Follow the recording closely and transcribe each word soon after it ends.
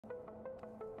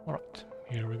Alright,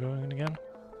 here we're going again.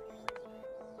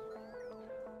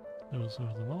 Those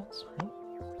are the mods. Oh,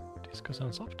 Disco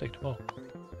sounds updatable.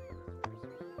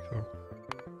 Sure.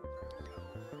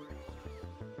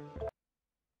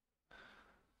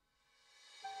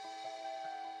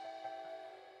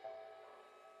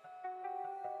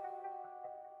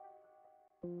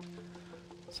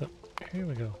 So, here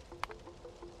we go.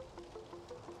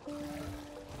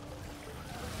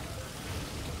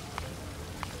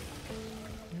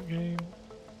 New game.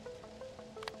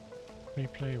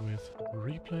 Replay with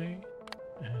replay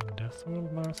and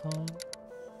Deathworld Marathon.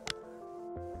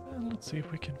 And let's see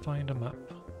if we can find a map.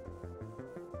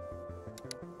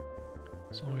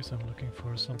 As always, I'm looking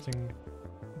for something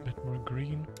a bit more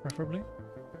green, preferably.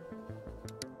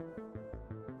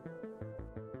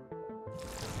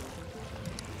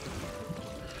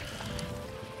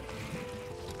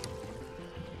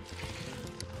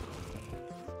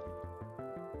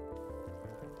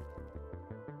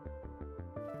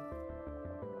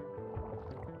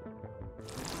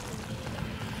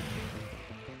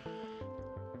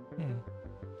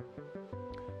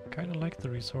 Kinda like the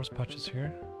resource patches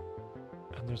here,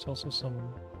 and there's also some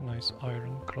nice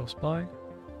iron close by.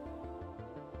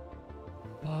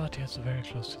 But yeah, it's very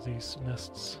close to these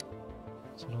nests,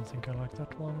 so I don't think I like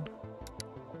that one.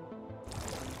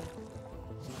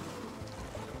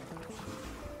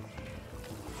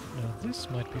 Now this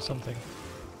might be something.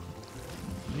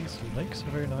 These lakes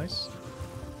are very nice.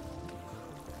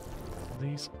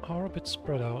 These are a bit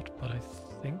spread out, but I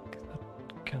think that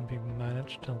can be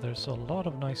managed, and there's a lot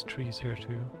of nice trees here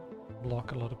to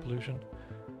block a lot of pollution.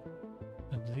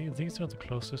 And these are the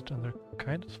closest, and they're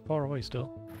kind of far away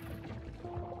still.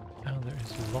 And there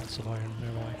is lots of iron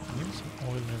nearby, even some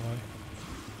oil nearby.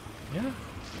 Yeah,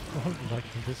 I'm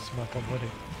liking this map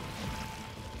already.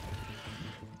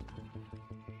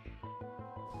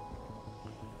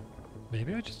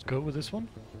 Maybe I just go with this one?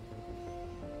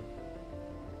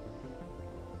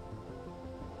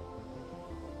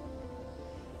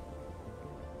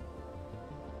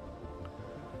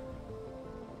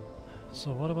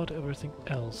 So what about everything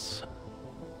else?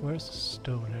 Where's the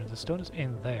stone here? The stone is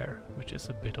in there, which is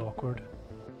a bit awkward.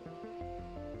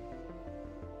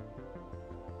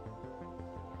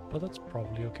 But that's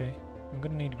probably okay. I'm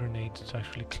gonna need grenades to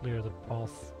actually clear the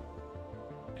path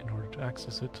in order to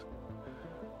access it.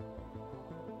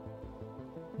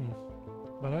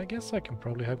 But I guess I can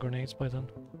probably have grenades by then.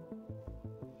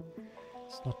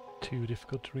 It's not too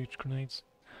difficult to reach grenades.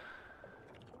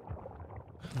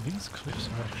 These cliffs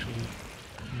are actually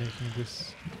making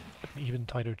this an even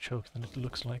tighter choke than it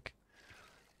looks like.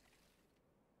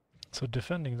 So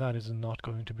defending that is not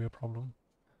going to be a problem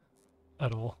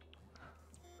at all.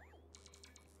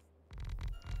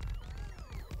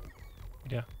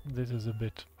 Yeah, this is a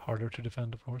bit harder to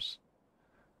defend, of course.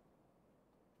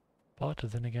 But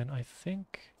then again, I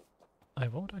think I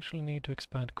won't actually need to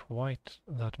expand quite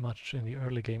that much in the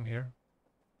early game here,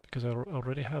 because I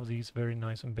already have these very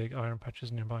nice and big iron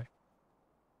patches nearby.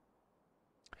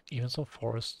 Even some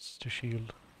forests to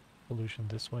shield pollution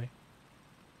this way.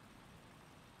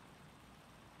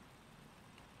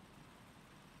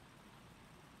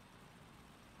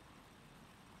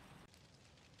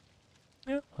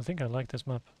 Yeah, I think I like this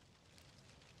map.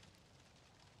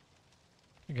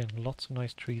 Again, lots of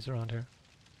nice trees around here.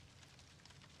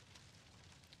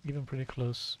 Even pretty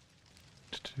close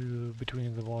to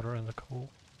between the water and the coal.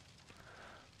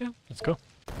 Yeah, let's go.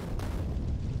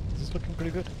 This is looking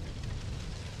pretty good.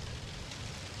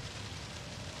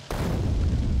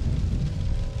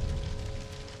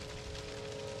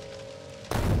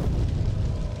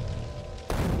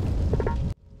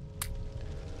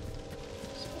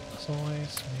 As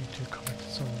always, we need to collect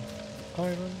some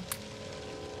iron.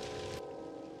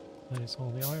 That is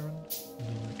all the iron. And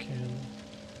then we can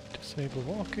disable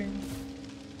walking.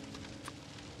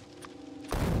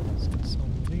 Set some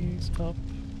of these up.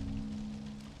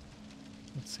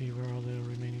 Let's see, where are the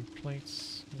remaining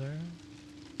plates there?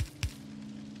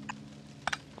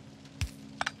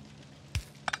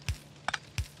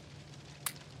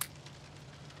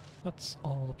 That's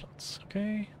all the plots.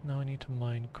 Okay, now I need to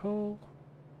mine coal.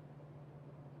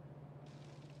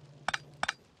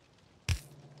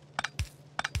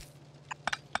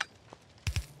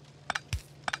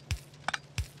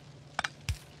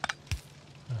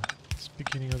 This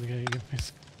beginning of the game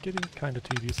is getting kind of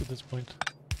tedious at this point.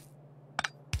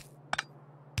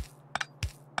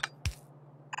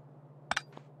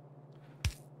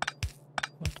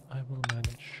 But I will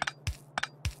manage.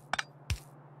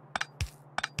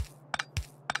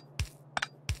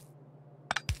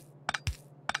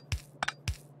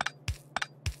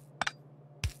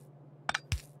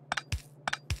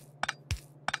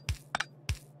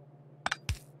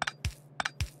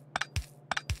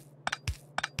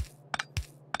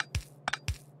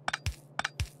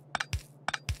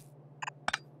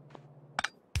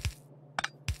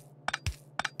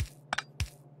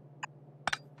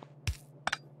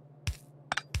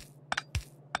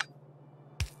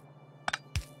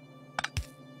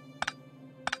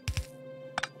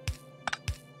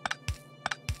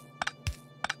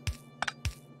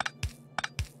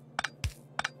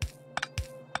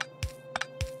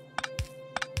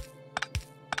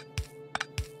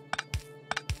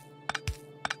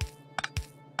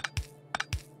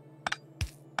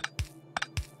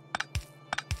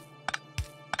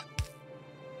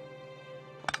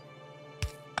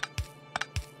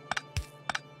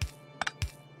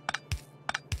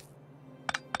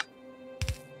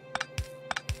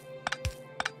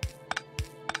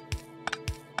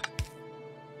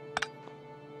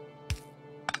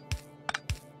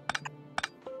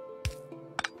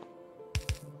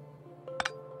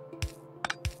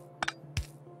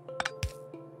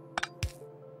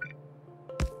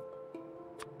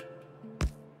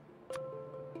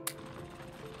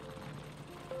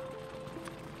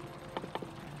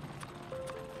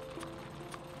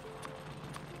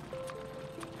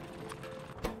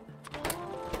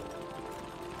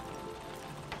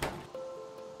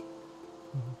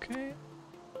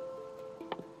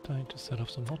 set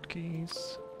up some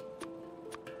hotkeys.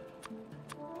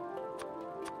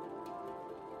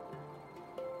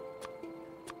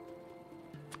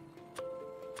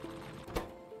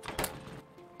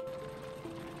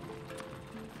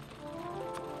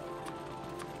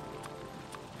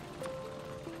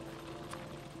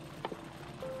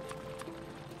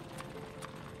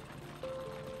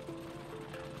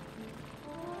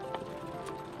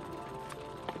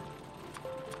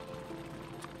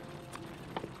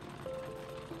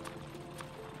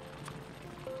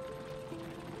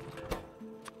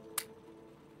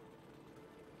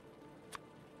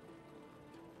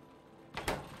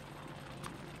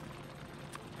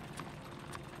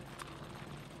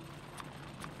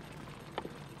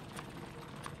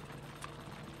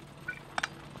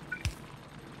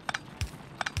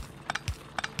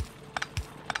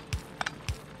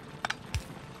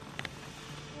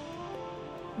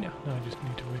 Yeah, now I just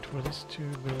need to wait for this to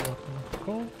build up enough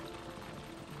coal.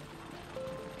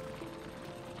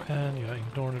 And yeah,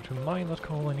 in order to mine that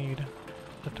coal I need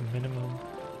at the minimum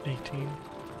 18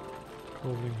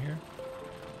 coal in here.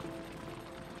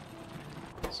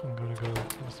 So I'm gonna go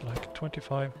with like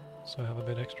 25, so I have a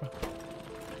bit extra.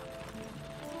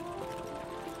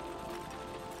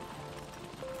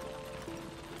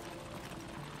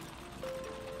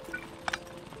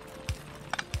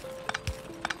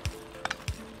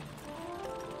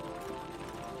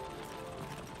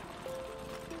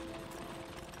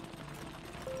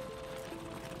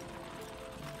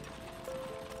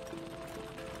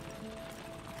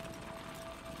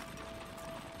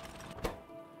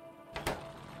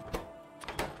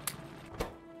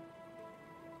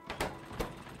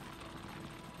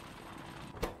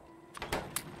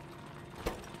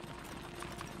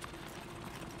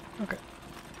 Okay,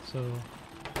 so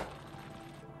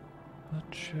that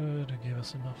should give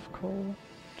us enough coal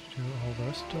to do all the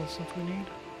rest of the stuff we need.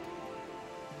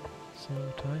 So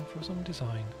time for some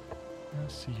design,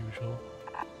 as usual.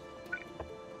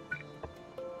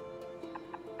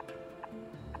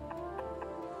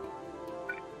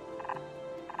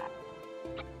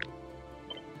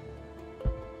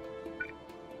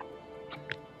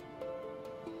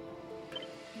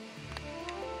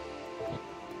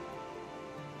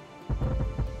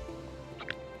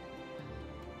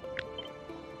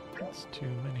 That's too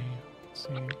many. Let's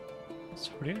see, that's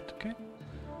 48, okay.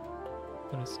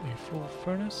 That is a full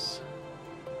furnace.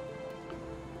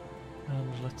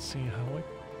 And let's see how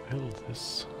I build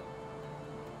this.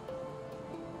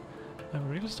 I'm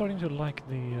really starting to like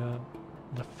the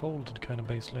folded kind of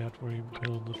base layout where you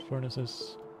build the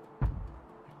furnaces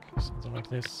like something like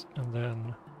this, and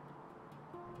then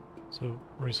so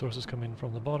resources come in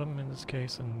from the bottom in this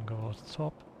case and go out the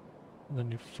top, and then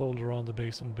you fold around the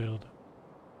base and build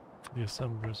the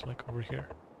assemblers like over here,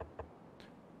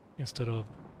 instead of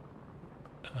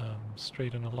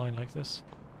straight in a line like this.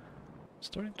 I'm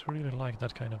starting to really like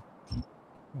that kind of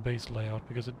base layout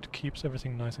because it keeps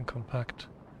everything nice and compact,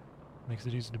 makes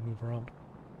it easy to move around.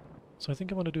 So I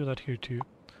think I want to do that here too.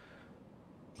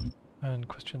 And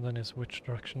question then is, which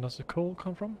direction does the coal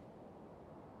come from?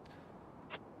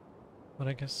 But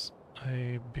I guess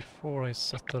before I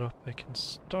set that up I can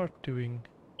start doing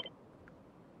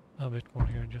a bit more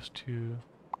here just to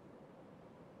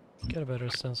get a better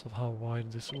sense of how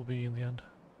wide this will be in the end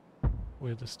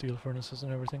with the steel furnaces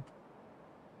and everything.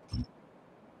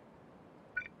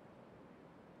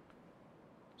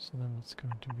 So then it's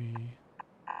going to be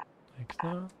like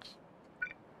that.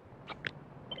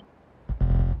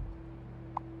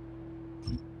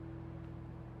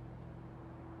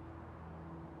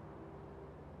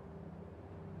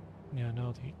 Yeah,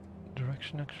 now the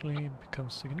direction actually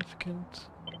becomes significant.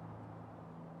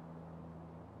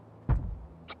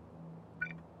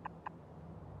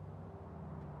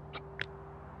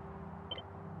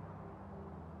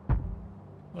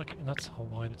 Okay, that's how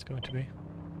wide it's going to be.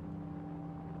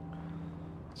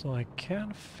 So I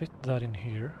can fit that in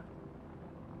here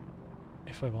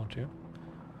if I want to.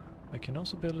 I can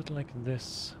also build it like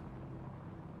this.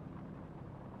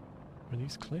 Are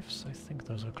these cliffs? I think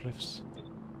those are cliffs.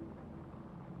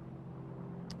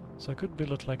 So I could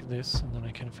build it like this, and then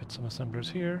I can fit some assemblers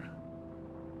here.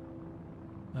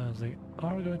 They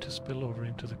are going to spill over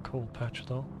into the coal patch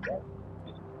though.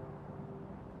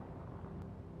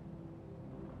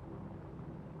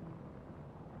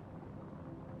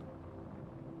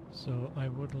 So I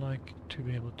would like to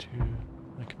be able to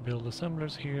like build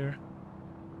assemblers here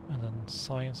and then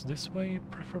science this way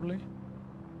preferably.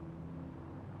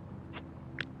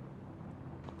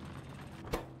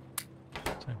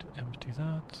 Time to empty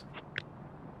that.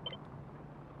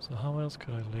 So how else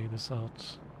could I lay this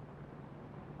out?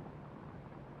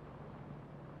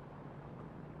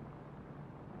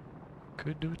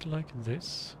 could do it like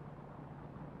this,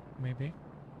 maybe.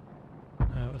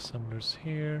 Have assemblers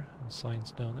here and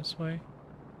signs down this way.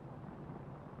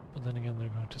 But then again, they're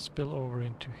going to spill over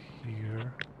into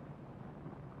here.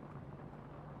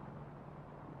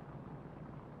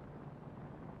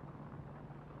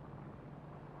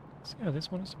 So yeah,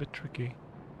 this one is a bit tricky.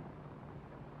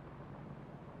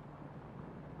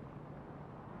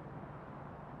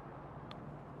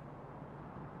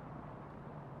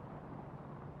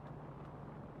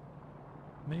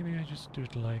 Maybe I just do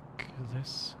it like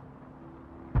this.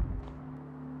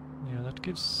 Yeah, that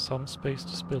gives some space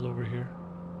to spill over here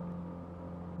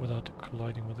without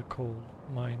colliding with the coal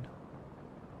mine.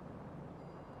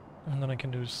 And then I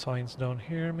can do signs down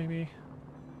here, maybe.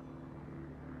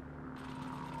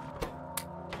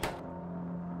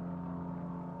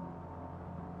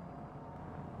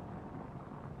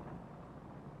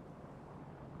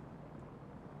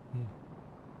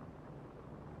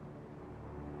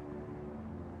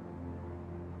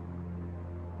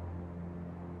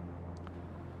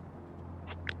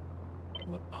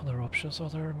 What other options are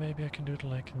there? Maybe I can do it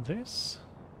like this.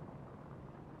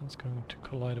 It's going to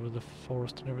collide with the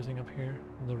forest and everything up here,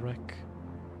 the wreck.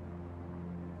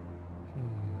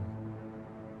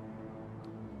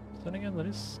 Then again, that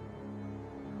is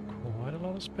quite a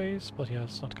lot of space, but yeah,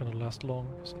 it's not gonna last long,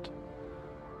 is it?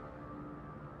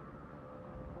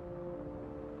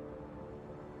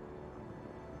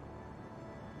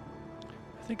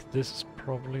 I think this is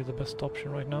probably the best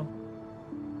option right now.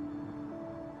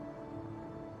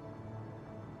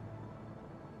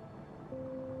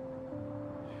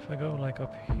 If I go like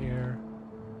up here,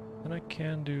 then I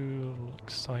can do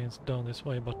like science down this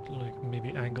way, but like maybe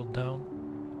angled down.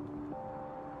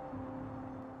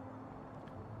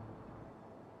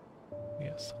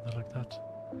 Yes, something like that.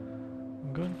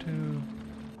 I'm going to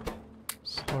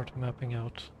start mapping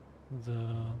out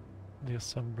the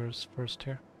assemblers first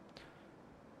here,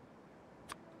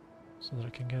 so that I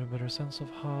can get a better sense of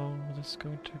how this is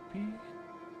going to be.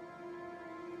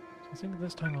 So I think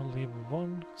this time I'll leave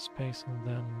one space and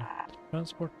then the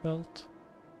transport belt,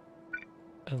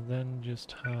 and then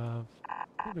just have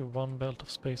maybe one belt of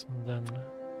space and then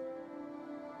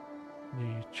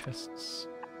the chests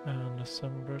and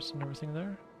assemblers and everything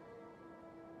there.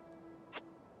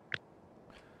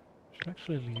 Should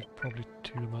actually leave probably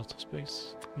 2 belts of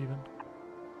space even.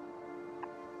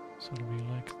 So it'll be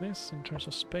like this in terms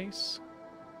of space.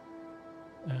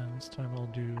 And this time I'll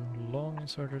do long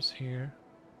inserters here.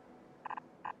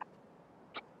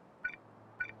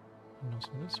 And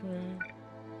also this way.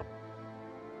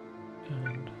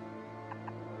 And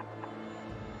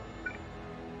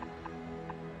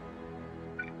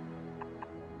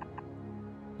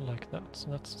like that. So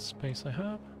that's the space I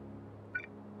have.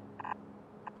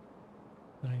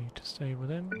 That I need to stay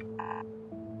within.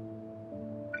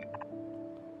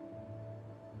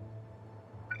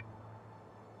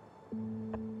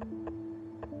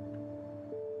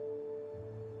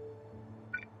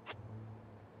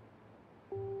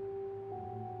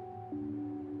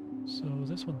 So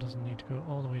this one doesn't need to go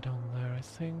all the way down there, I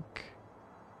think.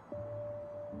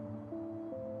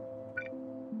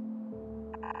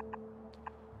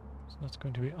 So that's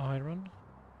going to be iron.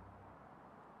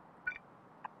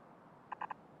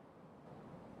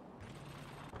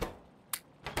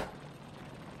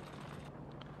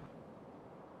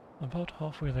 About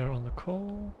halfway there on the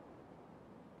coal.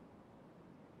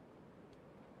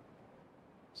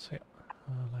 So yeah,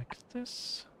 like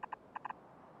this.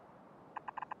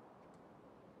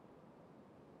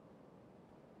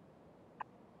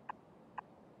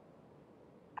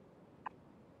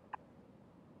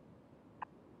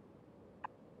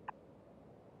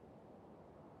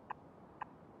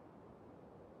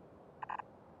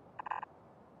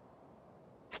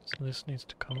 So this needs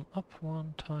to come up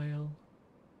 1 tile.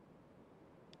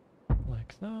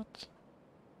 Like that.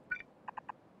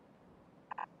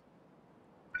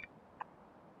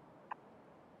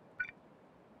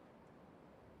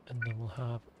 And then we'll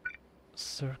have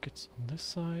circuits on this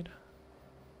side.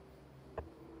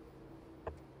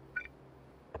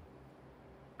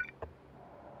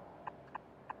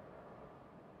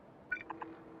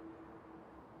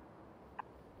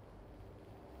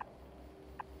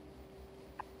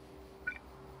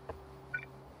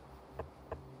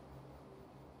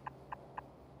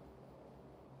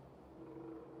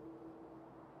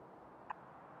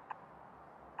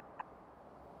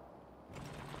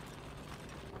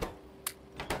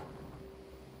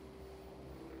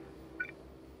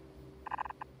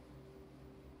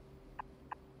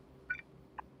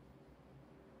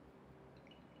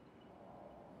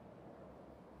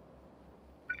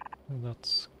 And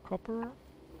that's copper.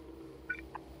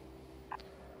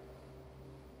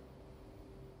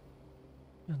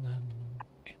 And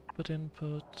then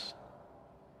input.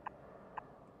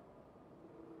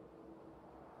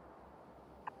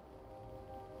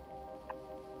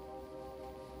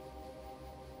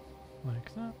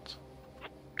 Like that.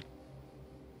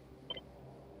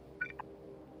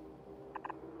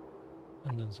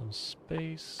 And then some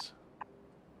space.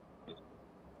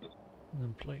 And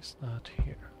then place that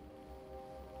here.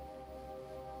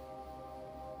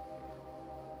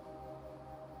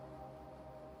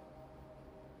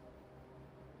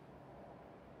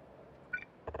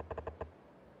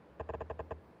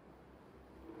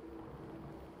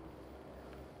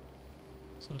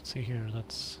 So let's see here,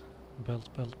 that's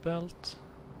belt, belt, belt.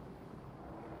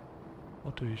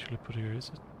 What do we usually put here?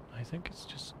 Is it? I think it's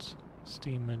just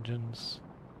steam engines,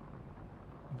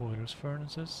 boilers,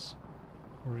 furnaces.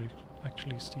 Or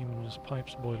actually steam engines,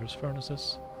 pipes, boilers,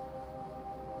 furnaces.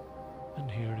 And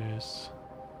here it is.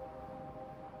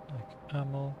 Like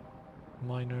ammo,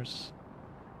 miners,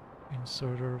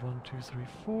 inserter 1, 2, 3,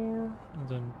 4, and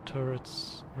then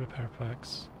turrets, repair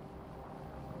packs,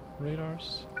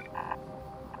 radars.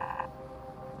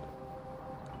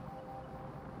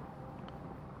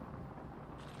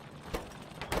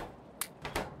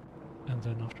 And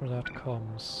then after that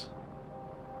comes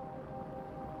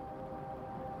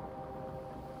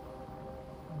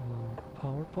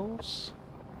power poles.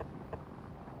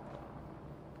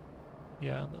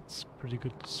 Yeah, that's a pretty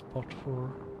good spot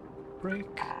for break.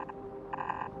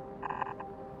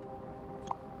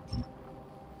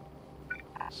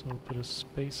 So we'll put a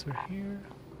spacer here.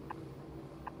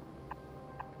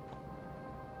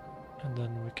 And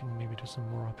then we can maybe do some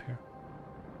more up here.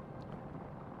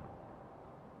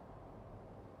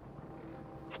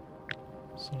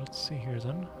 So let's see here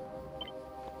then.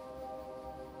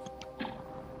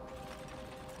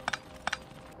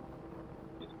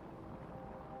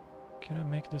 Can I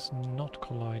make this not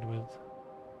collide with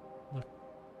the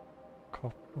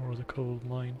copper or the coal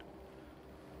mine?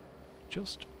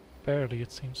 Just barely,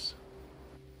 it seems.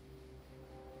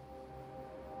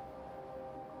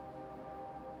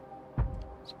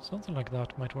 So something like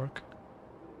that might work.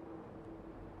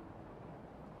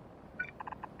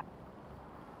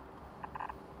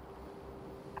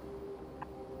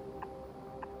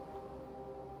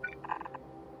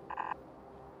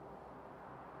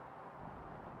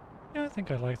 Yeah, I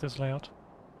think I like this layout.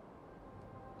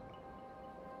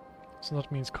 So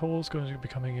that means coal's going to be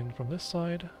coming in from this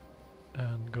side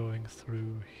and going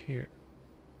through here.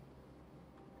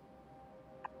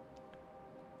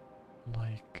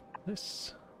 Like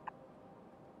this.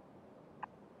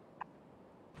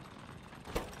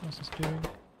 What's this doing?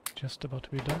 Just about to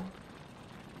be done.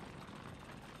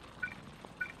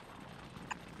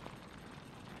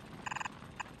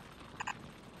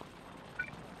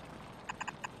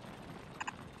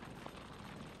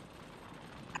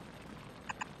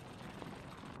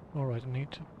 Alright, I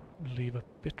need to leave a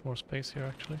bit more space here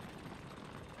actually.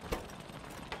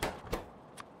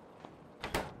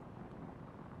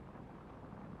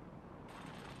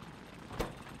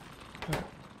 Okay.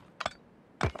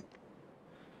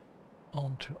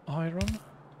 On to iron.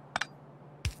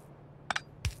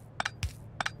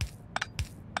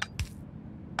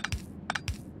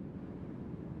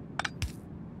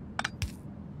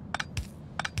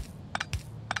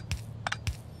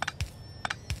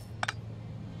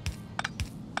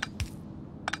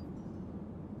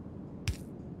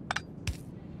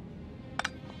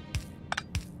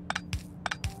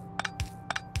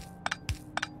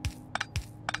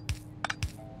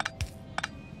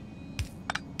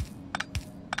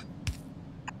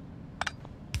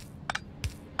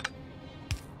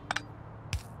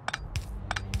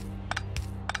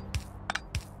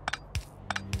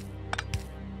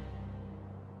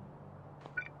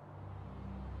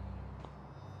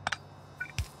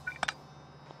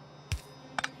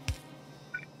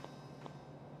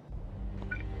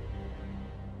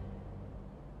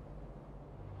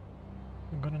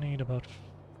 I'm gonna need about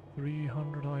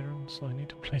 300 iron, so I need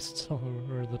to place it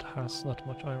somewhere that has that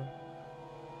much iron.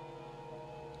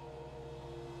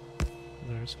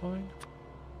 There's fine.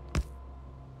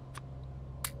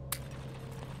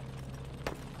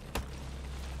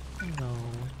 Now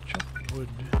chop wood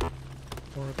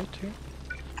for a bit here.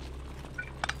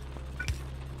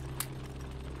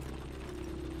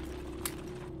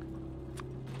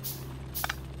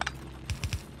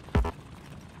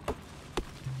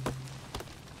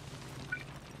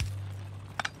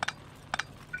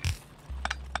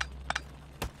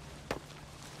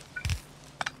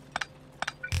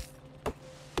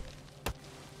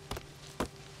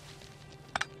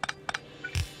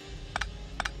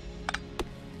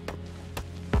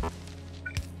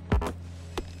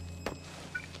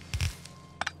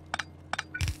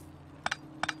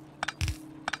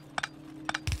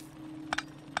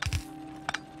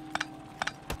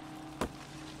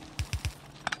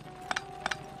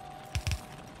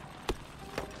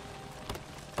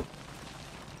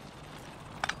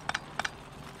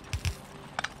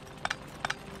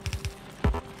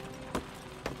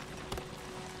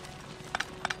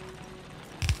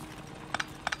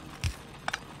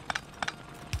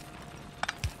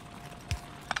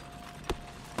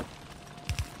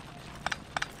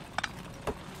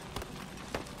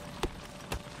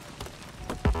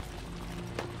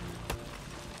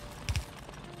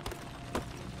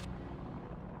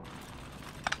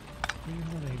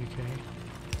 380k.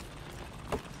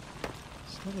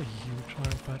 It's not a huge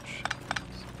iron patch,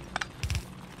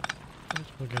 but it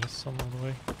will get us some on the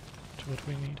way to what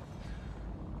we need.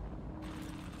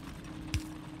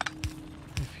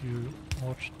 If you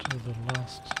watched the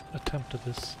last attempt at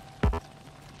this,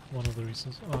 one of the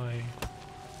reasons I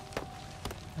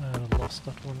lost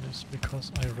that one is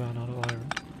because I ran out of iron.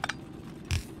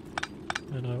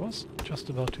 And I was just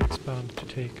about to expand to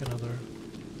take another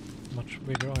much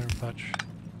bigger iron patch.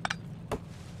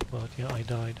 But yeah, I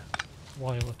died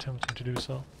while attempting to do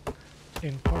so.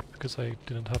 In part because I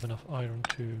didn't have enough iron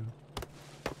to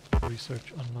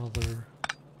research another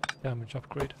damage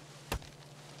upgrade,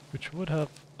 which would have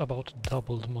about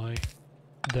doubled my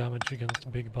damage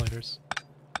against big biters,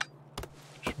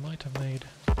 which might have made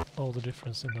all the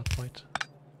difference in that fight.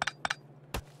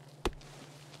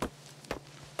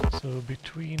 So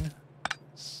between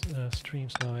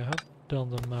streams now I have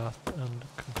done the math and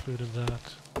concluded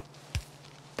that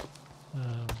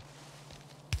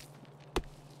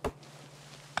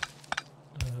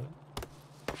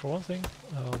for one thing,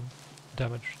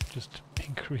 damage just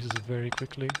increases very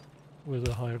quickly with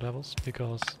the higher levels,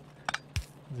 because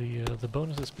the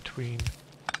bonuses between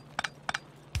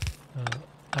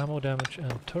ammo damage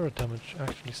and turret damage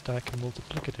actually stack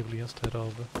multiplicatively instead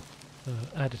of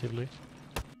additively,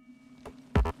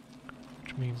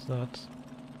 which means that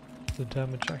the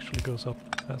damage actually goes up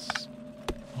as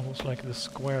almost like the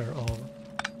square of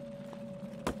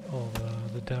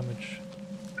the damage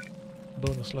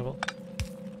bonus level,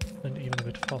 and even a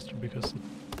bit faster, because it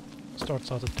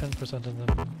starts out at 10% and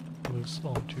then moves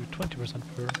on to 20%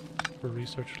 per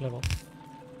research level.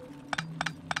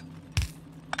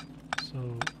 So,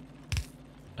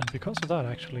 and because of that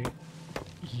actually,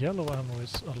 yellow ammo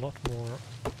is a lot more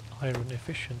iron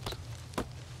efficient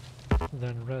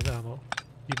than red ammo,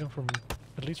 even from,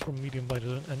 at least from medium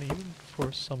biters and even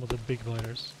for some of the big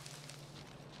biters,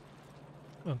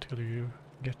 until you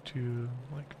get to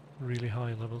like really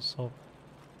high levels of,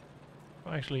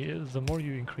 actually the more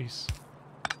you increase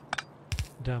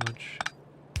damage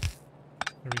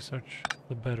research,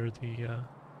 the better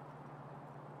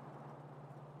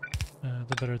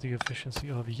the efficiency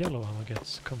of yellow ammo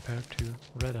gets compared to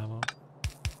red ammo.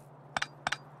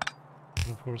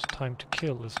 And of course, time to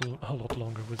kill is a lot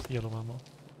longer with yellow ammo.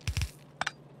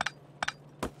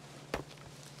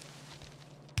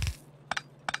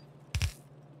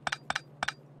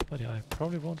 But yeah, I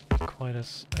probably won't be quite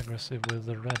as aggressive with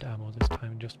the red ammo this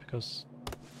time, just because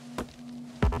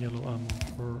yellow ammo,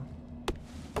 for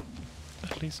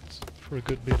at least for a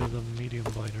good bit of the medium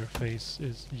biter phase,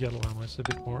 is yellow ammo is a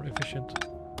bit more efficient.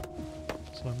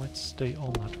 So I might stay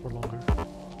on that for longer.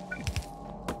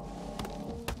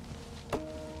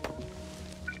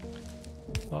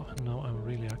 Oh, now I'm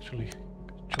really actually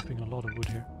chopping a lot of wood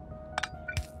here.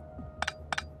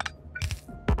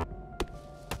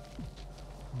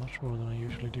 Much more than I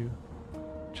usually do,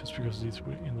 just because these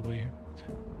were in the way here.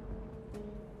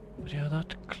 But yeah,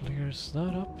 that clears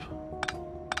that up.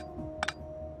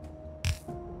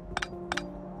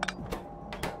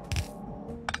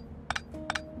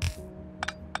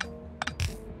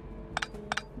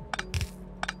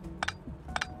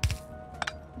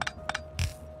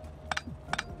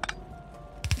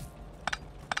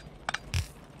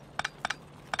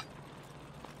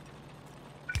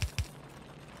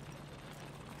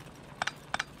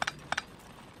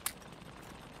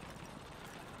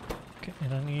 Okay,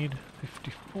 and I need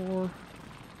 54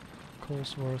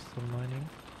 coals worth of mining.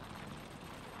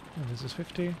 And this is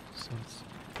 50, so let's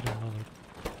put in another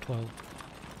 12.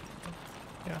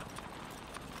 Yeah,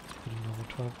 let's put in another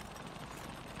 12.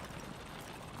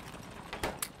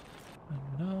 And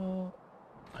now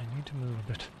I need to move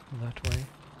a bit that way.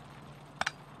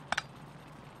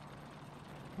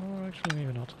 Or actually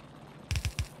maybe not.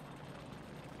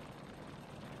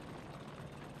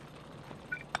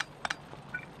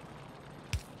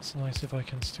 It's nice if I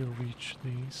can still reach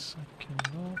these. I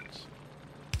cannot.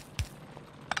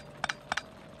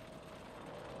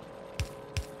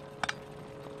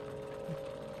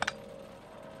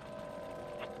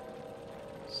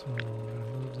 So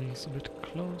move these a bit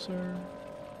closer.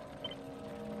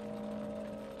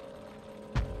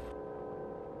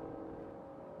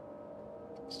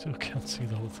 Still can't see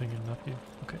the whole thing in that view.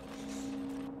 Okay.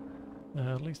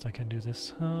 At least I can do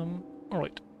this.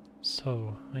 Alright.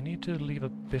 So, I need to leave a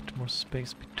bit more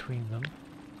space between them.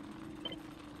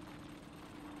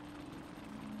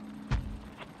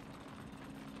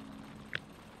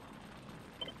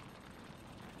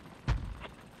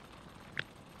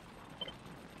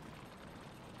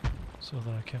 So that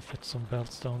I can fit some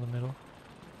belts down the middle.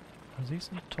 Are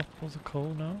these on top of the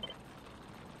coal now?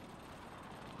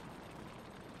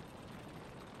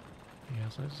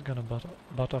 so this is gonna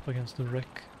butt up against the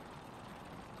wreck.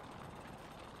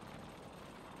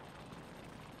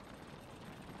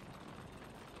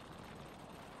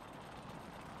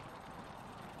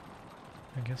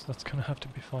 I guess that's gonna have to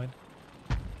be fine.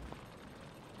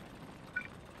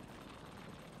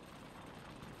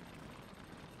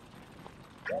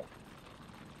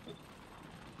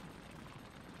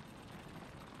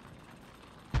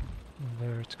 And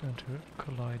there it's going to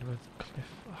collide with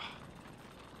cliff. Ah.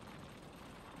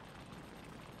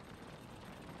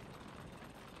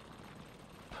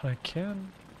 But I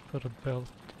can put a belt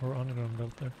or underground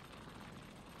belt there.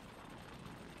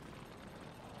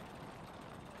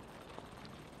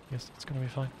 Yes, it's gonna be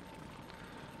fine.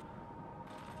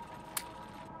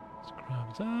 Let's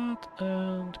grab that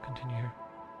and continue here.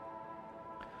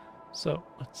 So,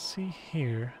 let's see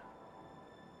here.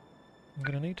 I'm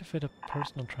gonna need to fit a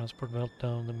personal transport belt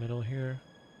down the middle here.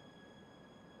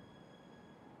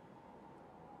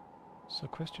 So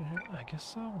question here, I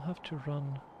guess I'll have to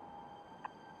run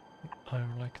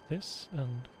iron like this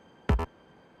and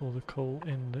pull the coal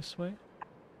in this way.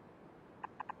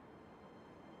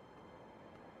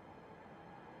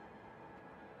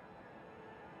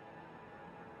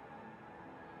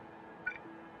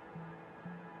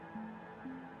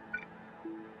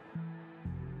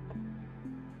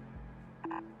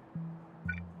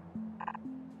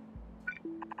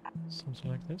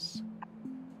 Something like this.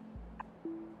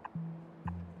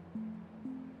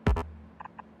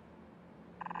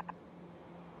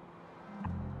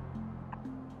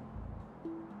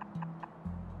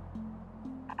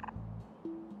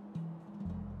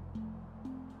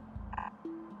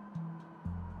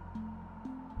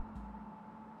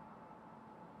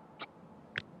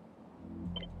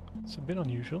 It's a bit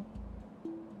unusual,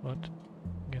 but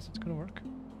I guess it's gonna work.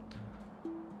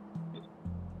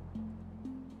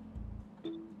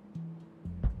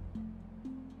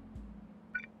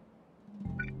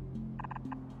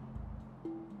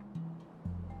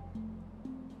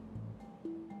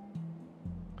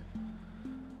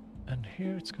 And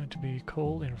here it's going to be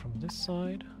coal in from this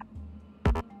side.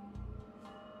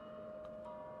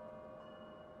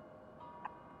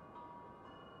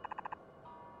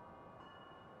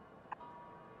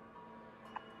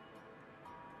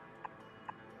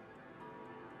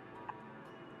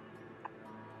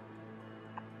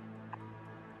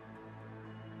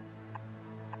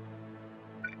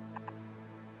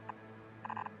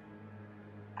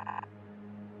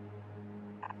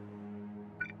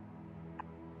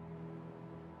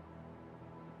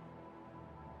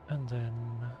 And then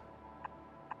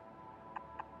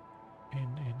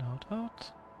in, out,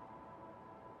 out.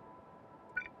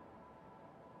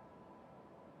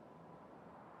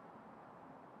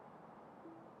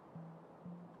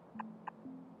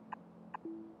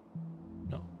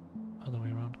 No, other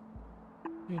way around.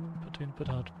 Input,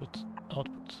 output,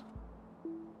 output.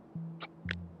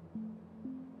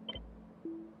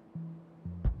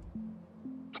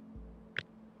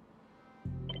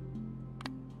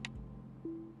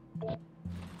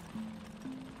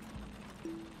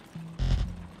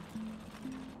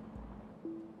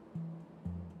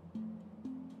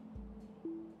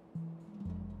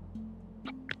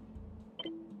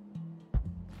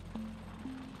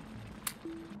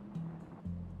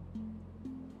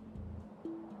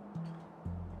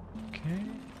 Okay.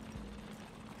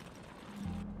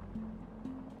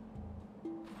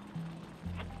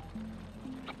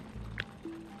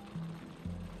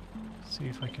 See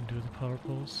if I can do the power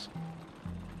poles.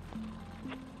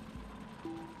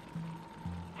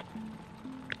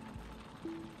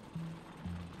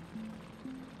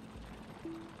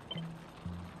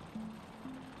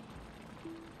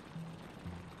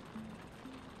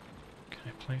 Can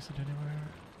I place it anywhere?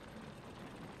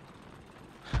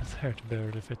 There to bear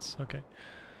it if it's okay.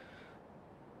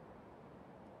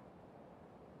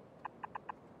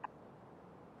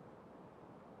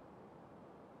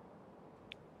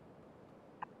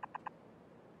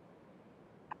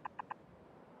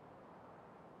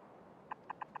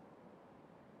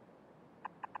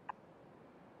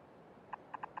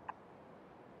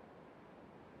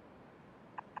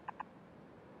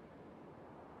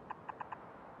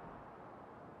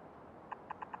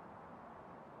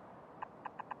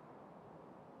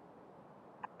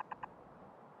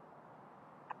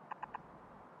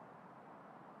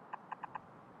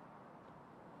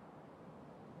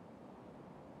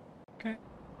 Okay.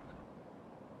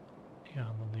 Yeah,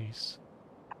 and then these.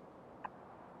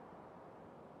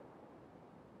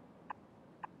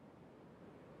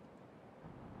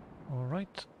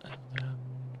 Alright, and then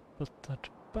put that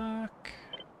back.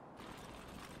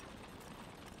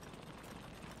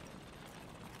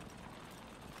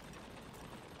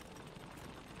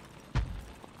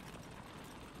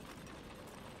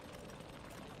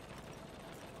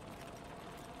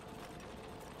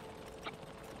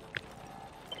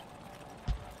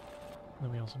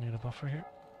 we also need a buffer here.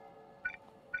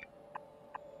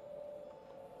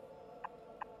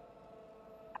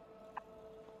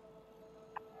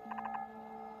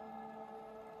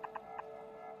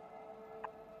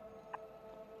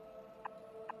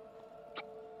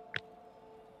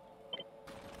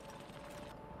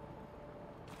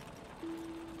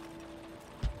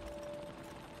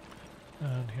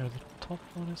 And here the top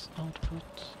one is output.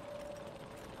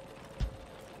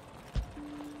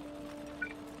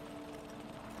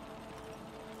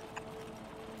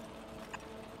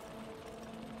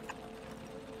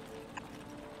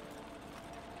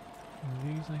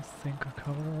 These I think are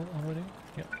covered already.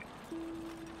 Yep.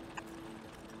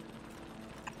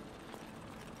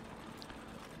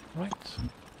 Right.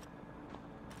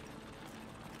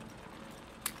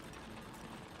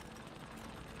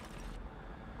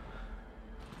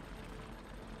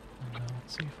 Now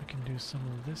let's see if we can do some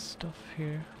of this stuff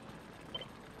here.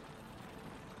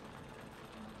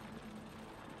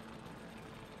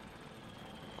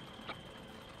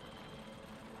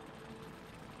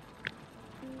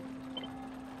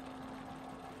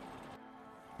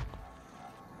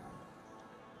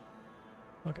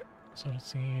 Okay, so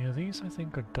let's see, these I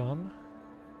think are done.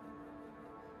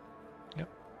 Yep.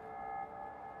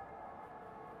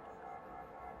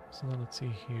 So then let's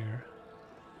see here.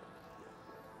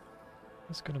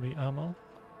 It's gonna be ammo.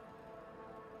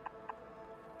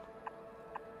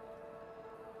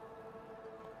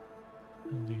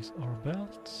 And these are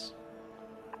belts.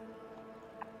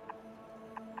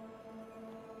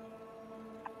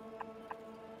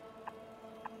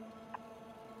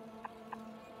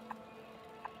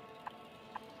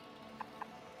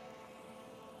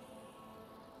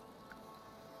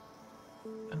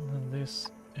 And then this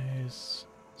is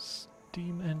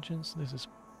steam engines, this is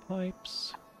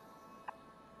pipes.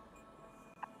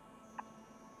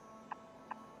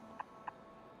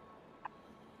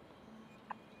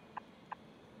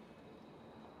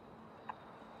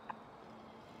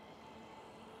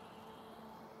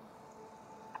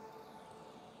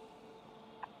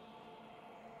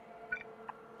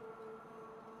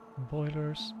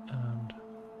 Boilers and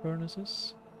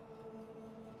furnaces.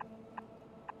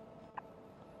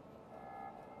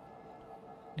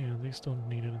 Yeah, these don't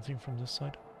need anything from this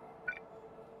side.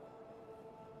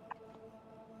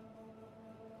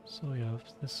 So yeah,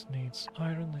 this needs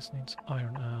iron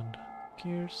and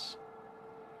gears.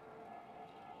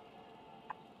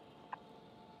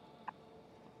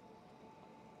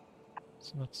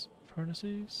 So that's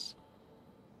furnaces.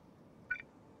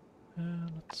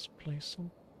 And let's place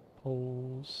some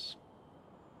poles.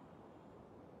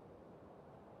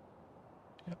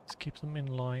 Yeah, let's keep them in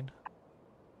line.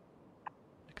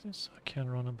 Like this, I can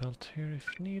run a belt here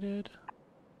if needed.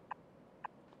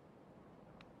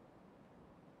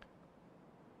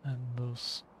 And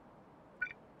those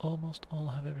almost all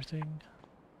have everything.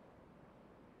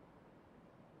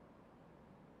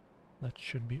 That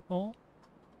should be all.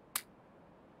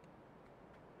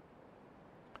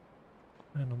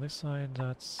 And on this side,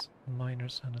 that's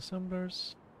miners and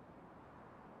assemblers.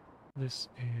 This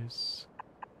is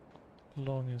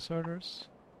long inserters,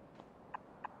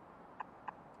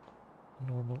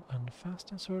 normal and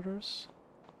fast inserters.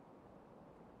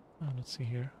 And let's see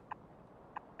here.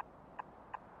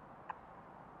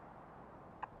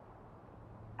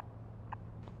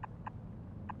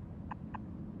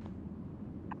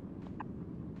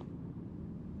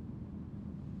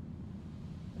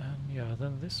 And yeah,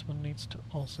 then this one needs to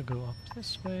also go up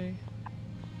this way.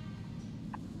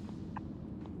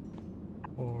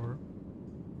 For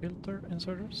filter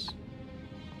inserters.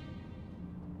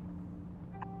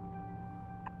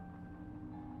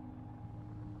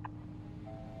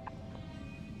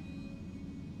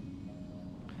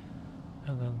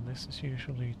 And then this is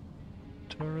usually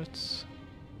turrets,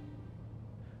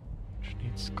 which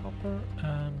needs copper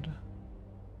and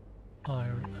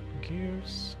iron and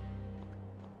gears.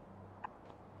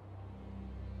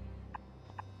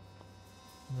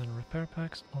 And then repair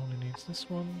packs only needs this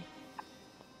one.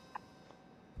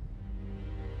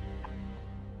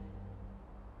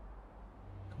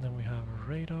 And then we have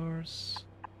radars.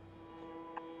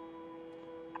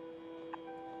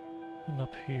 And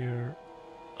up here,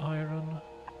 iron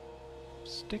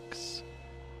sticks.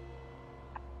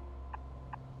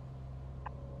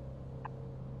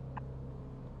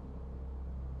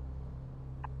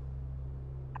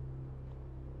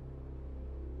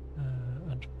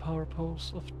 And power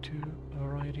poles of two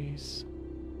varieties.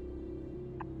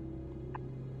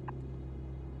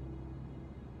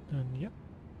 And yep.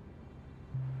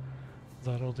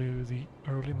 That'll do the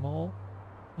early mall.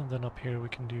 And then up here we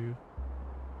can do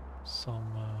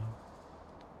some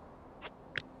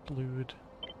fluid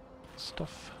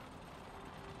stuff.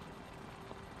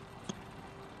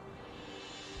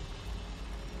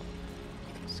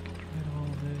 Let's get rid of all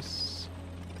this.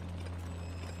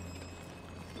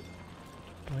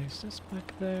 Place this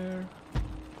back there.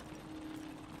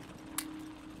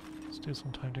 Still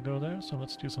some time to go there, so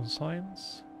let's do some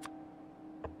science.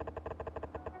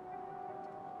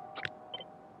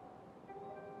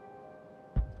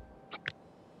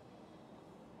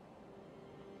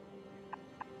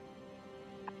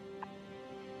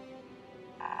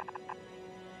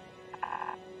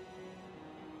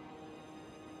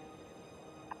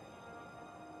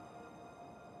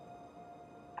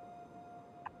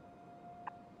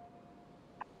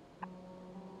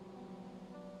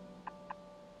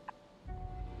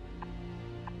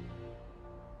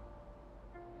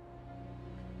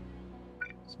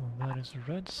 So that is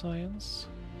red science.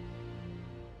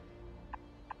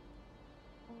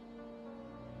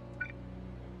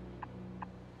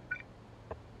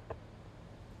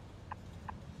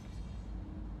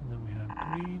 And then we have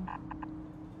green.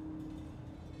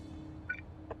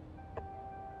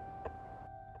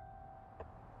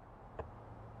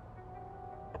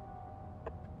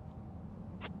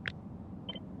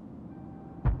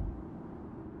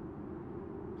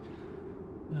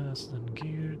 So then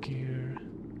gear, gear,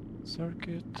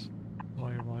 circuit,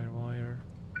 wire, wire, wire,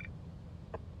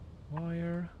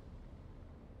 wire.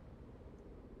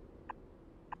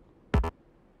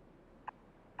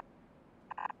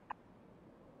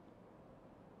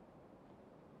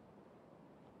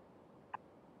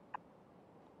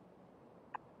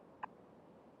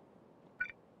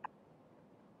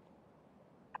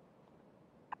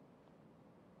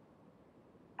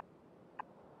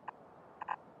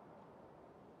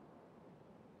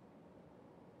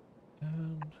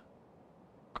 And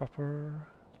copper,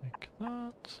 like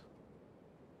that.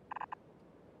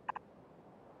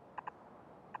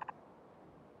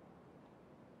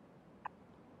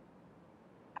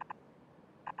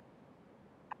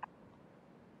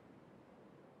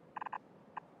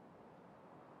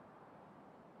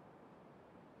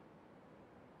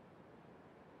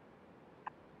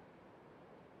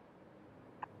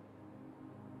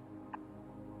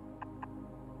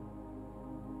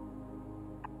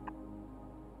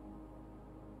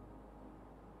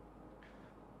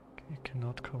 You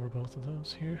cannot cover both of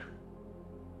those here.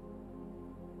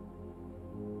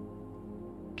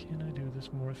 Can I do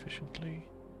this more efficiently?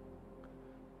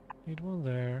 Need one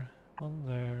there, one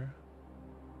there.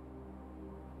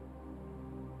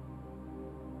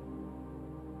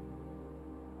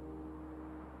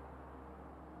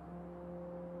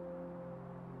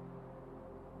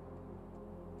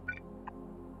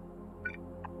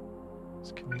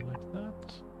 This can be like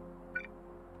that.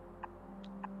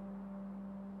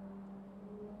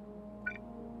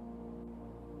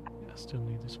 Yeah, still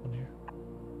need this one here.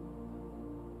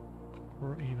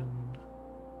 Or even...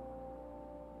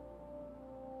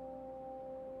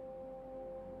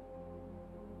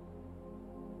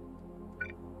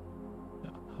 yeah,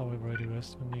 however I do, I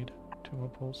still need 2 more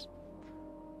poles.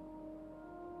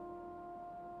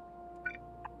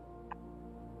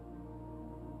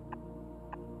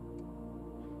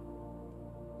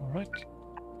 Alright,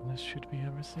 this should be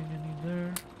everything I need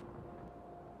there.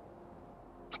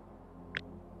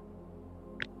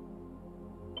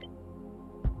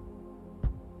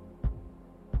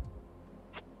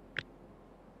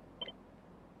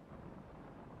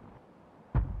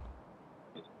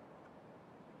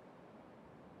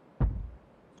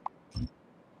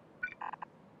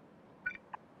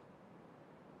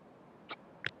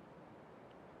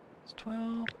 It's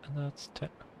 12, and that's 10.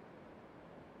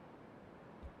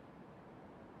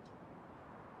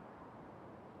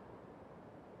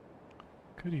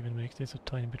 Could even make this a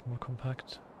tiny bit more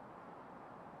compact.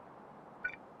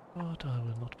 But I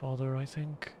will not bother, I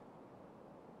think.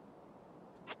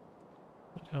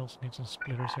 But I also need some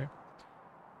splitters here.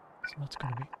 So that's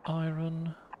gonna be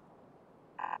iron.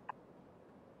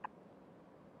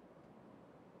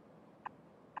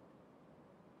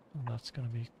 And that's gonna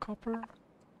be copper.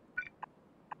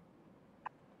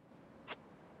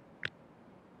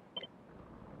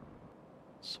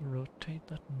 So rotate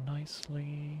that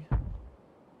nicely.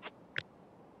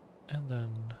 And then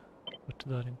put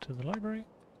that into the library.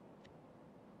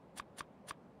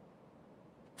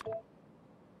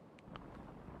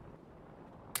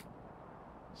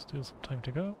 Still some time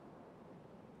to go.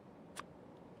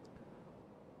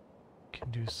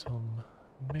 Can do some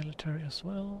military as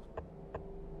well.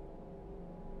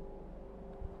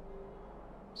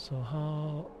 So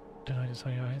how did I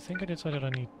decide? I think I decided I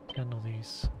need 10 of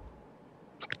these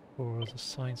for the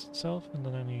science itself, and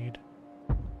then I need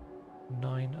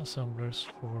 9 assemblers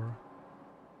for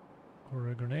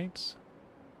grenades.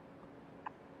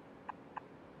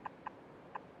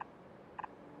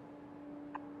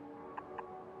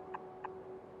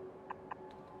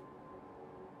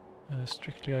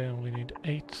 Strictly I only need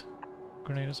 8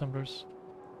 grenade assemblers.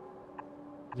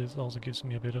 This also gives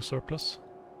me a bit of surplus.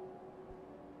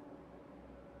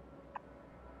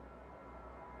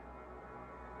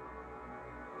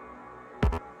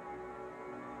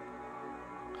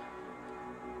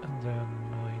 And then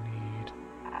I need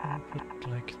input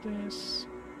like this.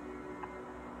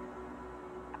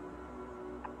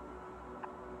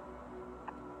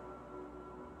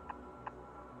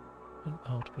 And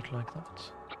output like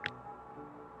that.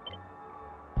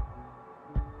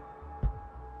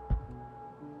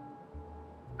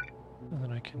 And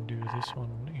then I can do this one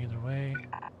either way.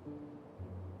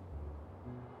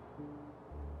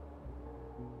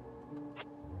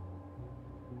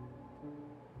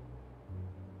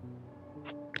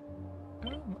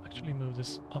 Actually move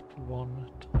this up one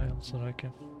tile so that I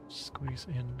can squeeze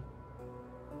in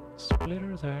a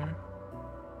splitter there.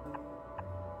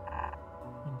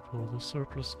 And pull the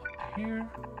surplus up here.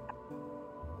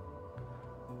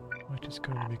 Which is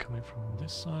going to be coming from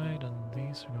this side, and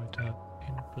these are going to have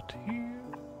input here.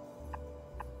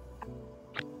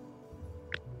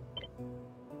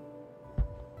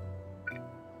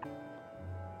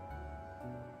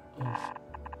 Of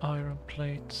iron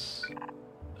plates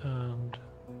and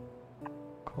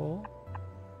coal.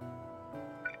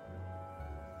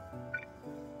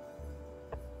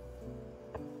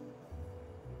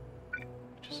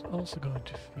 Which is also going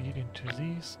to feed into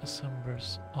these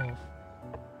assemblers of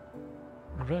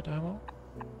red ammo.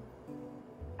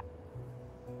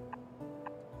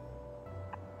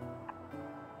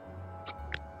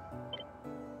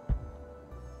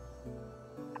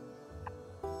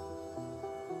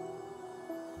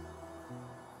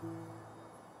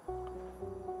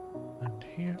 And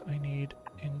here I need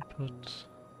input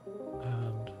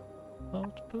and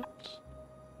output.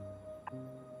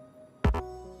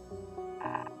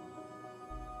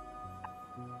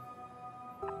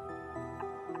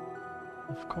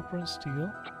 Of copper and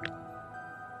steel.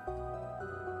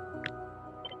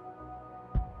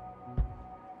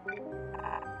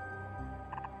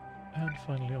 And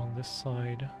finally on this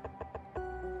side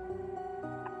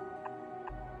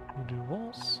we'll do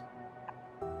walls.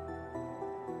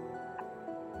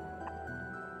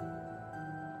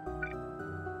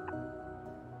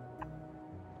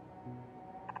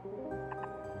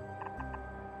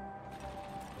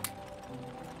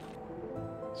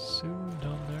 Soon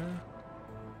down there.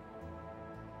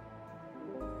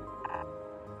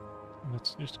 And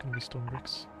that's just gonna be stone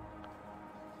bricks.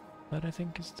 That I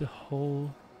think is the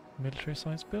whole military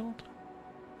science build.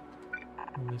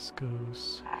 And this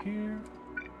goes here.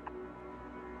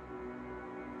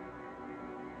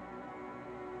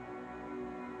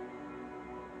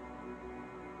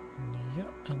 Yeah,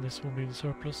 and this will be the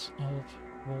surplus of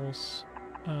walls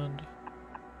and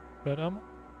red ammo.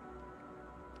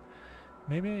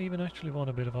 Maybe I even actually want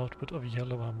a bit of output of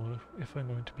yellow ammo if I'm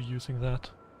going to be using that.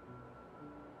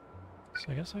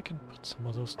 So I guess I can put some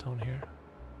of those down here.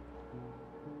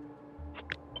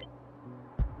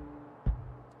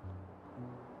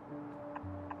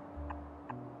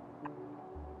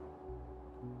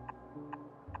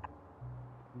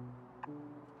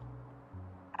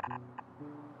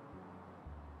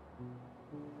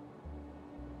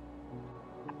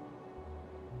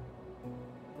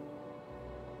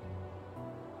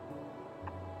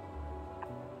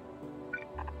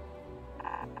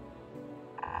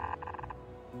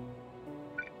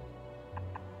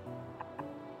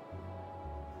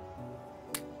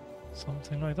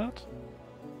 Something like that.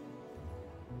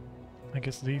 I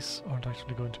guess these aren't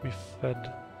actually going to be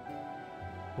fed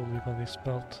fully by this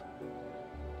belt.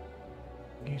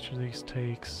 Each of these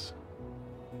takes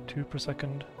 2 per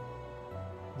second.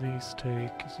 These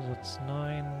take, so that's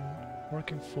 9.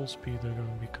 Working full speed, they're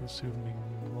going to be consuming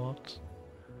what?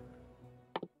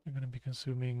 They're going to be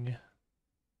consuming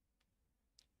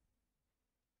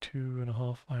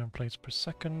 2.5 iron plates per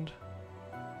second.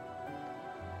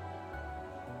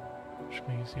 Which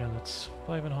means, yeah, that's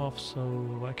 5.5,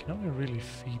 so I can only really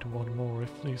feed one more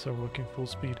if these are working full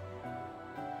speed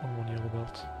on one yellow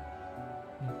belt.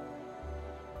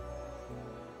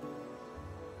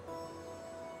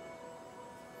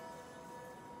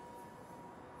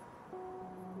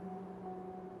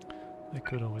 I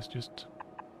could always just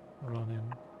run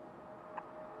in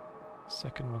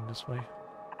second one this way.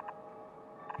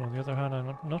 But on the other hand,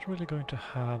 I'm not really going to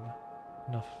have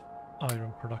enough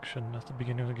iron production at the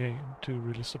beginning of the game to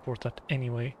really support that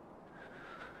anyway.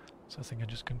 So I think I'm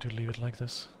just going to leave it like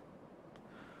this.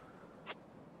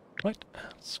 Right,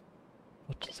 let's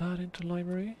put that into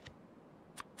library.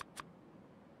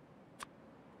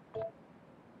 Now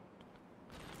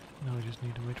we just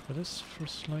need to wait for this for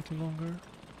slightly longer.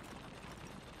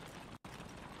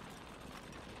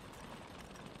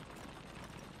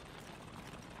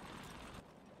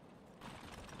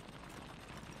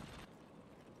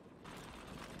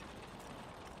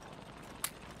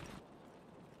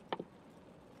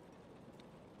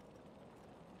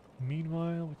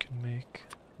 Meanwhile, we can make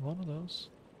one of those.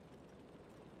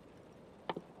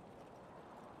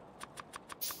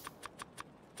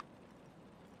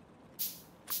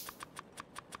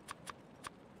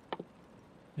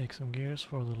 Make some gears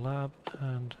for the lab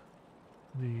and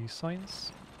the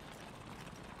science.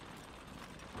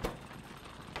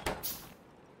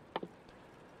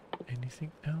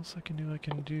 Anything else I can do? I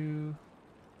can do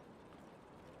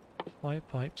fire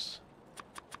pipes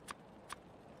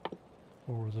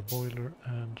for the boiler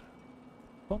and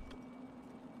pump.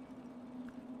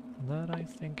 That I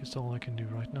think is all I can do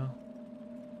right now.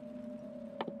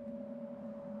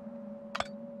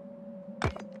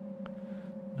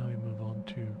 Now we move on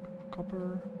to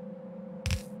copper.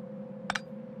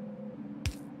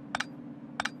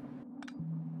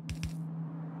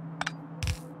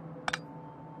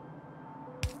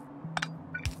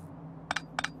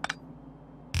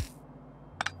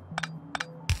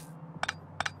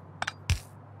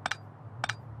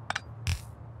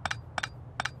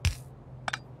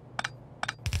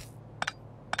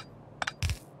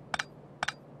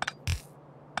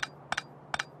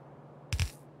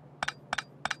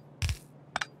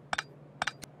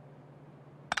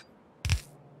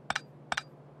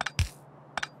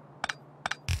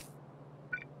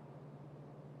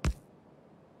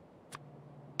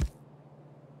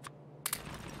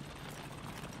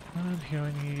 And here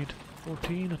I need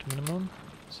 14 at minimum,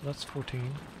 so that's 14.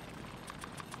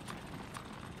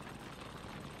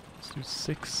 Let's do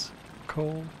 6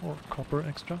 coal or copper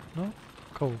extra. No?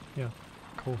 Coal, yeah.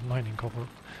 Coal mining copper.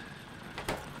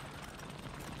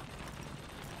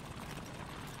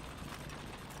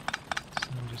 So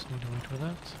I just need to wait for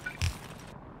that.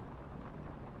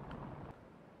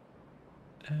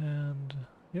 And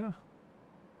yeah.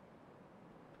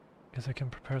 Guess I can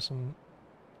prepare some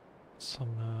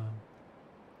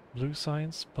blue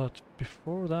science, but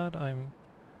before that I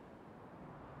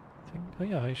think, oh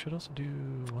yeah, I should also do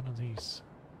one of these.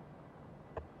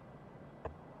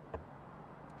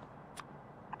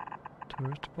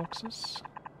 Turret boxes.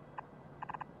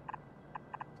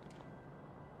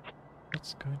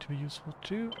 That's going to be useful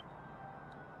too.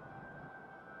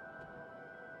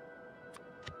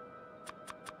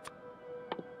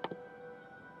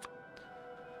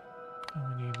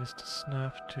 And we need this to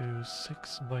snap to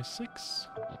 6 by 6.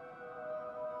 Put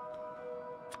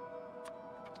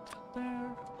that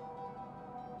there.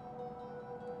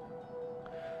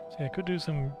 See, I could do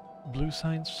some blue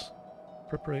science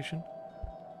preparation,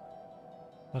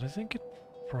 but I think it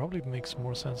probably makes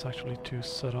more sense actually to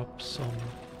set up some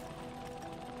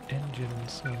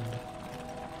engines and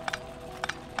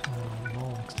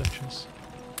wall extensions.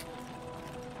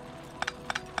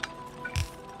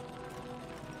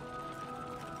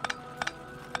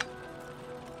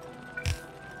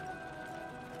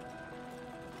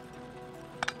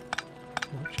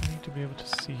 We actually need to be able to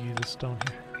see this down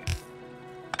here.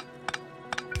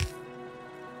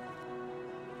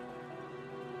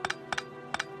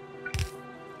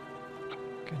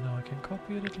 Okay, now I can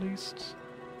copy it at least.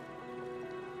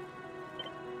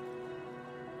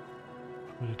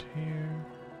 Put it here,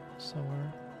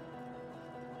 somewhere.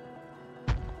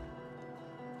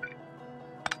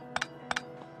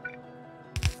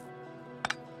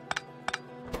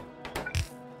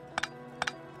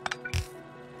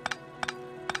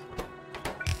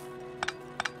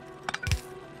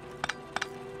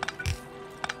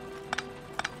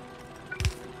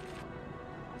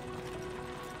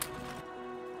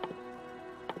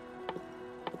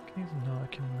 Okay, so now I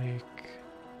can make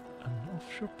an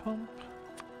offshore pump.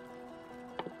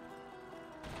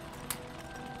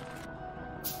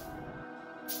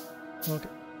 Okay,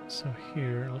 so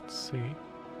here, let's see.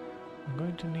 I'm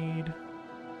going to need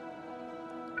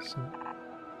some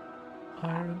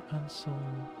iron and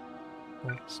some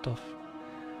stuff.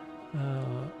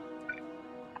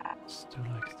 Let's do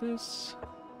like this.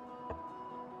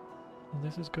 And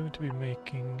this is going to be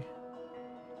making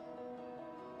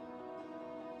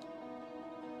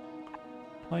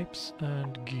pipes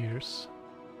and gears.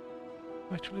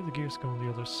 Actually, the gears go on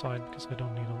the other side because I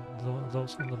don't need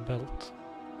those on the belt.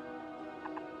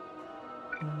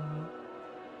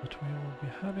 But we will be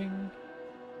having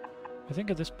I think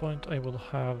at this point I will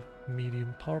have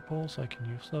medium power poles, so I can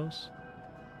use those.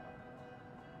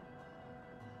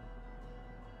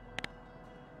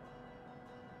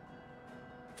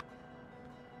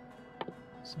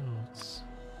 So let's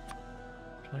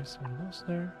place one of those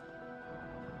there.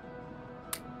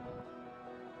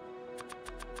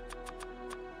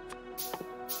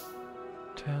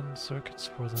 Ten circuits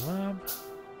for the lab.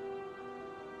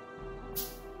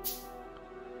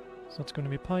 So that's going to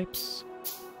be pipes.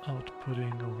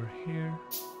 Outputting over here.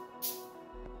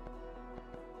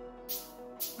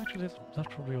 Actually, that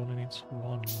probably only needs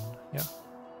one. Yeah.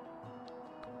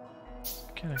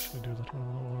 I can actually do that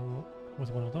with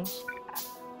one of those.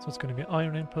 So it's going to be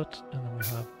iron input, and then we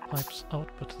have pipes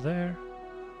output there.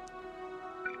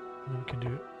 And then we can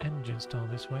do engines down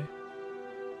this way.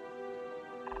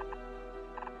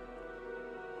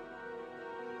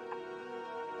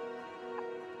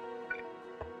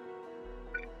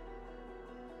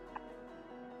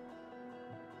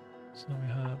 So we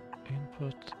have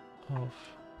input of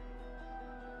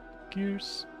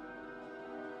gears,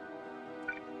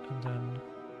 and then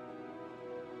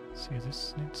see,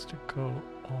 this needs to go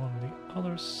on the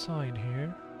other side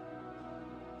here.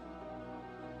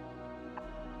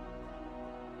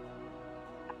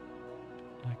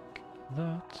 Like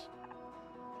that.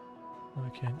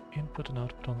 And we can input and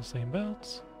output on the same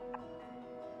belts.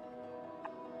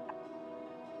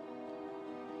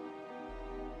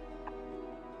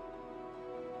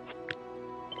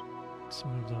 Let's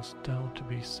move those down to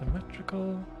be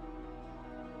symmetrical.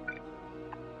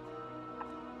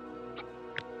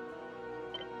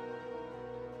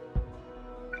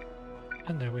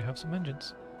 And there we have some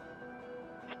engines.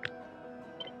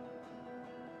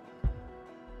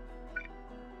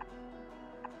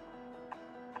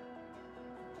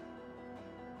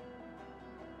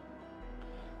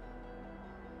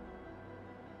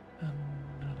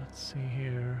 And let's see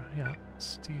here. Yeah,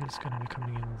 steel's gonna be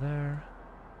coming in there.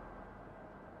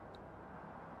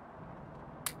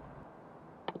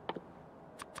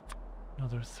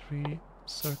 Another 3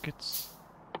 circuits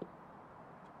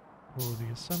for the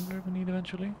assembler we need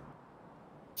eventually.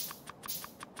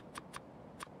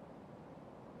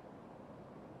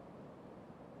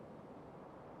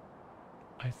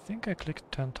 I think I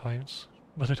clicked 10 times,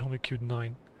 but it only queued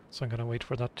 9, so I'm gonna wait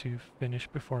for that to finish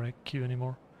before I queue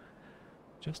anymore,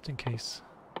 just in case.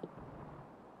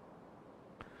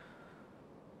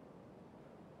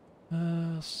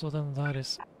 So then that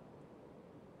is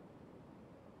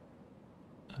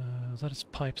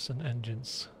pipes and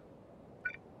engines.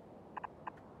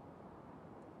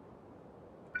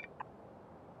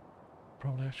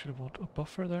 Probably actually want a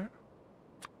buffer there.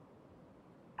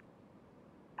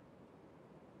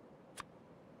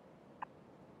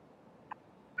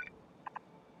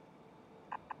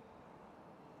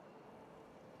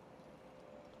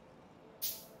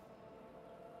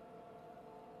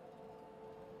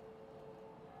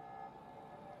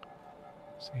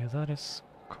 So yeah, that is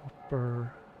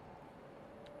copper.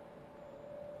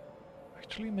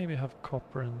 Actually, maybe have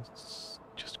copper and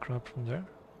just grab from there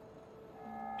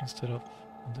instead of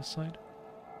on this side.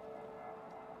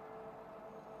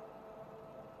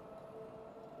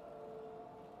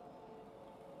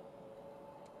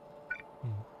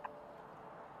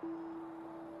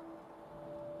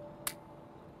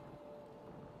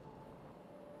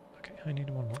 Okay, I need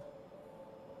one more.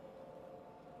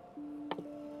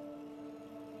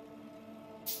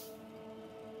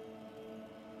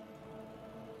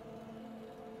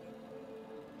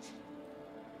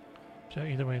 Yeah,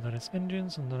 either way that is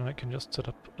engines, and then I can just set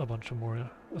up a bunch of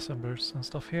more assemblers and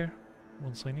stuff here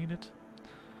once I need it.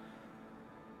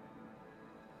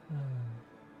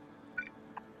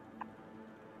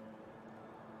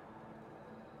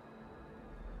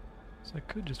 So I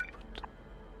could just put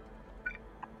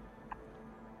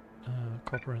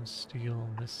copper and steel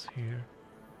on this here.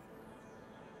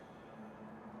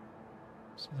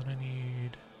 So then I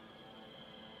need...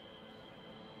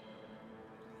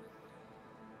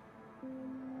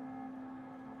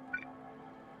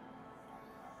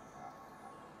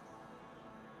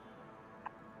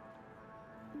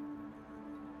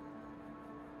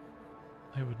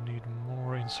 I would need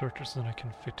more inserters than I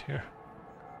can fit here,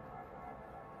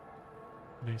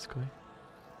 basically.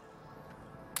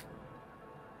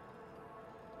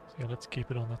 So yeah, let's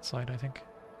keep it on that side, I think.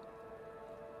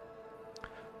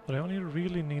 But I only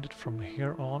really need it from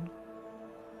here on.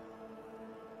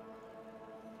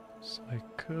 So I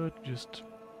could just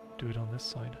do it on this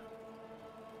side.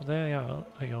 Well, there, yeah,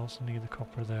 I also need the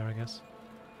copper there, I guess.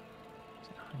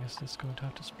 So I guess it's going to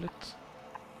have to split.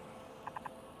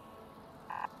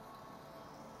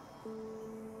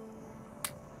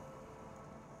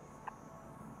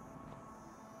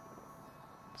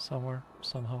 somewhere,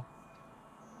 somehow.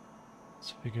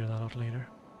 Let's figure that out later.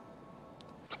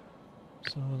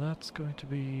 So that's going to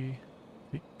be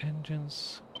the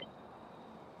engines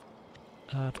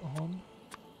add-on.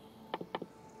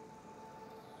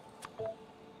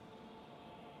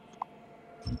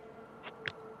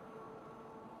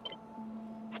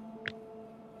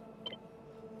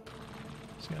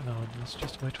 So yeah, now let's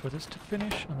just wait for this to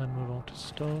finish and then move on to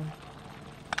stone.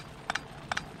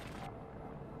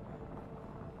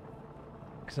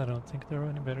 Because I don't think there are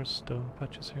any better stone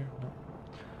patches here, no.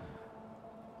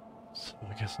 So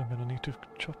I guess I'm gonna need to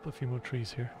chop a few more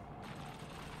trees here.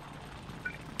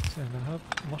 So I'm gonna have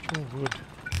much more wood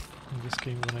in this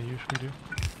game than I usually do.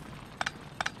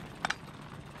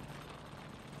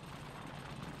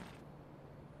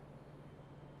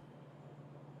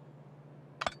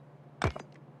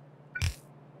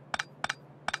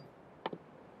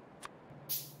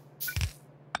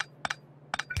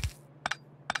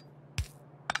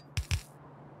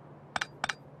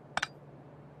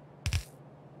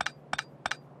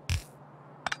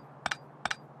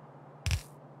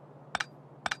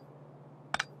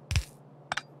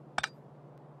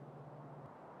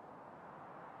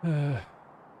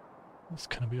 This is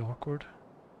gonna be awkward.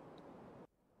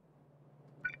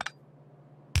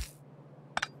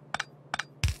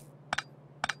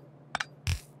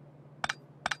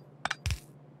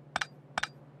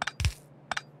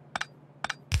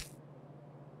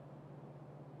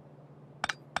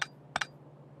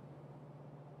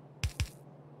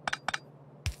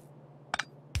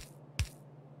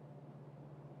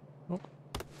 Oh,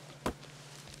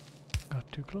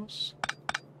 got too close.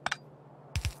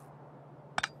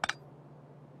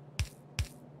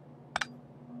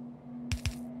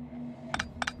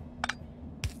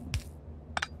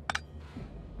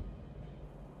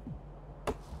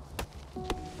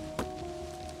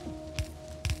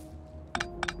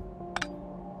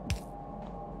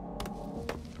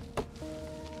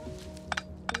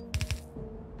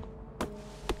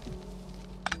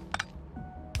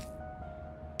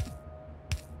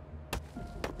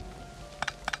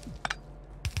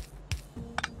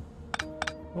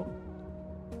 Oh,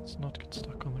 let's not get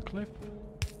stuck on the cliff.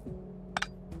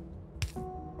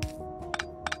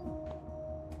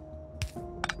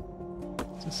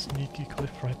 It's a sneaky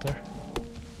cliff right there.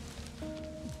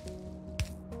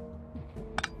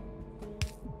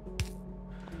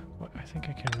 Well, I think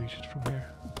I can reach it from here.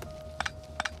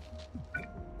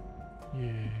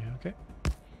 Yeah, okay.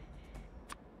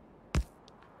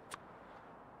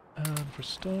 And for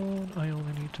stone, I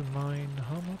only need to mine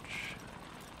how much?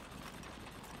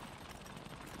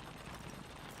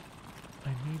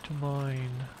 I need to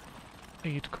mine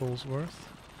 8 coals worth.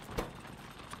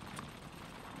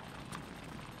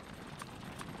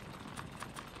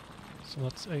 So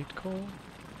that's 8 coal.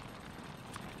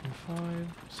 And 5,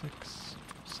 6,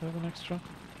 7 extra.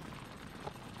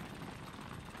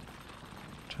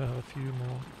 To have a few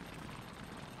more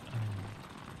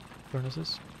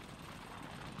furnaces.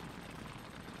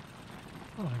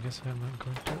 Oh, I guess I'm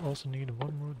going to also need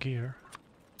one more gear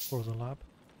for the lab.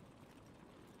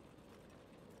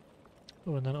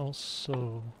 Oh, and then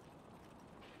also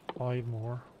 5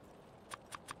 more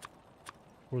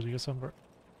for the assembler.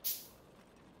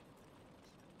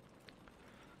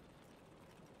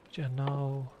 But yeah,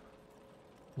 now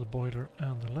the boiler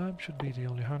and the lab should be the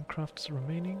only handcrafts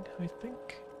remaining, I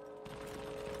think.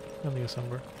 And the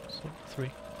assembler, so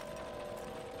 3.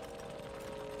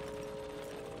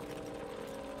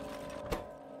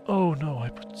 Oh no, I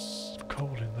put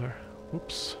coal in there.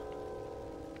 Oops.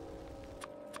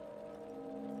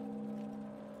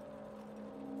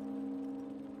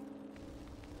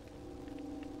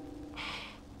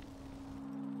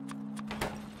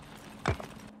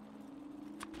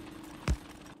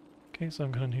 Okay, so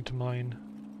I'm gonna need to mine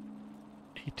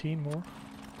 18 more.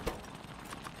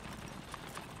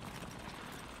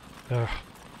 Ugh,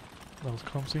 that was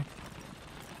clumsy.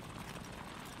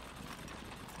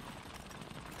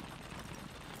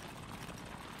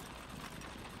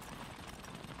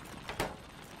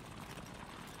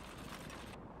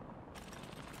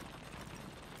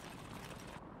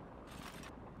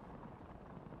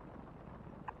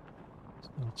 So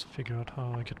let's figure out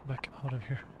how I get back out of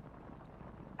here.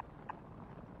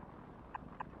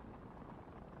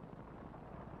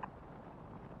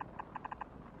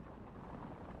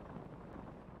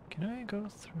 Can I go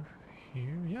through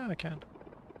here? Yeah, I can.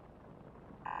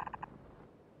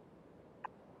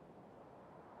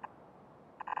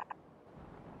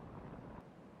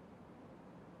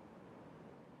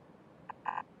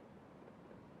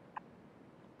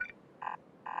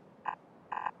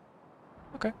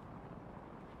 Okay.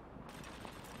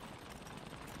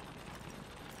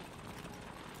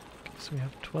 So we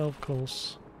have 12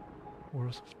 coals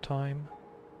worth of time.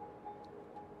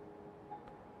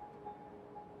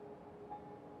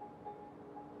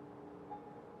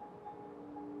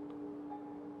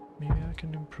 Maybe I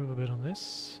can improve a bit on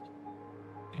this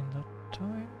in that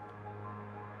time.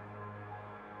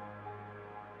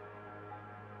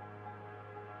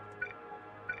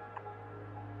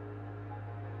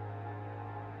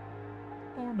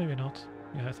 Or maybe not.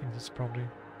 Yeah, I think this is probably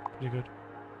pretty good.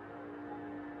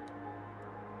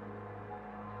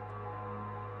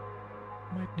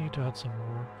 Might need to add some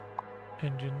more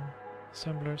engine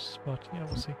assemblers, but yeah,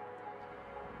 we'll see.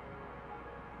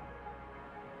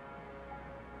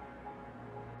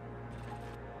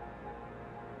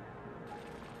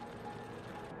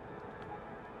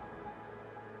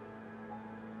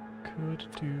 Could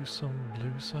do some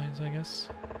blue signs, I guess.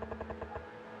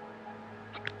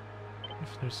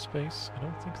 If there's space. I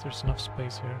don't think there's enough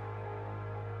space here.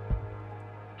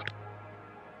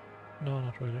 No,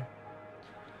 not really.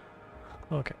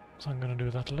 Okay, so I'm gonna do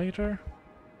that later.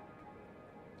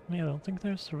 Yeah, I don't think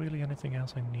there's really anything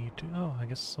else I need to... Oh, I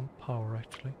guess some power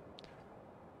actually.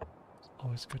 It's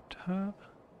always good to have.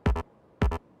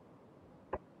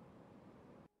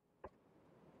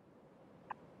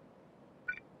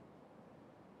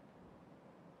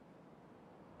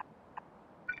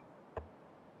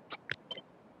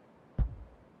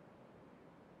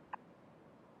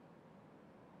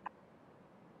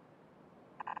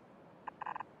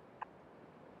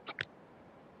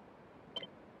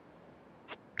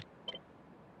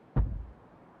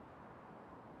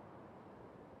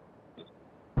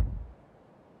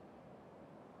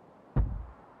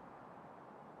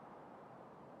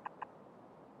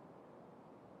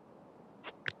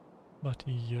 But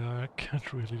yeah, I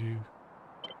can't really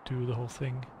do the whole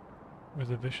thing with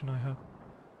the vision I have.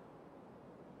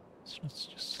 So let's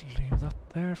just leave that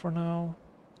there for now.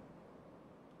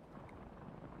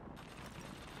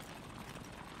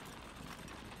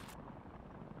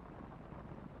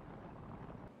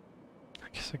 I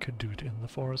guess I could do it in the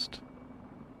forest.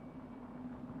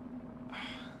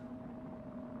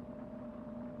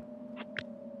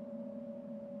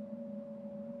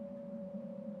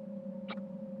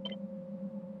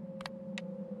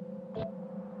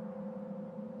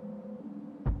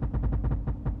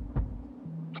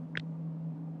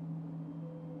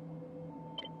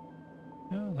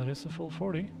 Yeah, that is a full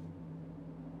 40.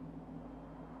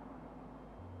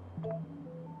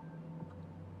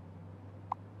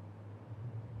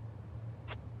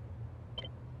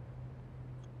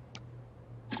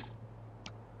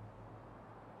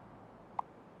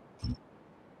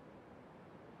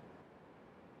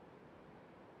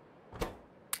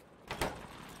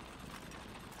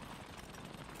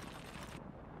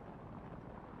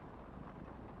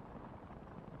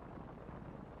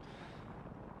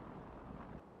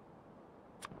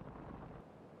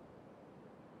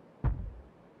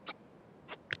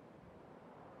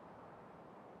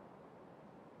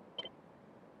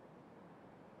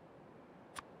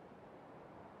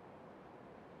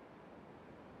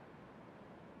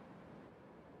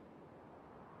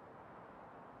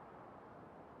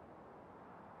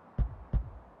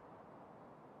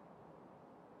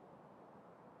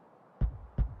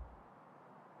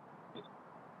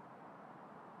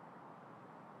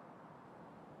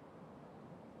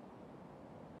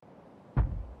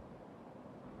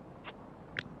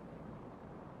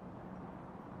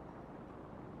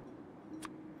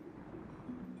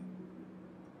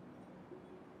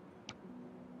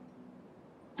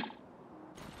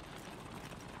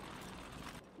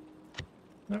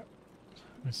 There.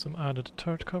 With some added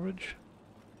turret coverage.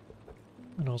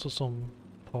 And also some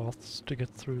paths to get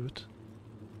through it.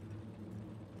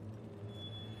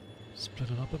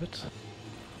 Split it up a bit.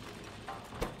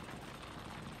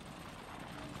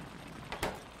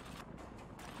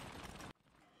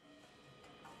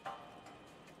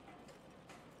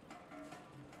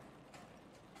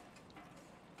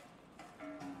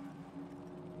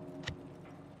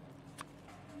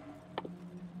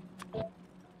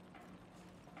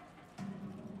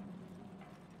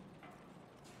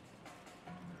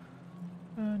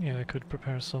 And yeah, I could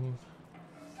prepare some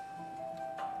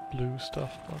blue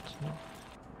stuff, but no.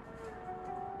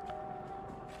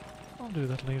 I'll do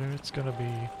that later. It's gonna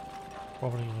be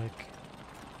probably like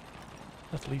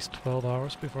at least 12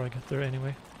 hours before I get there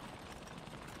anyway.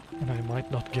 And I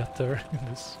might not get there in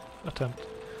this attempt.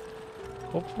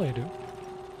 Hopefully I do.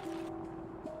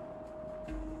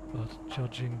 But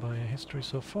judging by history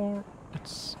so far,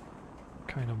 it's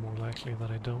kind of more likely that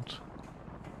I don't.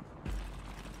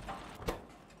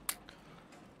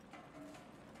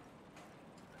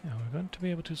 Yeah, we're going to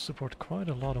be able to support quite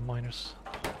a lot of miners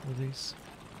with these.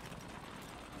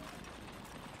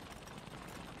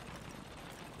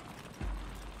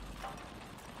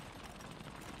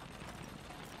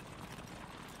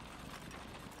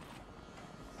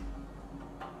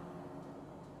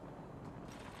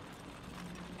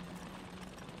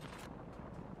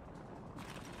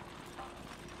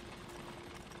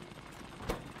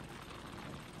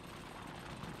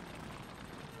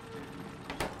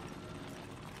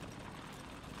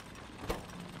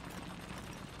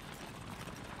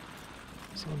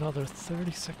 So another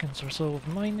 30 seconds or so of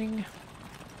mining,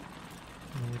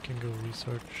 and then we can go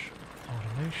research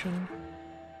automation.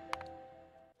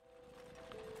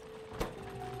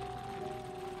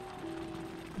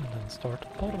 And then start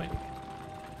automating.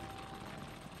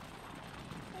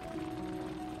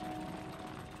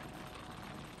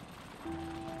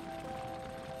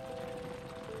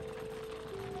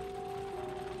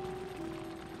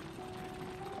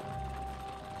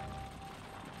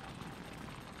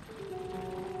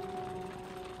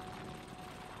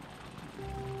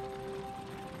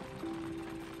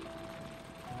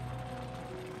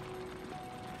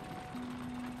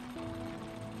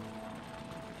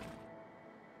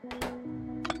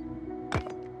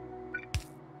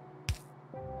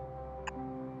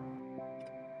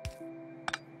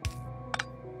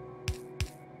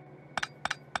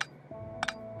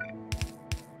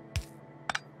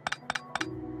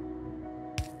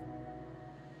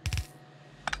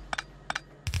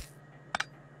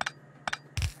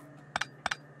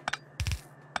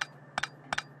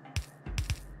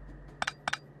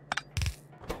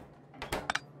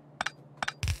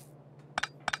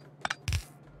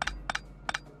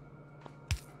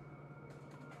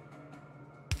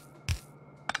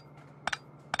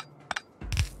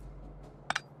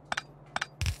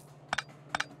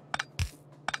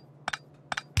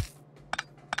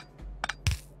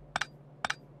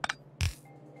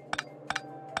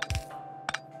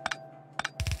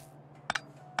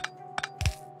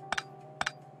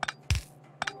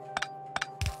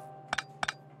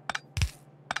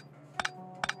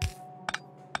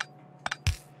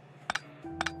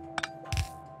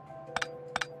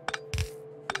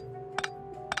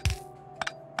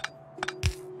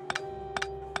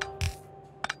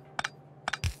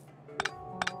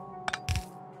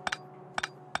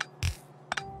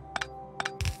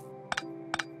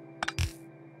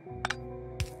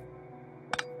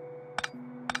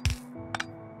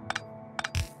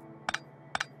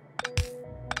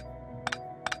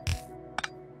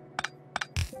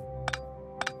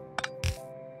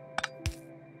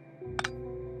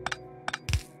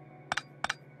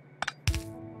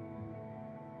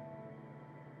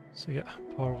 So yeah,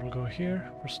 power will go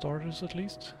here, for starters at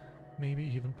least, maybe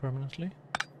even permanently.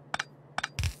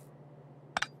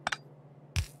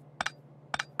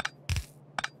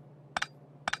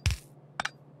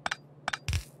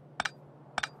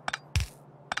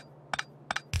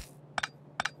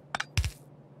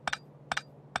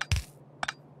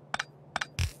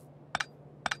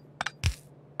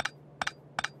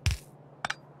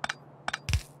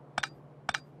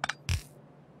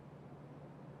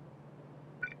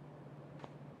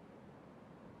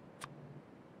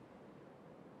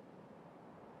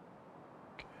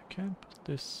 Can't put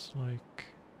this like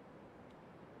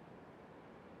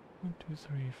 1, 2,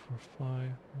 3, 4, 5,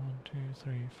 1, 2,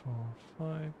 3, 4,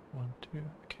 5, 1, 2.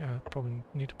 Okay, I probably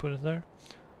need to put it there.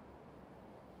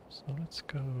 So let's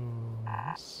go.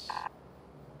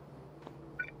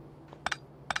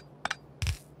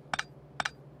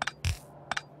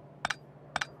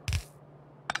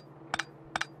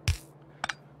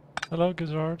 Hello,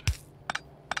 Gizzard.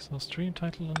 So stream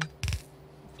title and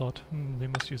thought, they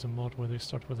must use a mod where they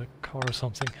start with a car or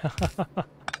something.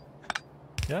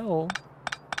 Yeah, well,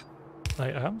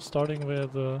 I am starting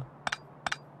with a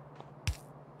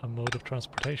mode of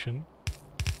transportation.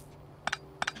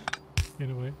 In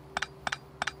a way.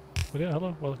 But yeah,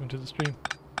 hello, welcome to the stream.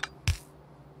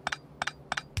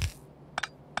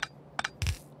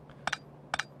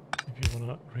 If you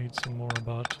wanna read some more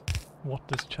about what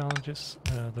this challenge is,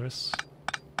 there is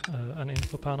an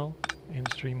info panel in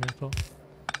stream info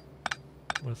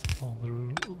with all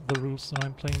the rules that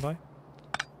I'm playing by.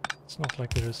 It's not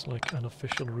like there is like an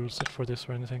official rule set for this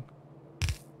or anything.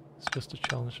 It's just a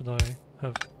challenge that I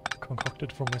have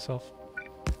concocted for myself.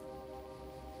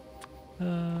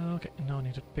 Okay, now I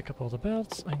need to pick up all the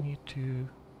belts. I need to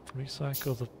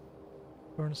recycle the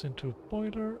furnace into a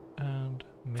boiler and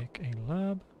make a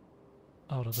lab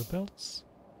out of the belts.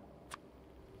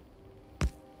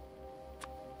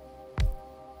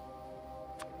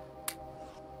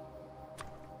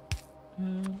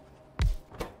 And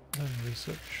then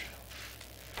research.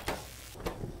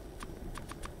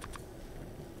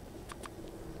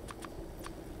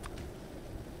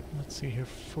 see here,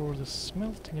 for the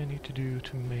smelting I need to do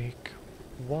to make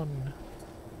one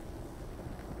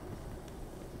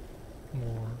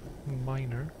more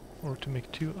miner, or to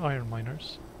make 2 iron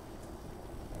miners.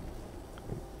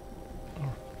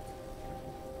 Or,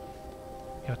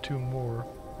 yeah, 2 more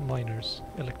miners,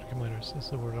 electric miners is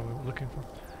the word I'm looking for.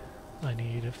 I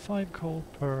need 5 coal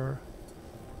per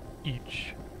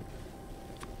each.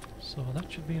 So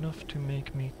that should be enough to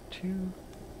make me 2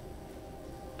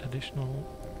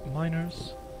 additional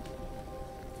miners.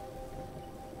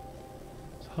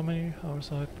 So how many hours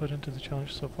have I put into the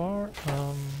challenge so far?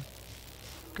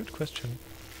 Good question.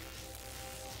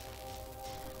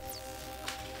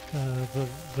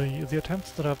 The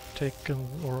attempts that I've taken,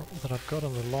 or that I've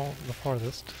gotten the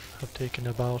farthest, have taken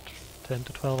about 10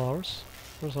 to 12 hours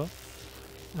or so.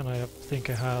 And I think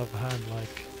I have had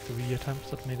like 3 attempts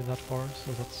that made it that far,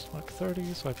 so that's like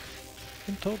 30, so I've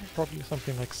in total probably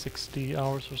something like 60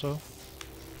 hours or so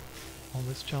on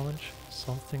this challenge,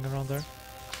 something around there.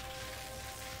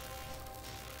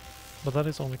 But that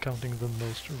is only counting the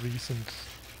most recent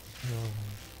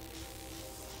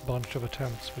bunch of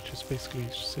attempts, which is basically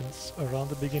since around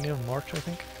the beginning of March, I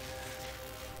think.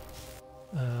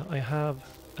 I have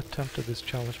attempted this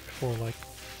challenge before, like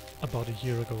about a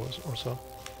year ago or so,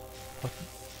 but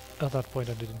at that point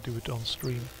I didn't do it on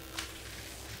stream.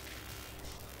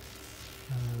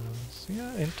 So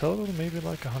yeah, in total maybe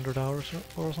like 100 hours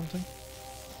or something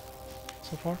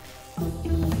so far.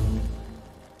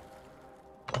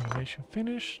 Animation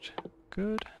finished.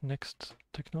 Good. Next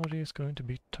technology is going to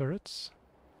be turrets,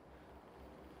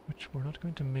 which we're not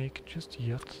going to make just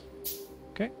yet.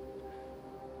 Okay.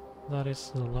 That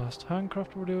is the last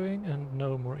handcraft we're doing, and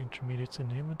no more intermediates in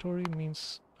the inventory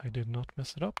means I did not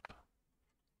mess it up.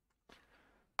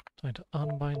 Trying to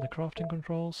unbind the crafting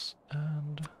controls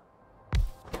and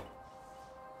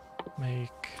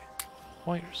make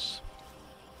wires.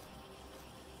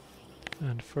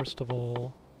 And first of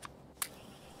all,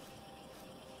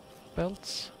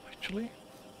 belts, actually.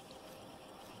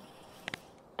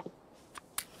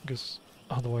 Because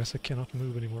otherwise I cannot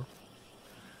move anymore.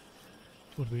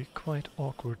 It would be quite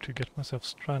awkward to get myself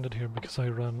stranded here because I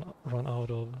run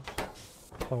out of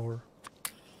power.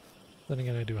 Then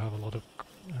again, I do have a lot of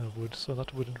wood, so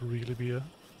that wouldn't really be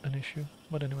an issue.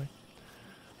 But anyway.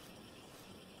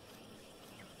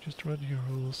 Just read your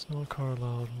rules, no car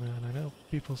allowed, man. I know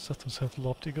people set themselves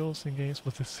lofty goals in games,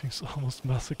 but this seems almost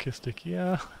masochistic.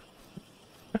 Yeah.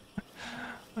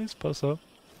 I suppose so.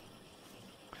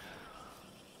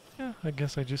 Yeah, I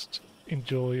guess I just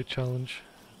enjoy a challenge.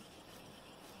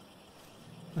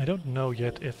 I don't know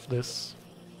yet if this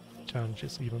challenge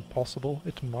is even possible.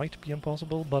 It might be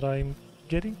impossible, but I'm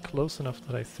getting close enough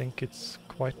that I think it's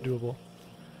quite doable.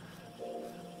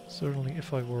 Certainly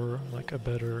if I were like a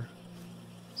better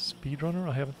speedrunner.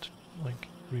 I haven't like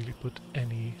really put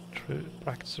any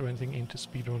practice or anything into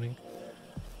speedrunning.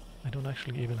 I don't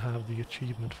actually even have the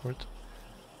achievement for it.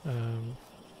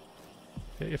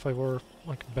 If I were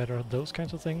like better at those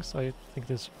kinds of things, I think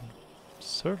this would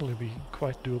certainly be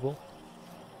quite doable.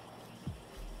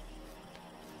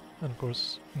 And of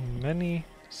course, many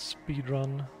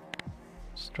speedrun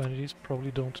strategies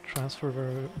probably don't transfer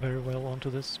very well onto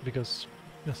this, because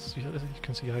yes, you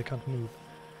can see I can't move.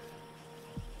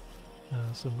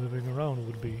 So moving around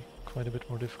would be quite a bit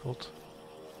more difficult.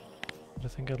 But I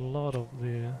think a lot of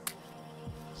the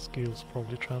skills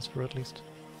probably transfer at least.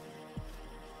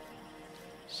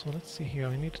 So let's see here,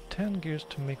 I need 10 gears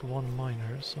to make 1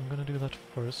 miner, so I'm gonna do that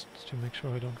first to make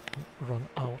sure I don't run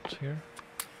out here.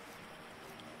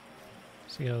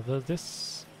 So yeah,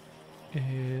 this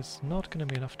is not gonna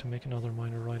be enough to make another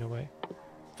miner right away.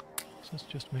 So let's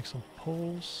just make some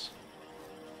poles.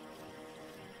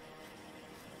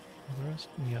 The rest?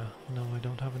 Yeah, no, I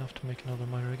don't have enough to make another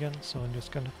miner again, so I'm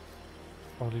just gonna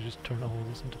probably just turn all of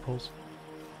this into poles.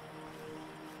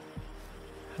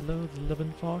 Hello, the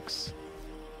Levin Fox.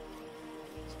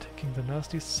 It's taking the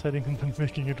nastiest setting and then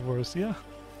making it worse, yeah.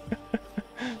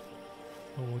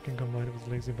 Oh, we can combine it with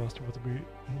Lazy Bastard, but it'll be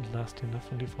nasty enough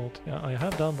in default. Yeah, I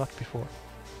have done that before.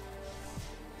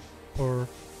 Or,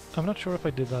 I'm not sure if I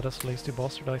did that as Lazy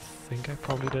Bastard, I think I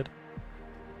probably did.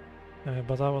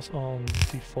 But that was on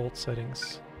default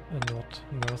settings and not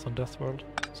Marathon Death World.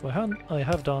 So I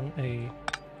have done a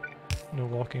no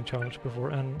walking challenge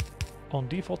before, and on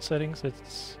default settings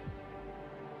it's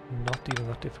not even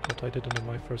that difficult. I did it on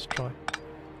my first try,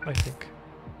 I think.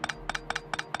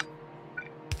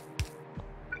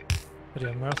 But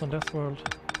yeah, Marathon Death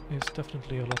World is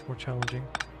definitely a lot more challenging.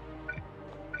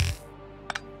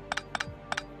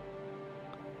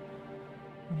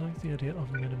 I like the idea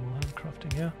of minimal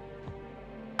handcrafting, yeah.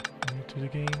 I need to the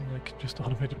game, like just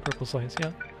automated purple science.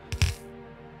 Yeah,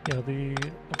 yeah.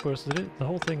 Of course the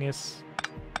whole thing is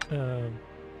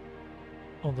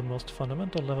on the most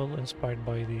fundamental level inspired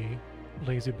by the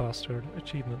lazy bastard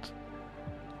achievement.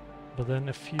 But then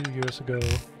a few years ago,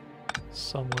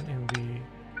 someone in the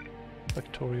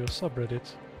Factorio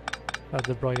subreddit had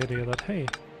the bright idea that, hey,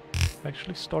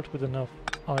 actually start with enough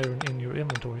iron in your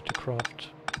inventory to craft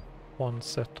one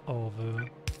set of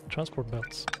transport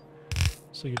belts.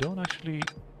 So you don't actually,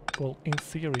 well, in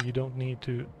theory, you don't need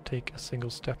to take a single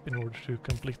step in order to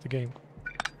complete the game.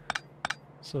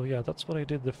 So yeah, that's what I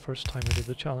did the first time I did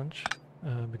the challenge,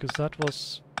 because that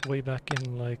was way back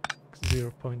in like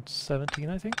 0.17,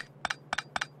 I think,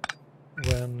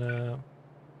 when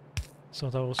so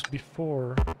that was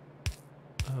before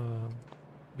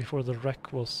the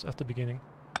wreck was at the beginning.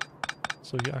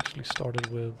 So you actually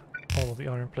started with all of the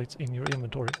iron plates in your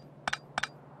inventory.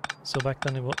 So back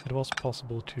then it was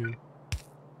possible to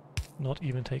not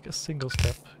even take a single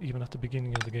step, even at the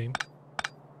beginning of the game.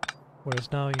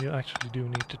 Whereas now you actually do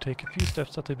need to take a few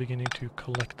steps at the beginning to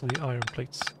collect the iron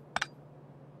plates.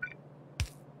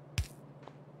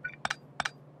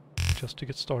 Just to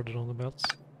get started on the belts.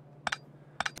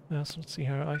 So let's see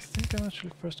here, I think I'm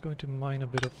actually first going to mine a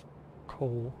bit of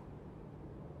coal.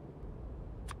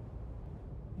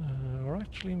 Or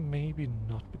actually maybe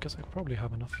not, because I probably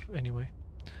have enough anyway.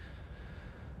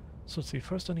 So let's see,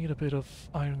 first I need a bit of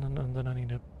iron and then I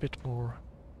need a bit more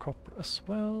copper as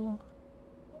well.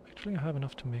 Actually I have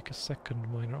enough to make a second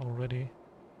miner already.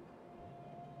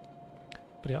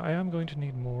 But yeah, I am going to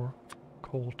need more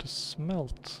coal to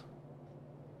smelt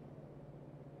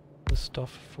the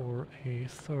stuff for a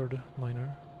third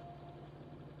miner.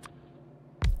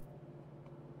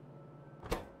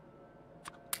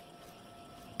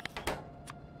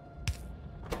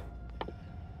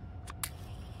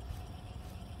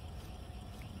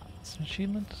 It's an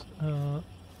achievement?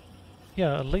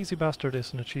 Yeah, a lazy bastard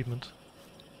is an achievement.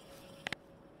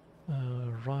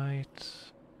 Right.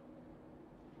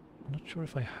 I'm not sure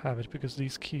if I have it because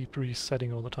these keep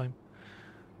resetting all the time.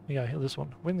 Yeah, this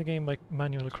one. Win the game by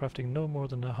manually crafting no more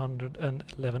than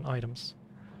 111 items.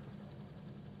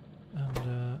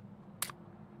 And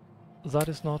that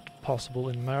is not possible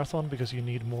in Marathon because you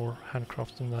need more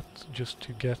handcrafts than that just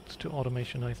to get to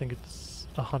automation. I think it's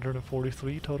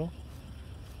 143 total.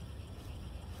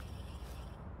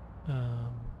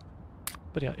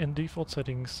 But yeah, in default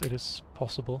settings it is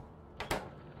possible.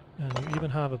 And you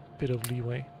even have a bit of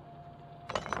leeway.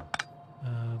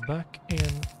 Back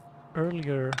in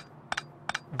earlier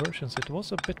versions it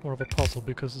was a bit more of a puzzle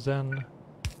because then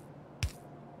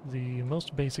the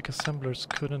most basic assemblers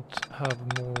couldn't have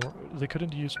more, they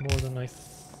couldn't use more than I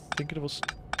think it was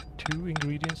 2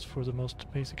 ingredients for the most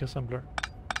basic assembler.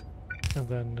 And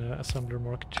then assembler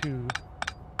Mark II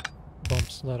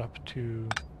bumps that up to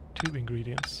 2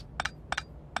 ingredients.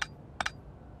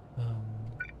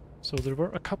 So there were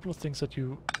a couple of things that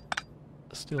you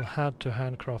still had to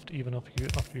handcraft even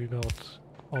after you got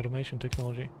automation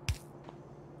technology.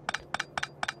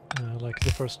 Like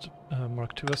the first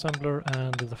Mark II assembler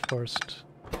and the first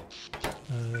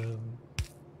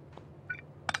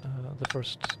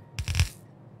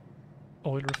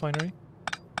oil refinery.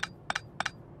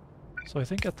 So I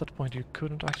think at that point you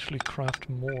couldn't actually craft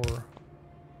more,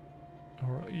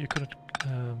 or you couldn't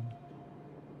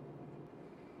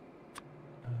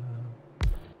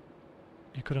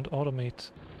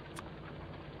automate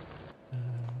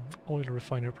oil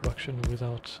refinery production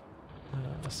without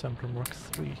assembler Mark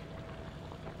III,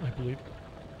 I believe.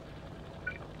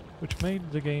 Which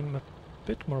made the game a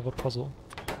bit more of a puzzle.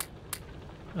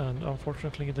 And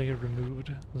unfortunately they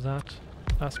removed that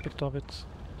aspect of it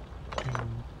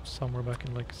somewhere back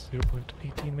in like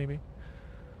 0.18 maybe.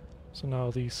 So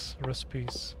now these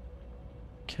recipes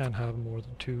can have more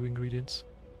than 2 ingredients.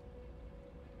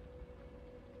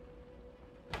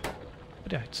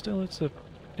 But yeah,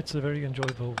 it's a very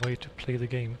enjoyable way to play the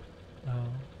game,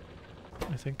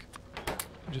 I think.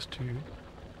 Just to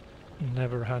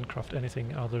never handcraft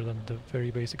anything other than the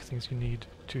very basic things you need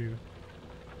to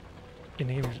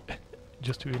enable,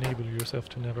 just to enable yourself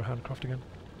to never handcraft again.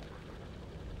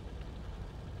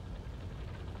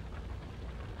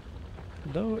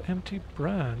 Hello, empty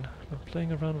Bran. I'm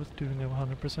playing around with doing a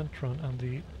 100% run, and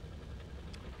the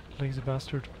lazy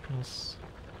bastard plus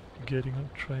getting on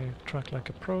track like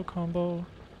a pro combo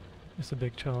is a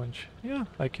big challenge. Yeah,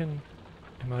 I can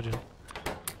imagine.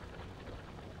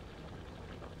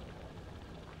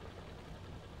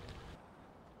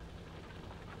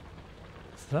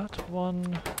 That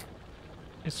one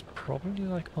is probably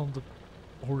like on the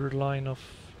borderline of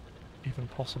even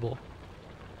possible.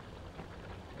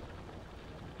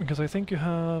 Because I think you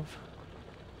have...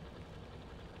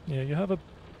 Yeah, you have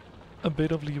a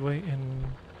bit of leeway in...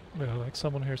 Well, like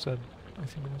someone here said, I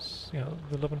think it was... Yeah,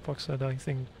 the Love and Fox said, I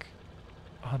think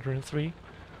 103.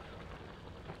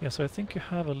 Yeah, so I think you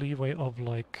have a leeway of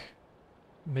like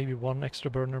maybe one extra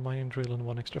burner mining drill and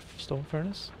one extra stone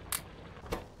furnace.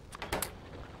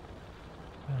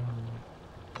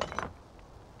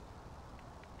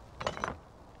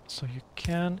 So you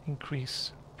can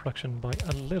increase production by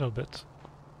a little bit,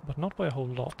 but not by a whole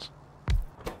lot,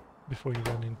 before you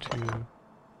run into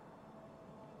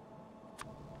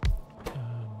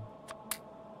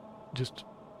just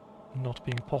not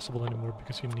being possible anymore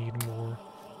because you need more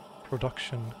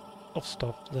production of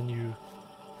stuff than you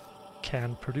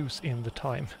can produce in the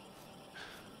time.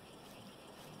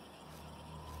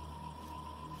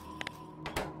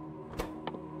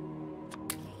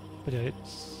 But yeah,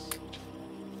 it's...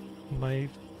 My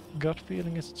gut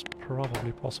feeling is it's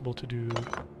probably possible to do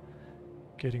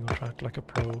getting on track like a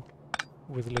pro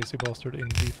with Lazy Bastard in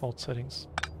default settings.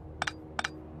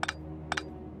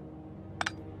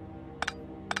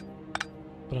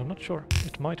 But I'm not sure.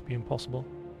 It might be impossible.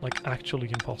 Like actually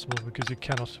impossible, because you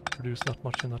cannot produce that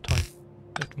much in that time.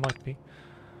 It might be.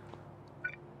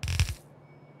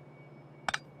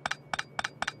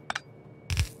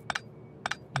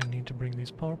 I need to bring these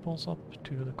power poles up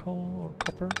to the coal or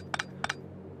copper.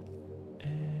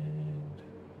 And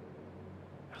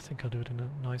I think I'll do it in a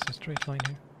nice and straight line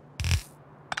here.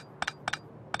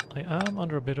 I am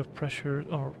under a bit of pressure,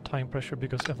 or time pressure,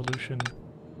 because evolution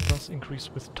does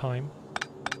increase with time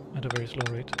at a very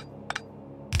slow rate.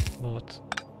 But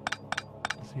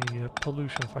the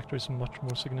pollution factor is much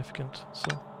more significant, so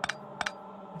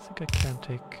I think I can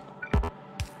take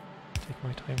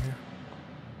my time here.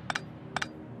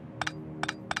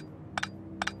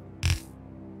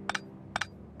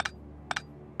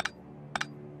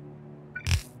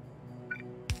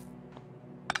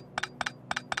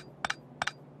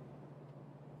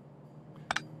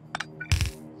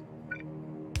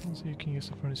 So you can use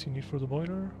the furnace you need for the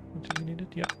boiler until you need it,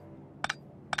 yeah.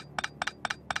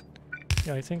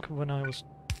 Yeah, I think when I was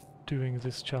doing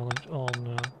this challenge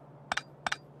on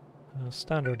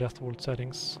standard Deathworld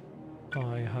settings,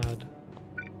 I had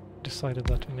decided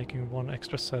that making one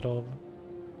extra set of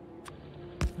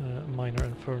miner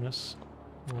and furnace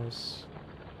was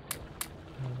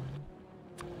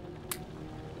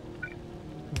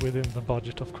within the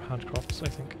budget of handcrafts, I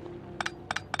think.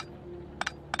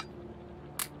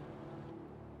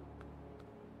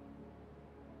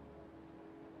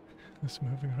 This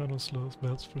moving around on slow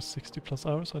belts for 60 plus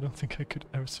hours, I don't think I could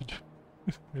ever see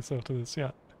this after this, yeah.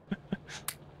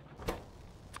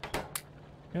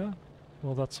 Yeah,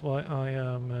 well that's why I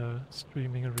am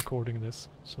streaming and recording this,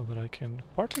 so that I can,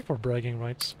 partly for bragging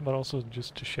rights, but also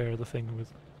just to share the thing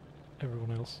with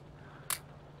everyone else.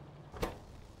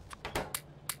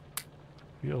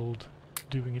 The old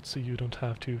doing it so you don't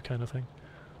have to kind of thing.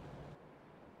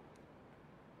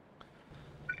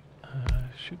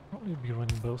 Should probably be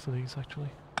running both of these actually.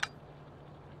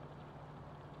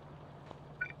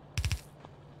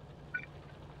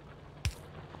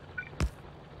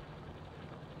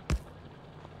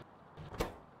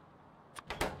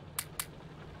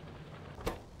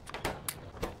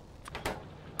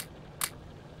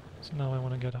 So now I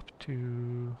want to get up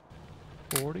to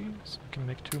 40, so I can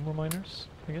make 2 more miners,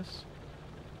 I guess.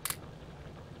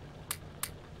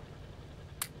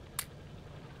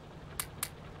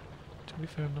 To be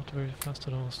fair, I'm not very fast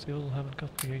at all. Still haven't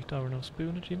got the 8-hour no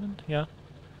spoon achievement. Yeah,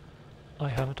 I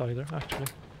haven't either, actually.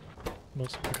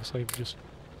 Mostly because I've just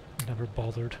never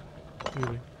bothered,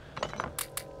 really.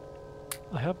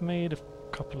 I have made a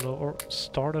couple of, or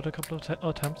started a couple of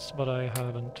attempts, but I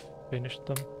haven't finished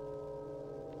them.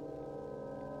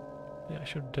 Yeah, I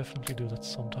should definitely do that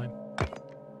sometime.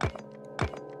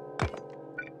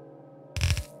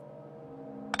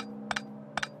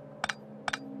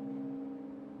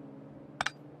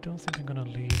 Don't think I'm gonna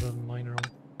leave a miner on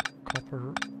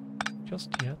copper just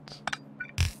yet.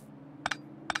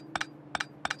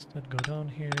 Instead go down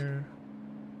here,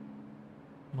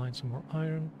 mine some more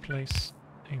iron, place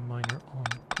a miner on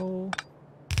coal,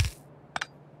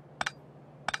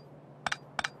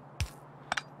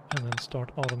 and then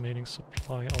start automating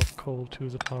supply of coal to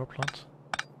the power plant.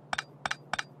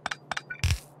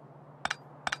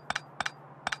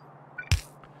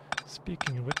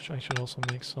 Speaking of which, I should also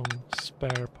make some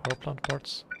spare power plant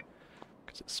parts,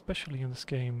 because especially in this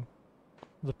game,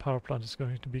 the power plant is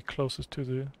going to be closest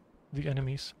to the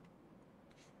enemies.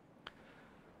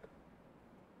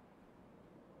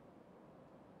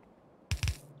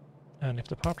 And if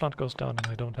the power plant goes down and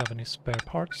I don't have any spare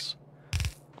parts,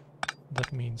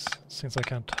 that means since I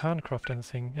can't handcraft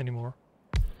anything anymore,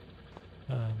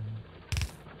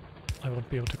 I won't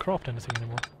be able to craft anything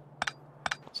anymore.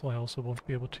 So I also won't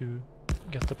be able to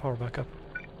get the power back up.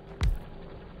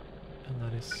 And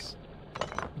that is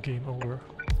game over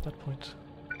at that point.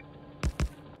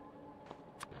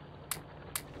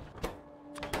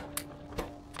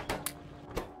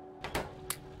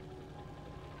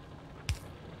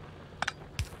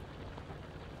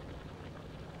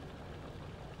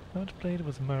 I haven't played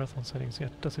with marathon settings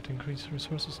yet. Does it increase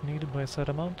resources needed by a set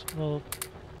amount? Well,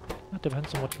 that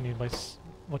depends on what you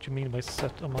mean by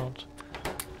set amount.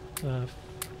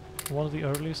 One of the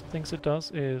earliest things it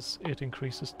does is it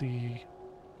increases the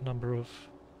number of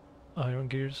iron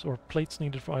gears or plates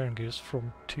needed for iron gears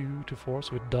from 2 to 4,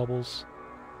 so it doubles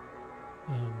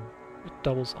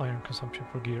iron consumption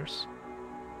for gears,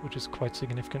 which is quite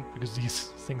significant because these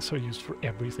things are used for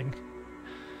everything.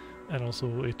 And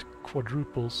also it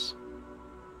quadruples,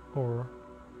 or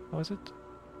how is it?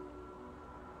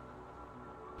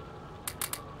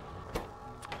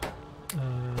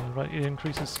 Right, it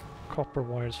increases copper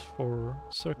wires for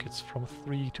circuits from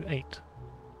 3 to 8,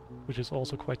 which is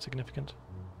also quite significant.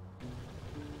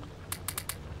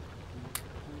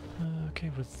 Okay,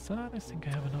 with that I think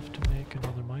I have enough to make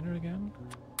another miner again.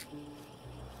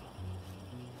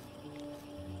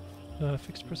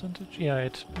 Fixed percentage? Yeah,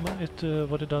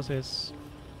 what it does is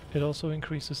it also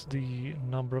increases the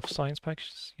number of science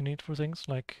packages you need for things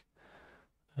like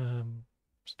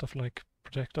stuff like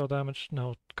projectile damage.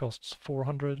 Now it costs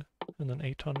 400 and then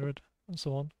 800 and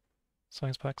so on.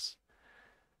 Science packs.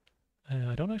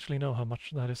 I don't actually know how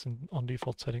much that is on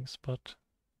default settings, but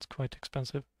it's quite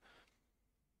expensive.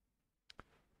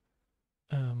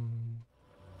 And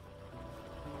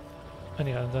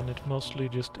yeah, and then it mostly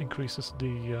just increases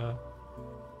the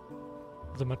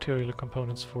material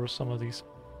components for some of these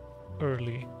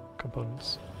early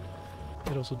components.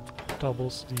 It also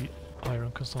doubles the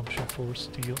iron consumption for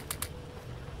steel.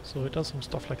 So it does some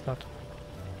stuff like that.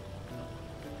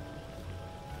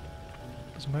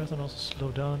 Does Marathon also slow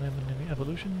down enemy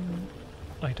evolution?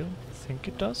 I don't think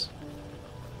it does.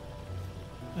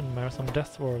 And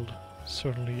Permadeathworld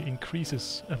certainly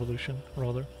increases evolution,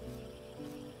 rather.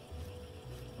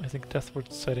 I think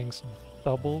Deathworld settings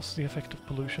doubles the effect of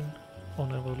pollution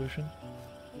on evolution.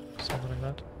 Something like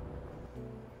that.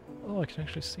 Oh, I can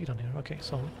actually see it on here. Okay,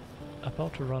 so I'm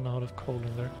about to run out of coal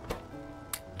in there.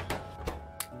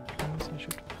 Means I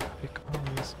should pick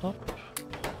all this up.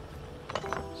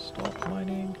 Stop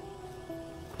mining.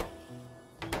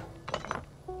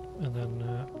 And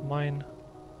then mine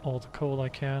all the coal I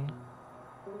can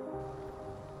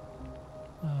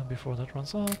before that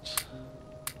runs out.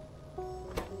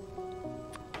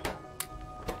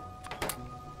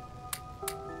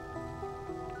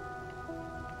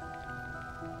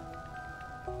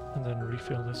 And then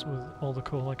refill this with all the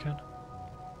coal I can.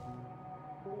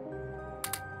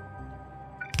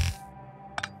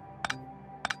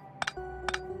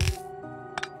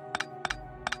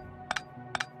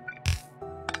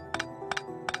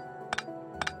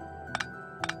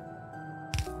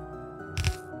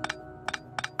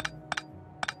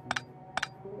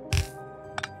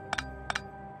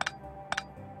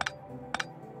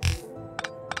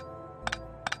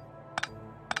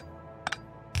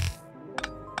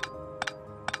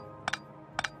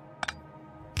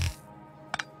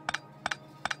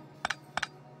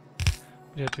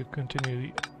 Yeah, to continue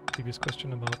the previous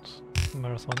question about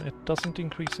Marathon, it doesn't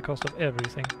increase the cost of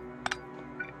everything.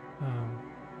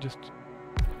 Just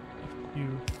a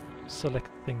few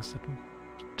select things that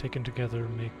taken together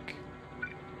make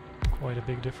quite a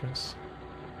big difference.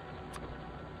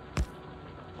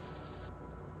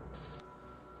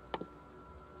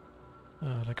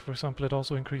 Like for example, it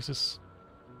also increases,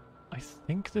 I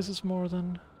think this is more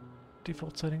than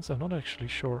default settings, I'm not actually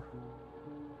sure.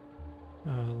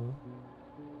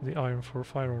 The iron for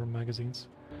firearm magazines,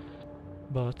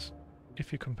 but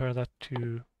if you compare that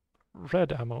to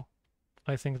red ammo,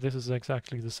 I think this is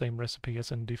exactly the same recipe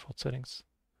as in default settings,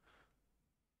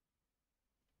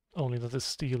 only that the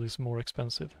steel is more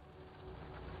expensive.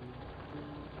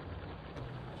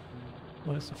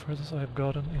 What is the furthest I've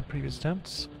gotten in previous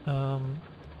attempts?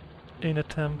 In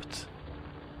attempt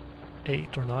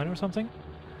 8 or 9 or something,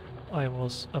 I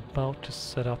was about to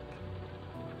set up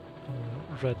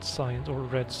red science or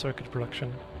red circuit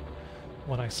production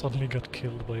when I suddenly got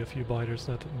killed by a few biters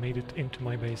that made it into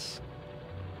my base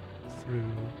through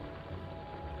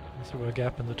a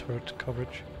gap in the turret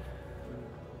coverage.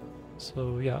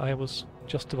 So yeah, I was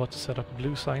just about to set up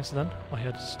blue science then. I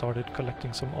had started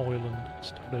collecting some oil and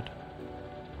started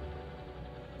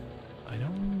I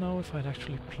don't know if I'd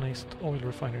actually placed oil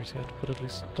refineries yet, but at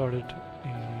least started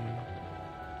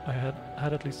I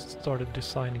had at least started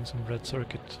designing some red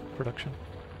circuit production.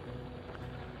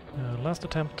 Last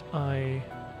attempt I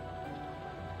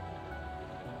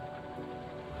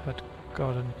had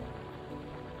gotten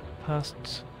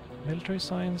past military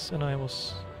science and I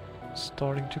was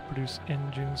starting to produce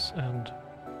engines and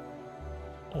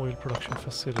oil production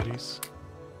facilities.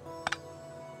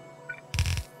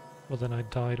 But then I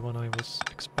died when I was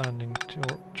expanding to,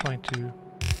 or trying to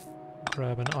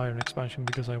grab an iron expansion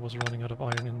because I was running out of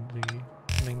iron in the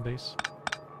main base.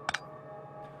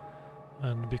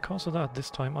 And because of that, this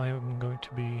time I am going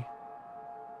to be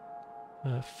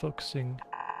focusing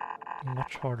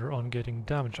much harder on getting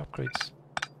damage upgrades.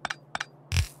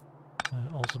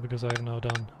 Also because I have now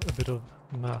done a bit of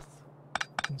math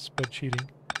and spreadsheeting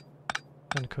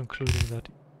and concluding that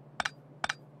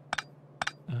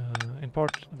in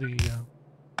part the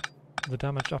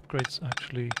damage upgrades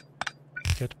actually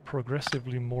get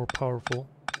progressively more powerful,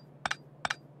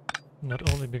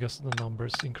 not only because the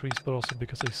numbers increase but also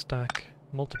because they stack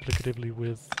multiplicatively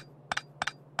with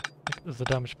the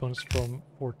damage bonus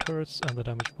for turrets and the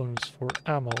damage bonus for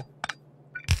ammo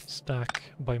stack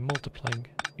by multiplying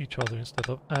each other instead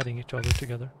of adding each other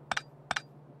together,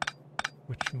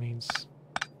 which means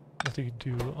that they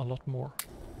do a lot more.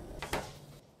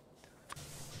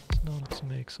 So now let's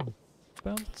make some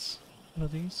belts out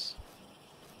of these.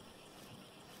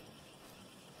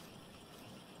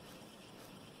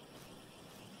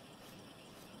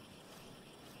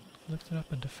 Looked it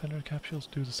up and defender capsules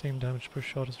do the same damage per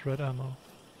shot as red ammo.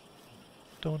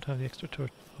 Don't have the extra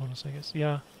turret bonus, I guess.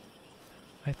 Yeah,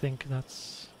 I think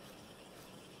that's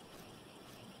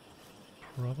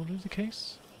probably the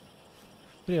case.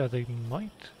 But yeah, they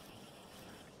might.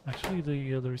 Actually,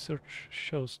 the research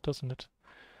shows, doesn't it?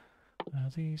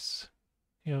 These...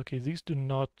 Yeah, okay, these do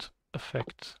not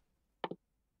affect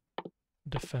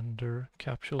defender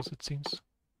capsules, it seems.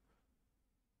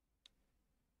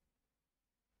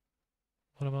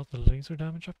 What about the laser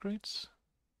damage upgrades?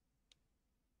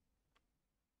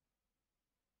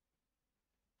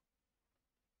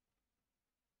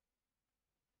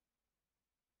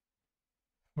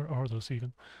 Where are those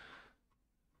even?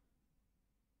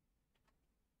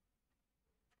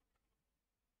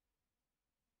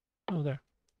 Oh, there.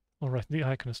 Alright, the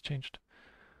icon has changed.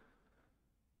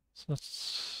 So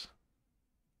that's...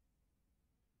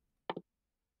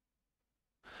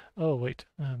 Oh, wait.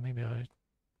 Maybe I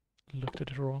looked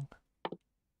at it wrong.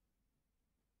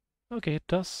 Okay, it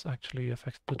does actually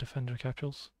affect the defender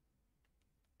capsules.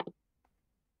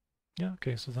 Yeah,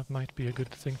 okay, so that might be a good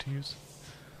thing to use.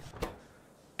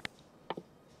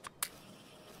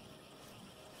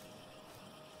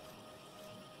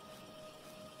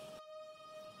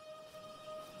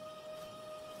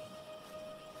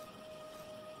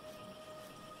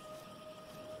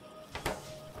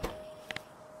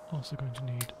 Also going to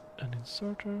need an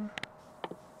inserter.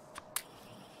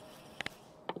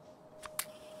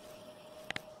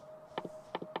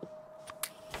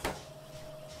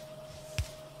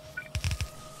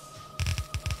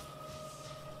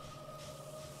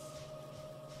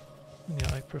 And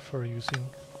yeah, I prefer using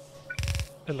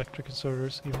electric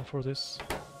inserters even for this.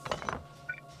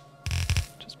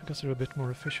 Just because they're a bit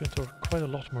more efficient, or quite a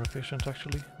lot more efficient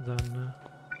actually, than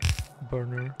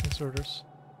burner inserters.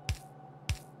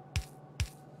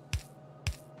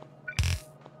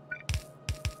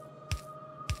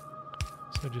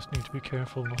 So I just need to be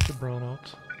careful not to brown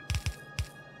out.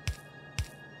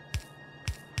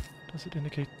 Does it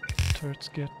indicate turrets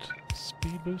get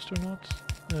speed boost or not?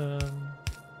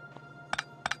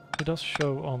 It does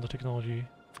show on the technology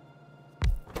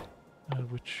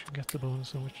which get the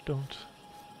bonus and which don't.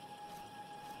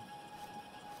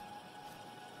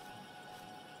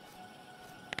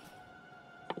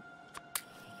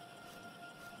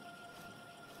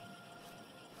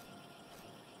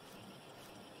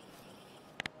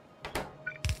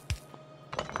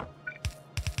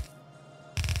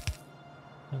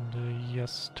 And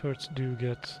yes, turrets do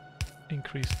get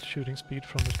increased shooting speed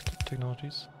from the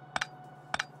technologies.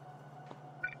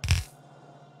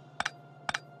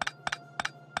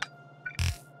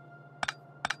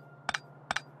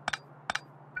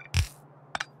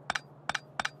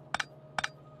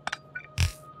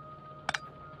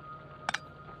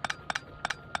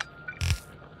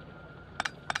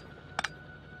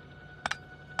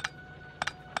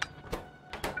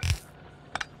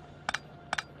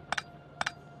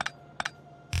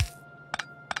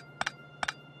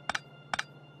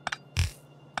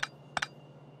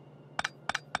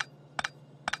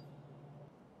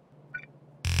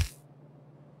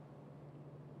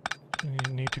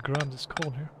 You need to grab this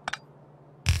coal here.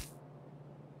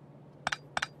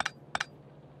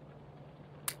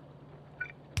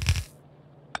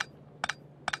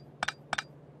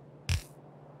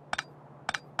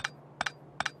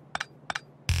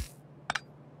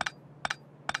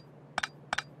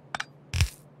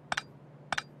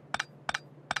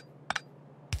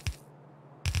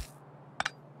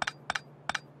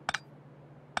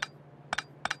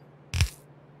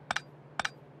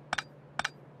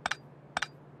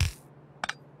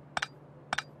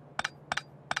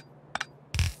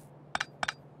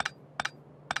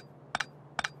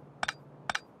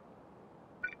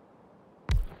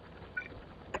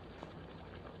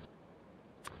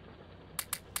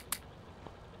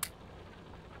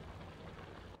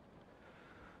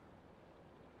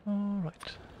 All right.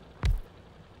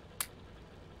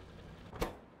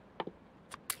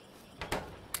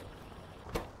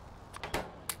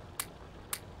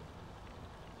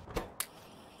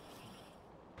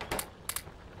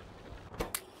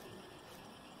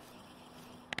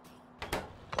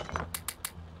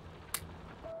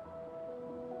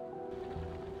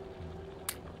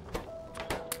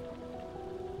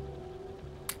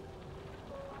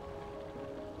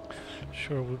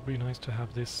 Sure would be nice to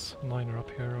have this miner up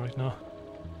here right now.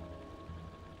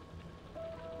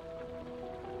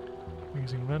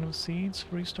 Using random seeds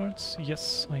for restarts?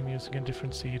 Yes, I'm using a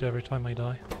different seed every time I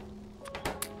die.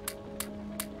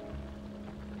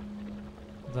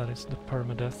 That is the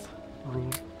permadeath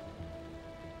rule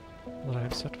that I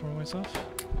have set for myself.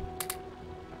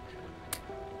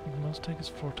 I think most take is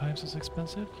 4 times as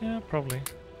expensive? Yeah, probably.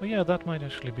 But yeah, that might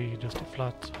actually be just a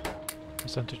flat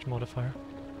percentage modifier.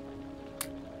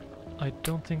 I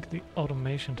don't think the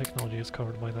automation technology is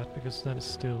covered by that, because that is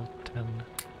still 10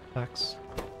 packs.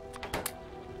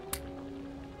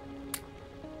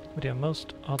 But yeah,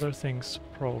 most other things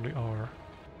probably are,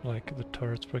 like the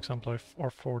turrets for example are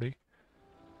 40.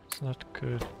 So that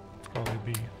could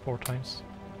probably be 4 times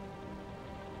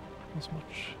as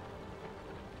much.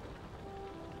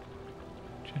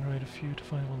 Generate a few to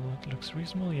find one that looks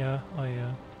reasonable. Yeah,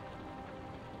 I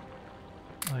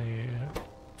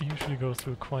usually go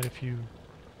through quite a few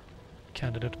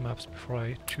candidate maps before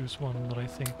I choose one that I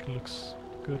think looks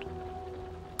good.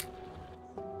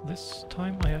 This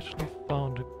time I actually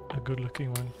found a good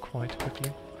looking one quite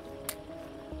quickly.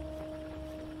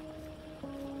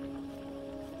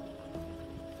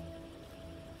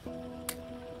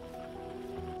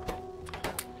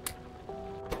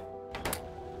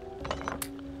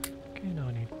 Okay, now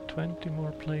I need 20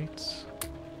 more plates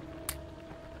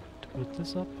to put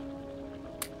this up.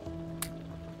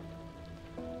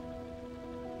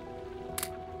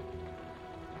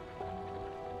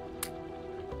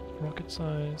 Rocket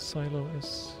size silo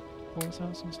is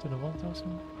 4,000 instead of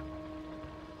 1,000.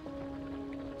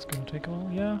 It's gonna take a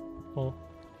while, yeah. Well,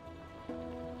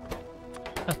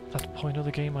 at that point of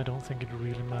the game I don't think it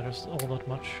really matters all that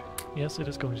much. Yes, it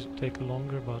is going to take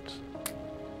longer, but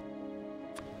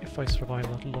if I survive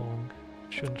that long,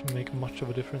 it shouldn't make much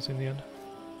of a difference in the end.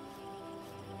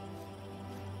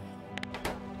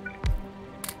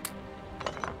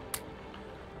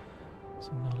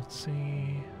 So now let's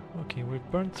see. Okay,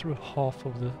 we've burned through half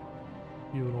of the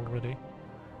fuel already,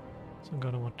 so I'm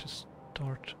gonna want to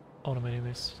start automating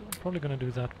this. I'm probably gonna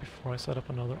do that before I set up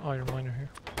another iron miner here.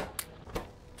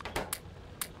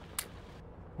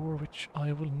 For which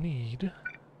I will need...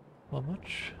 how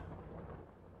much?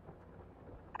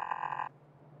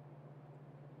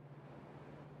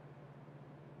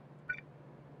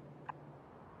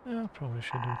 Yeah, I probably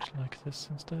should do it like this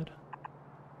instead.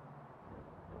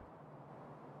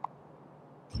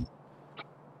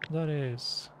 That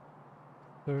is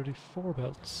 34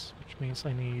 belts, which means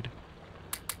I need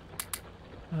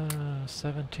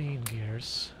 17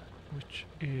 gears, which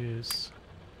is,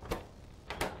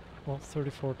 well,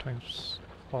 34 times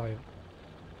 5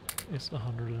 is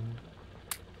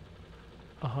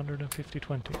 150,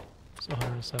 20, it's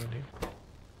 170.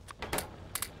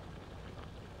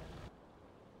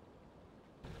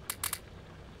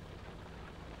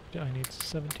 Yeah, I need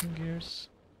 17 gears,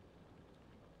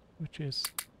 which is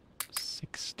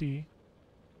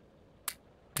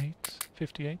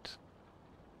 58.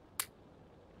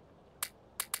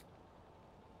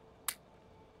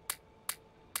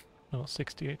 No,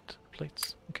 68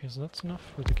 plates. Okay, so that's enough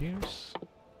for the gears.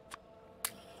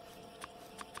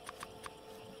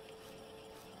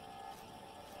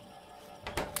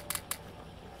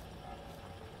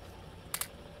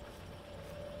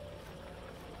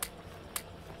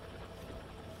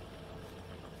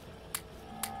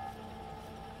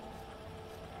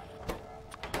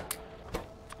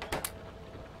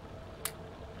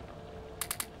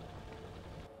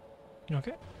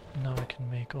 Okay, now I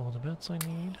can make all the beds I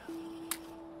need.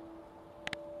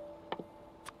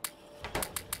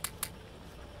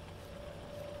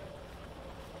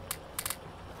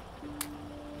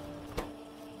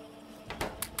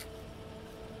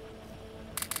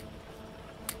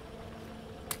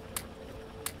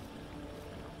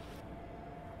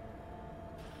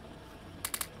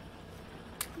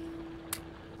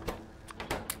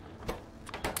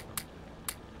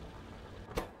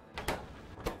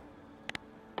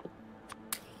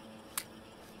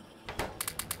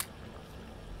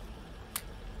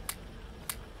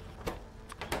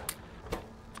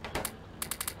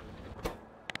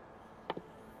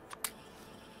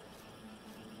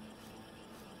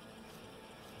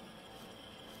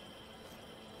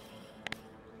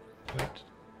 Wait.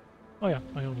 Oh yeah,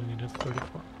 I only needed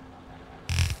 34.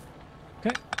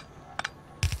 Okay.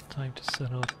 Time to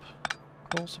set up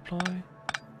coal supply.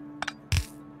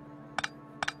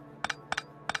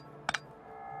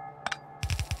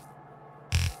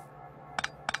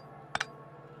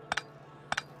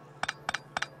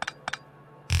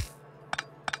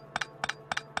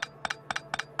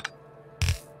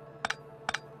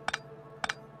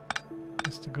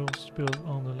 Is the ghost build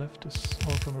on the left is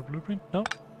all from a blueprint? No.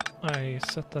 I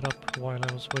set that up while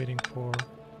I was waiting for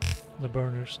the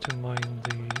burners to mine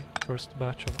the first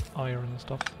batch of iron and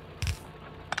stuff.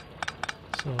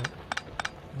 So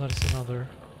that is another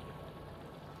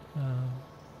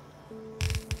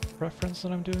reference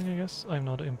that I'm doing, I guess. I'm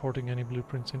not importing any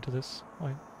blueprints into this.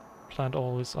 I planned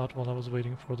all this out while I was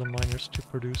waiting for the miners to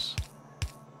produce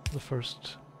the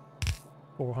first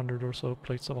 400 or so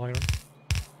plates of iron.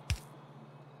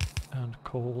 And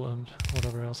coal and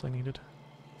whatever else I needed.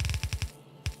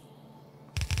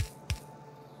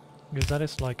 Because that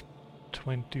is like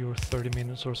 20 or 30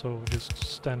 minutes or so of just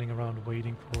standing around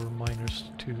waiting for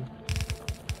miners to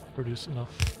produce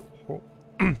enough ore.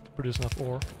 Produce enough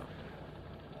ore.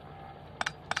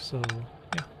 So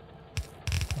yeah,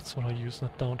 that's what I use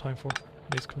that downtime for,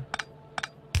 basically.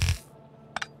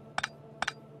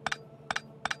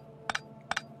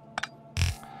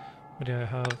 But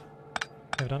yeah,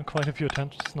 I've done quite a few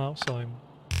attempts now, so I'm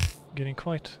getting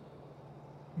quite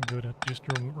good at just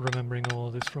remembering all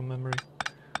of this from memory.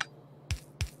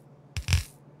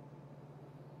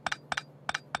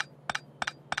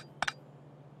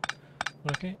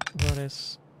 Okay, that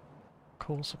is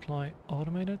coal supply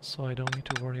automated, so I don't need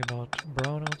to worry about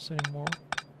brownouts anymore,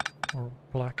 or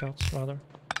blackouts rather.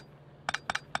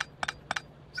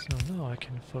 So now I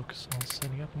can focus on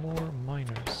setting up more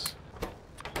miners.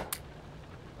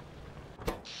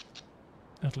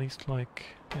 At least, like,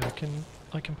 yeah,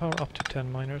 I can power up to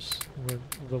 10 miners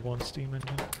with the one steam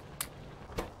engine.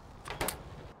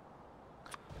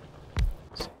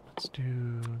 So let's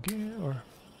do gear or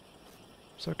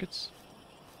circuits.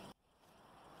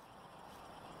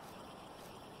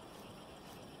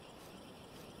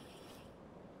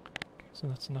 Okay, so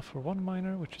that's enough for one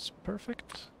miner, which is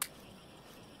perfect.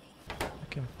 I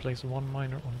can place one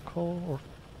miner on coal or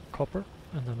copper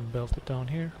and then belt it down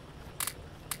here.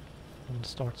 And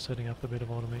start setting up a bit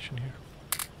of automation here.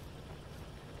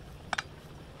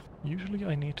 Usually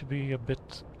I need to be a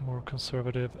bit more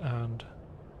conservative and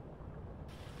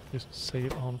just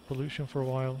save on pollution for a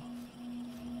while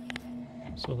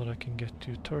so that I can get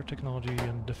to turret technology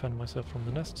and defend myself from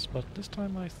the nests, but this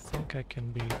time I think I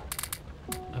can be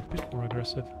a bit more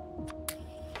aggressive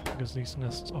because these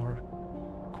nests are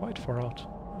quite far out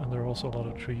and there are also a lot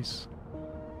of trees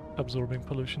absorbing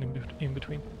pollution in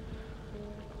between.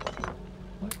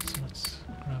 Right, so let's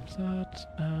grab that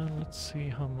and let's see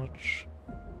how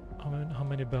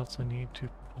many belts I need to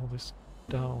pull this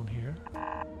down here.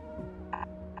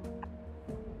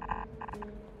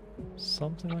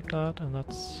 Something like that, and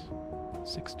that's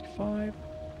 65.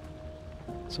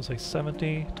 So say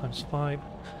 70 times 5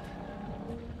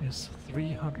 is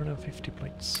 350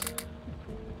 plates.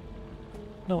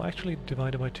 No, actually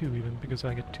divided by 2 even, because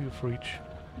I get 2 for each.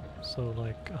 So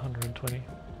like 120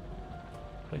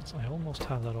 plates. I almost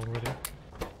have that already.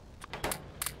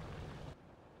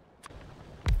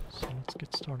 So let's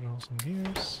get started on some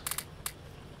gears.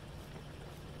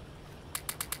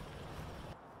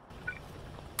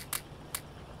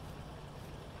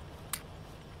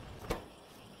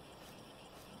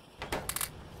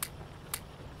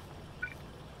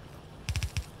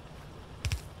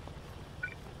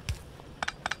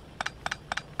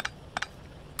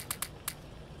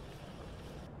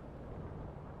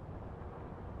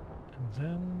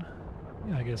 Then,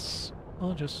 yeah, I guess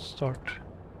I'll just start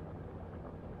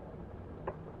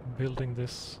building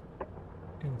this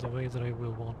in the way that I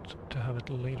will want to have it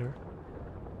later.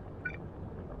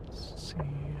 Let's see.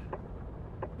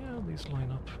 Yeah, these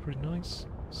line up pretty nice.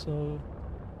 So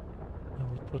I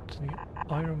will put the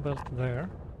iron belt there.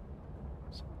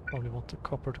 So probably want the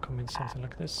copper to come in something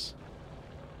like this,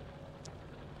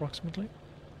 approximately.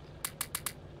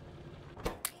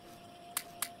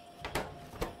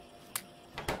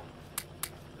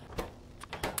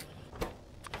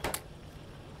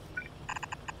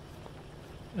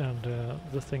 And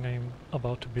the thing I'm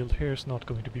about to build here is not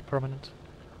going to be permanent,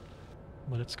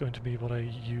 but it's going to be what I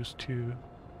use to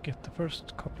get the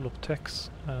first couple of techs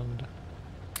and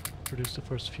produce the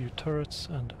first few turrets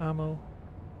and ammo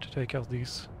to take out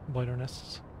these spider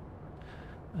nests.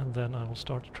 And then I will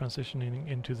start transitioning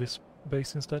into this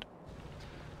base instead.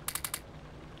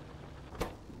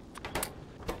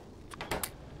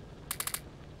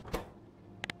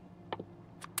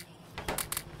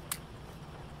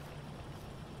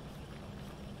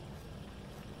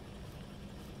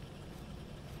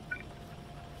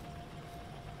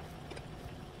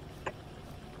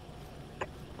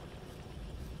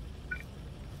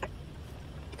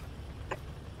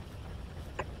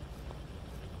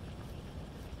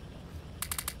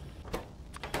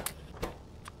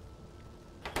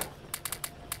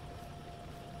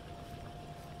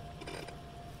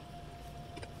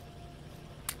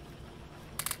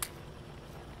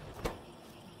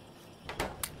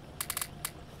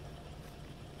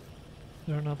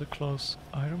 There another close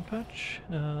iron patch?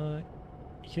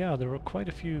 Yeah, there are quite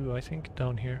a few, I think,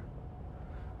 down here.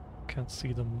 Can't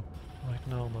see them right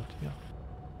now, but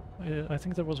yeah. I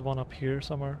think there was one up here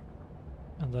somewhere,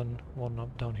 and then one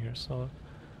up down here, so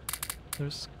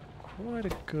there's quite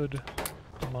a good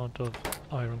amount of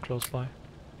iron close by.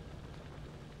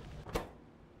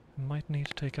 Might need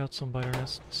to take out some spider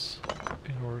nests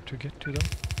in order to get to them,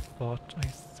 but I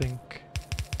think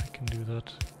I can do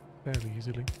that fairly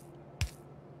easily.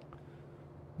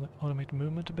 Automate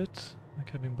movement a bit. The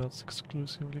cabin belts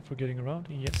exclusively for getting around.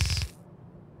 Yes.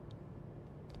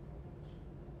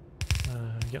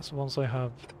 Yes, once I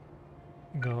have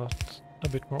got a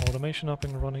bit more automation up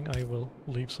and running, I will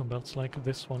leave some belts like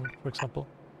this one, for example.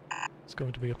 It's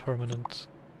going to be a permanent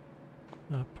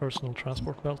personal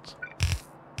transport belt.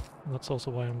 And that's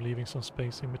also why I'm leaving some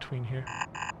space in between here.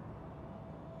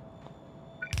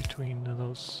 Between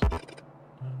those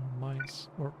mines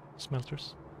or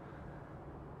smelters.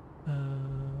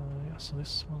 Yeah, so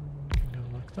this one can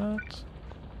go like that,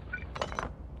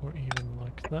 or even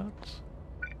like that.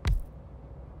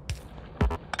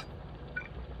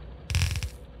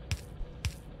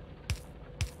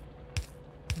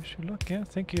 Wish you luck, yeah,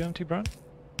 thank you, Empty Brand.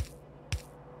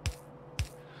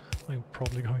 I'm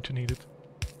probably going to need it.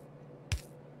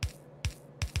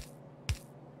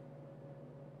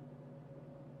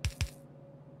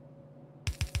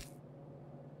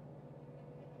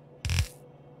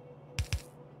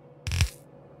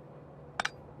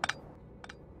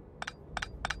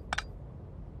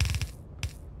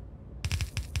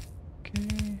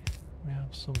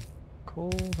 Some coal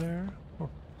there, or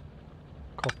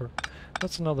copper.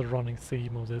 That's another running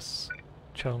theme of this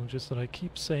challenge, is that I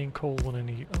keep saying coal when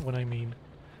I mean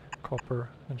copper,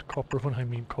 and copper when I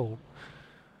mean coal.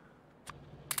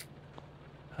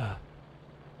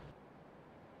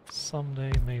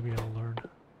 Someday maybe I'll learn.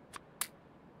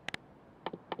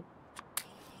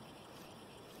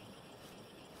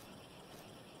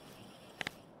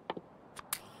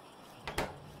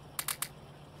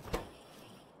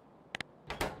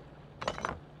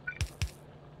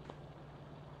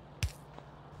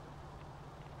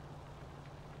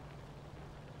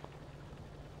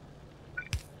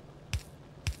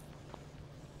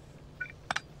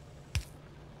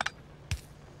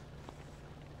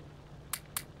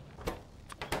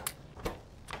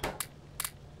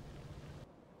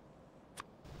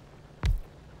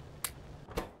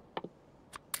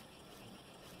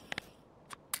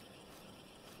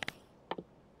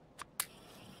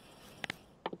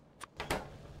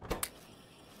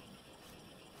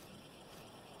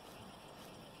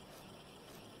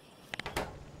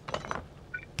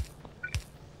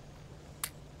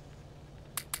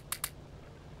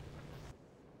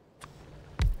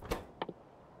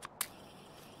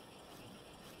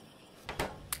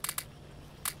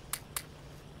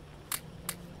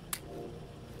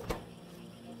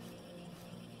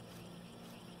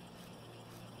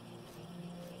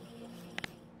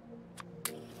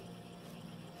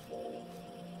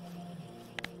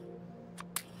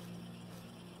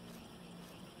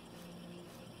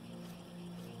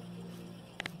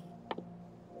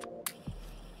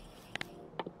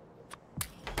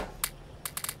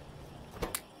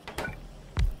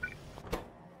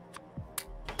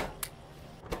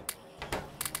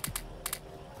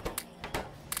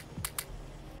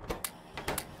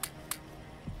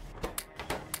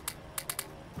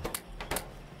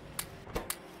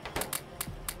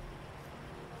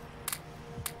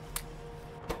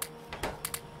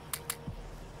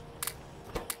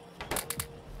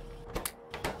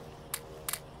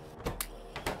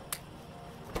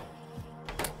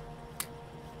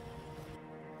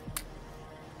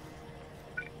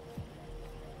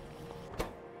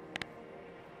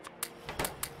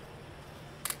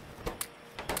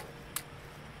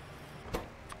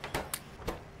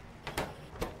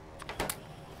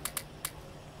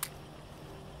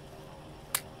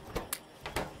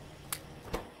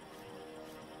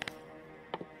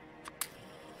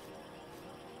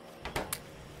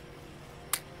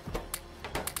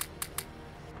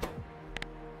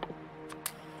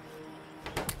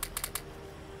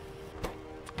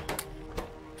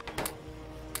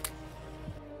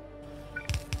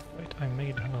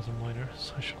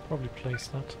 so I should probably place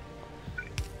that.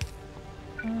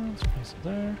 Let's place it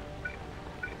there.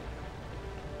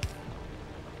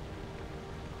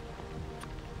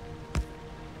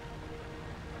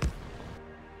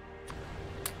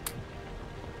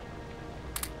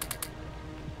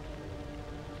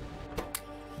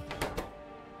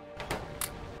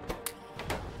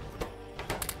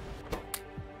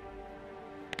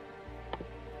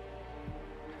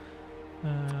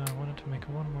 I wanted to make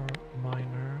one more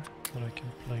miner that I can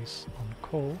place on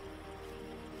coal.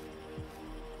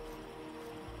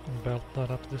 And belt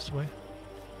that up this way.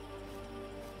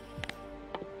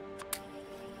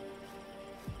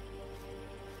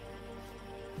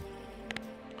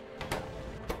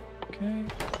 Okay,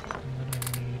 and then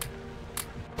I need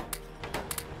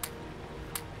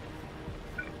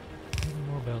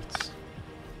more belts.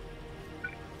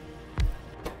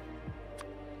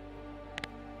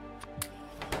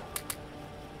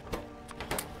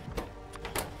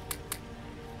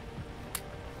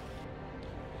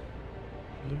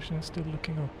 Pollution is still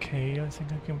looking okay. I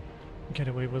think I can get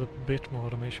away with a bit more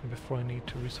automation before I need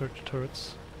to research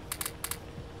turrets.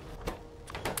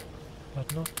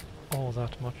 But not all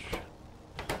that much.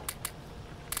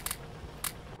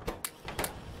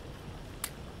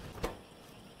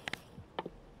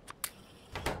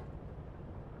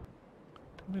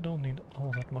 Probably don't need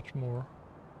all that much more.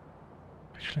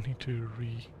 Actually need to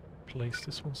replace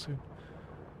this one soon.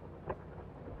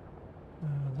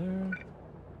 There.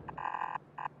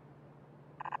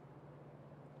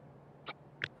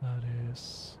 That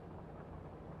is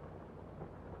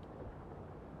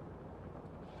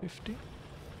 50.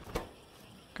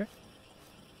 Okay.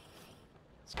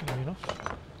 It's gonna be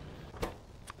enough.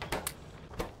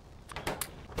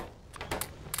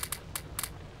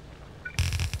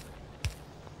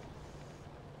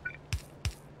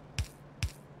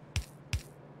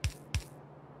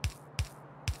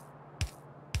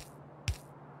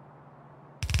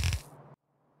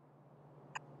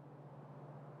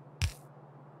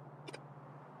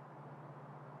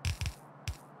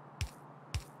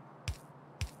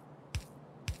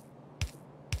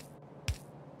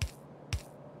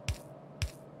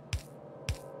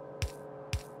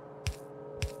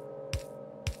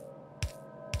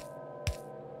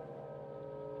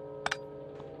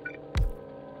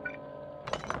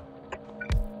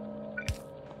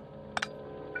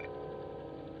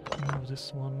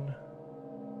 This one,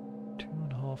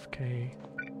 2.5k.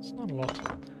 It's not a lot.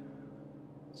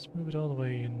 Let's move it all the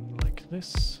way in like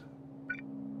this.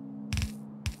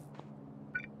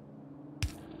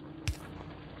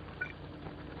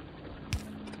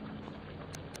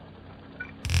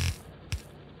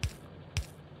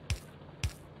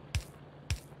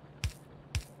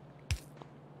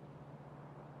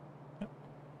 Yep,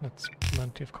 that's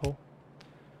plenty of coal.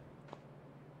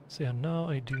 So yeah, now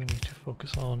I do need to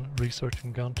focus on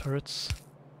researching gun turrets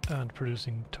and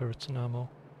producing turrets and ammo.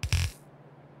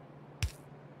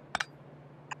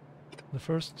 The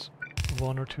first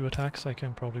 1 or 2 attacks I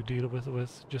can probably deal with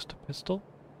just a pistol.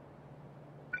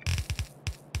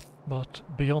 But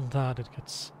beyond that it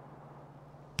gets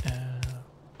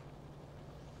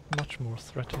much more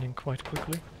threatening quite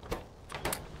quickly.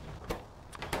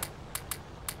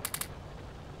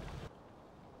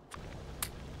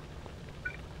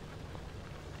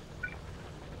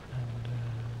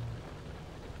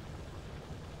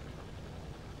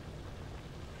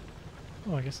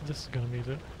 Oh, I guess this is gonna be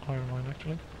the iron mine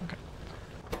actually. Okay.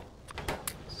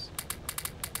 Let's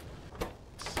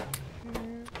see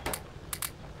here.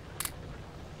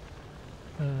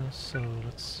 So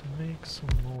let's make some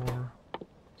more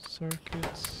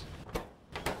circuits.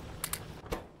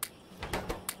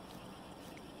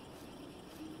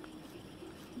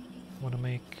 Want to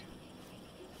make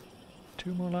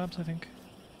 2 more labs, I think.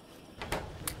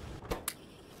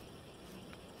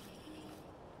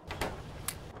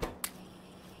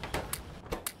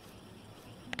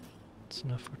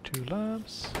 Enough for 2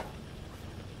 labs.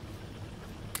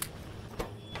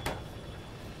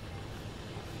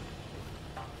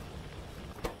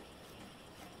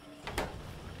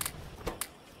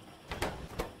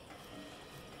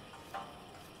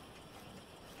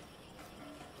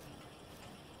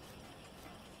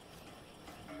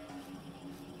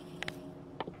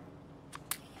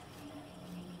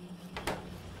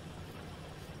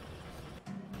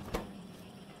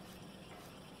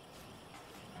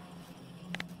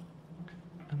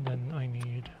 And then I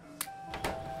need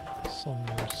some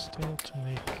more steel to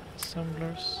make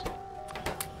assemblers.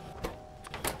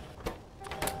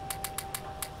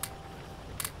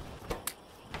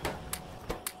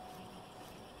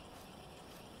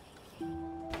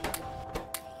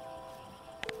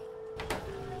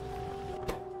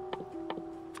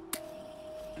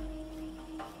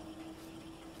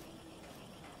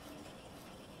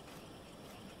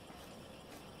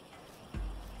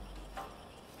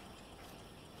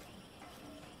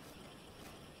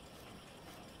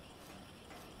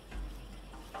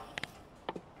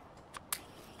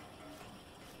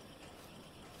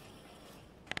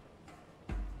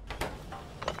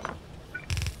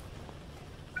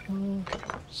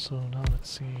 So now let's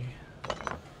see.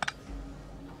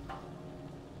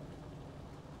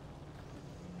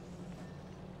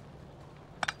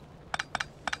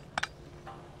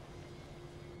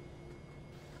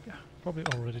 Yeah, probably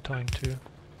already time to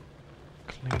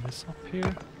clean this up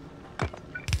here.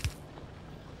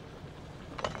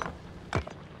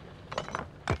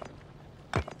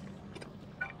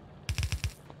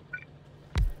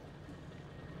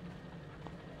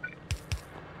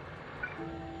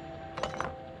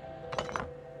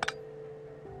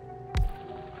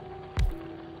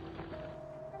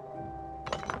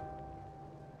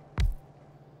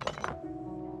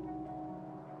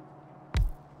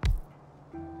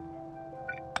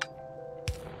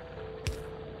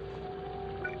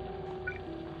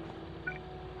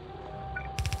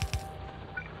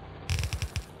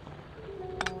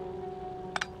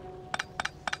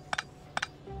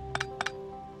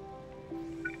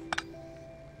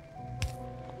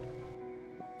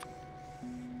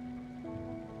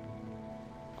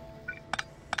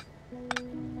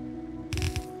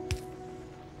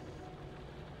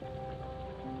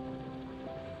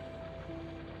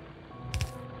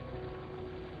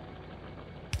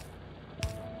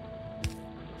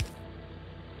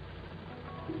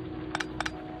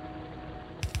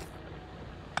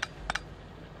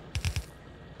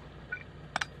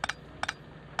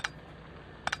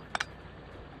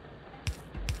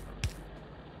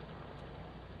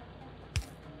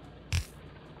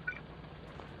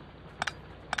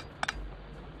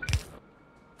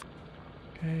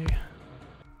 Okay,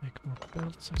 make more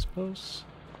belts, I suppose.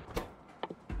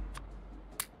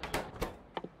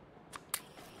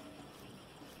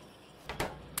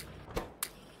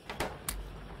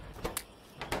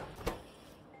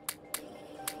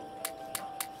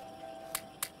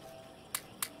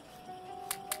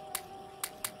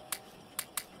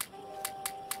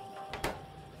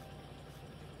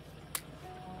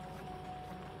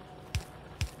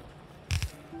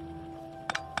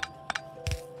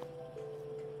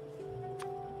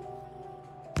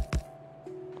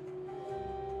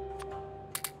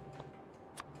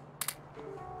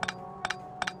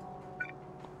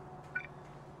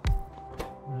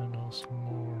 And also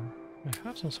more. I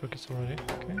have some circuits already,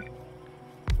 okay.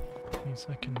 Means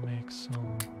I can make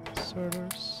some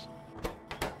inserters.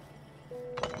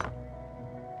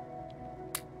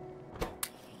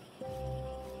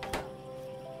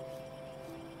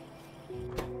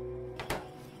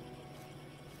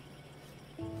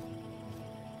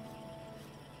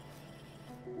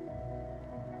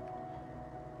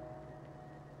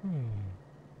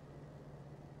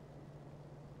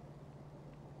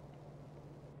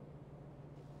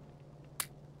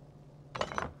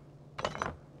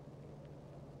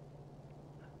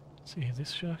 See,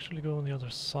 this should actually go on the other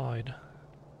side.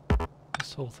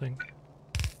 This whole thing.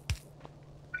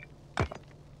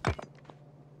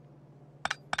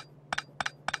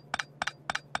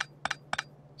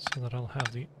 So that I'll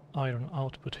have the iron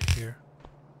output here.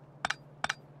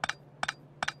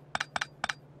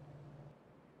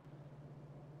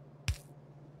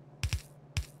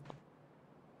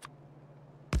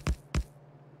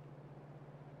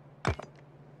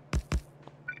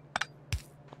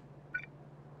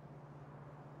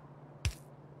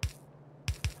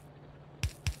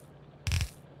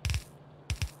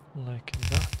 Like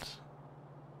that.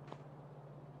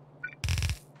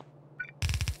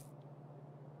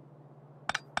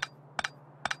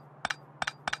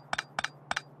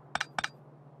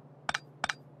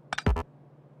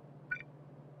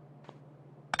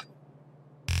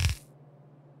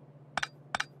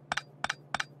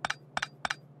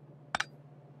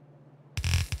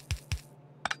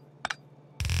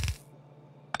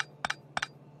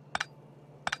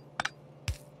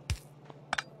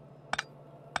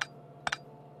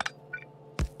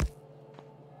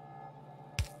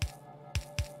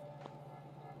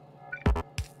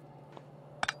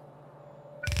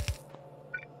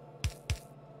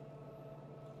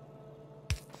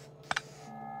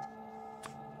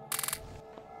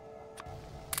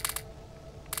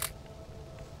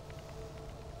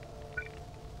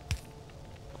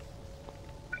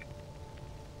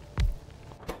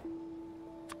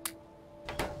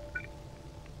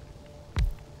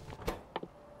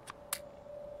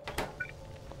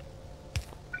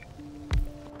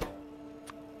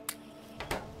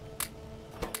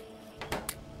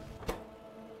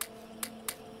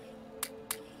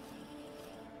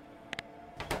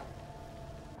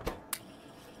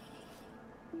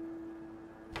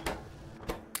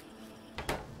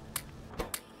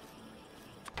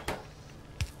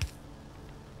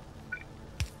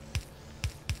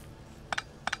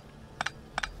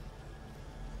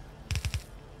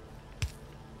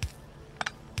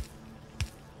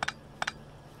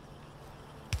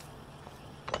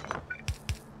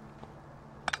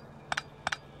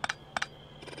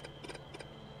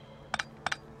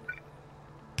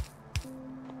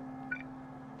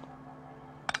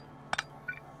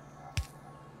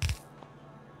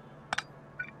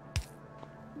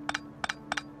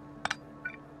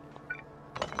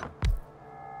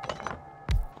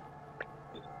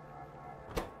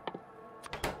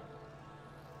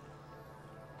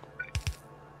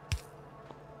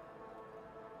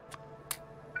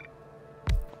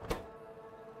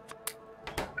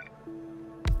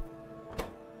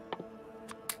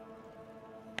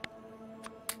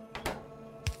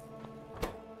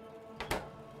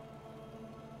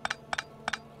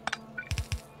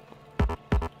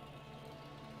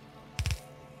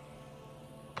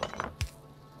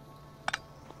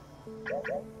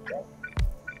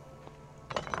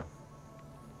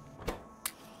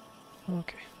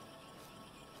 Okay.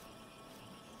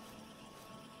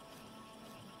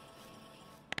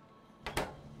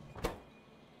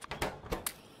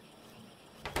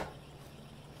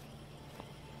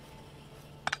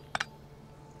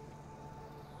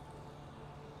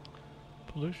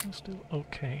 Pollution still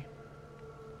okay.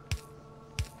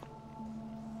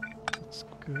 That's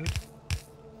good.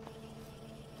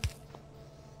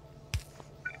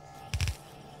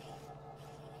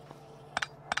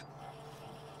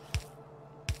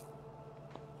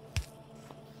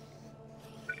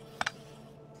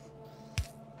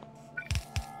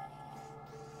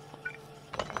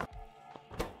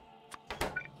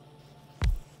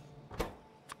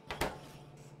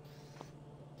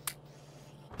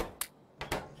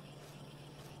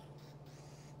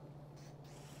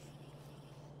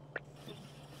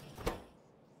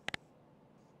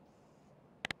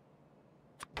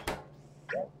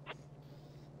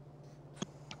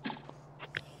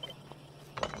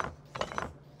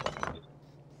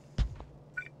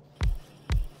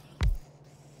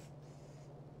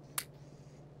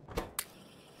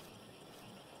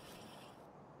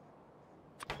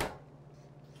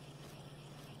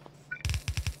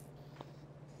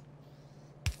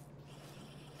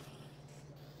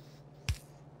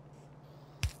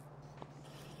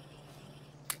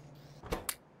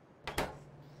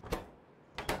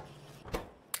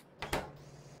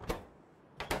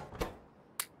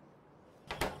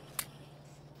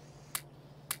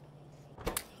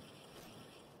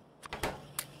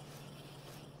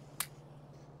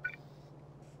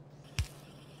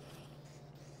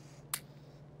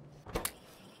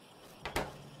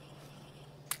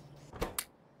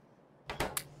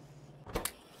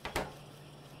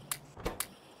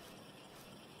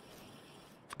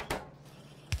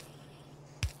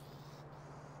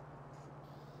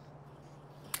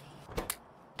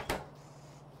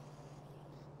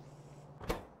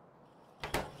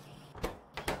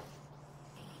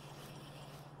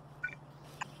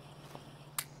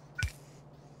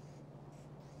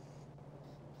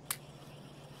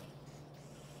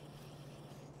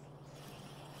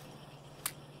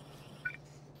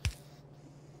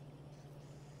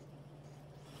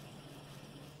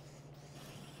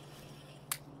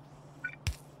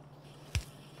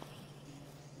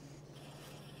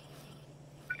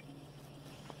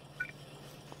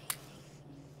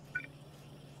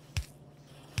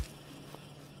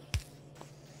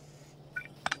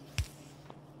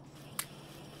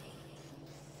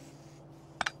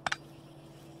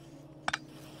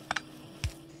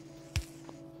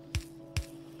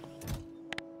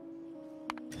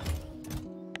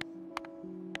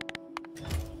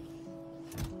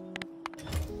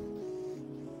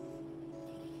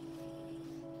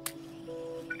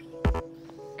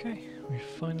 Okay, we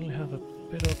finally have a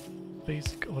bit of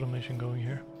basic automation going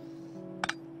here.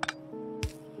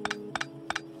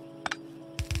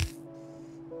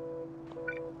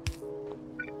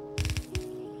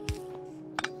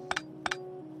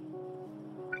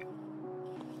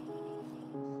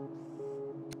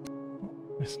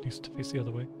 This needs to face the other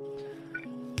way.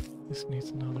 This needs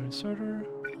another inserter.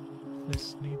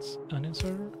 This needs an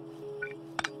inserter.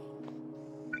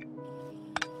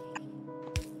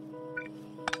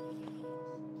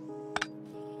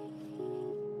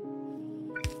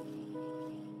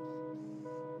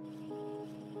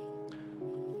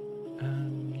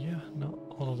 And yeah, not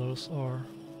all of those are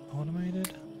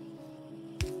automated.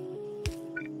 Can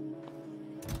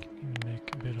even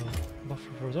make a bit of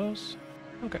buffer for those.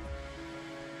 Okay.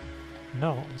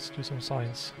 Now, let's do some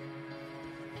science.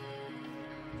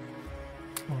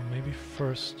 Or maybe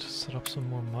first set up some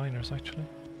more miners, actually.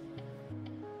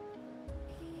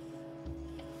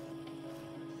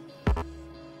 It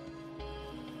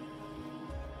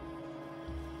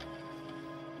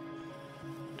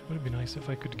would be nice if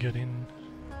I could get in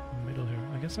the middle here.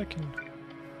 I guess I can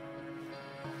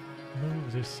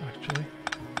move this, actually.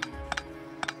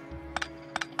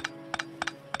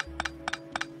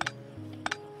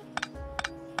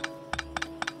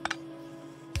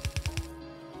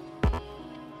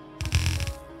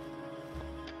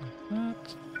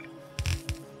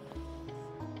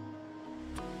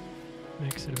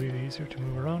 Makes it a bit easier to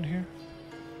move around here.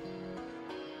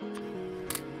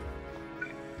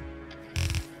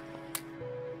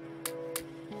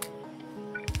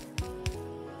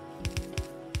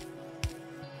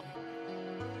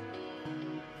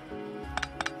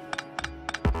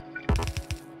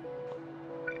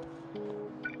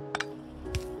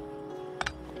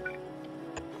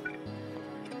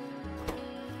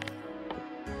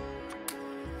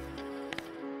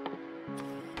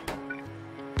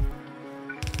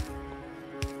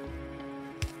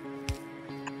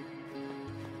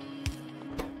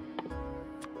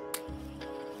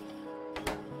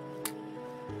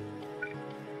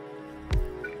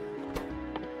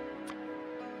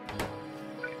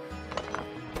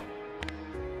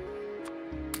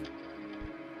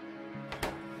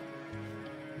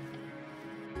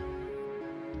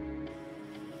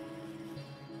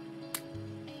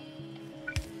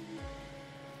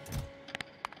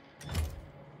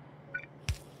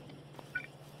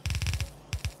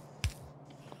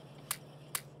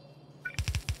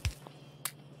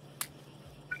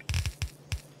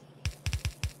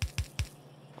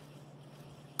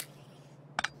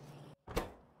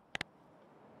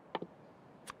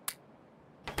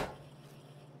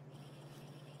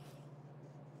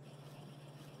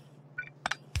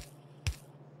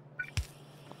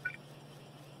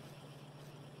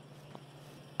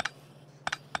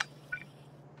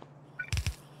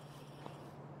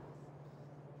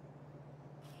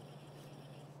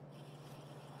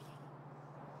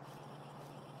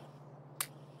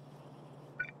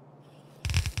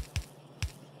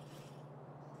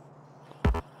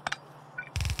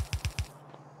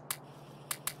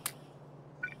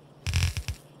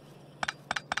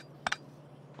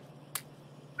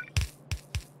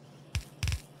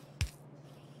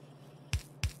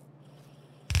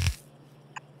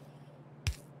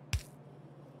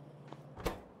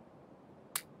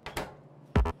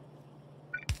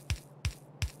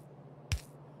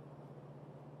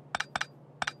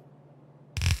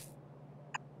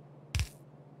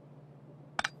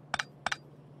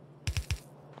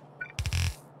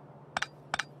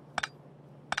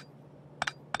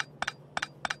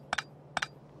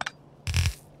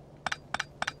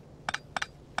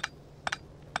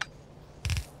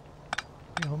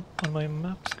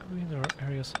 map screen there are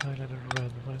areas highlighted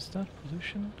red. What is that?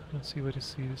 Pollution? Let's see what it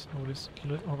sees. Oh, it is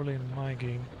overlay in my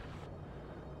game.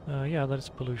 Yeah, that is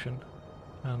pollution.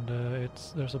 And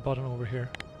there's a button over here.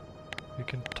 You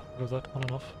can toggle that on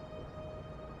and off.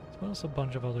 As well as a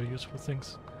bunch of other useful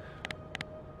things.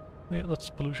 Yeah, that's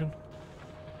pollution.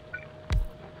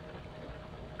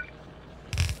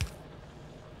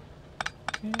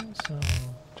 Okay, so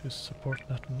to support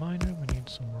that miner we need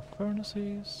some more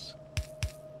furnaces.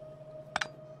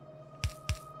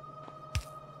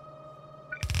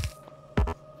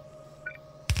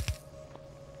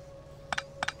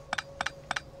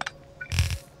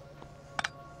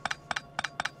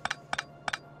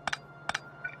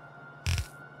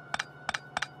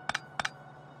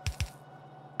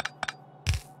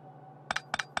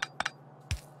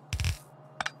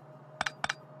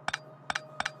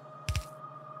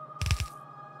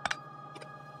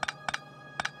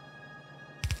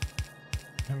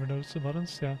 Ever notice the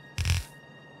buttons? Yeah.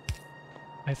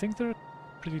 I think they're a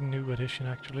pretty new addition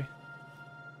actually.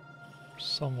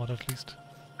 Somewhat at least.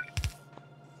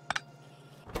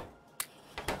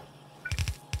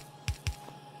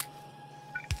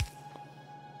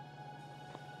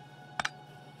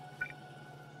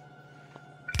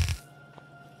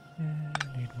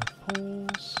 Need more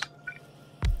poles.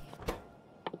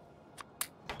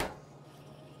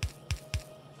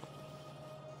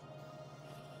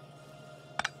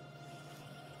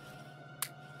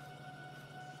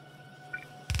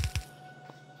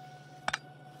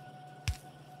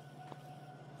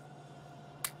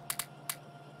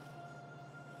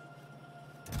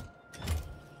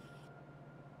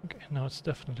 Okay, now it's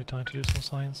definitely time to do some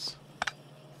science.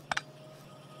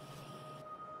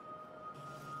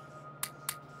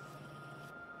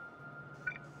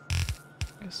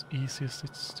 I guess easiest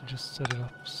it's to just set it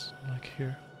up like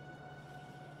here.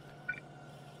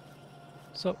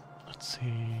 So, let's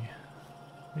see,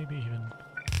 maybe even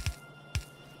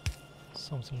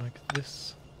something like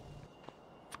this.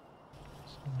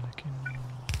 So I'm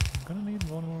gonna need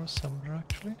one more assembler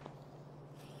actually.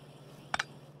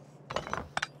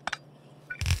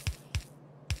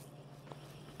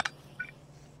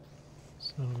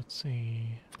 So let's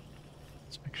see,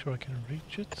 let's make sure I can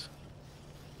reach it.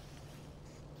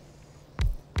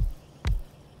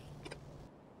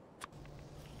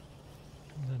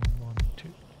 And then 1, 2.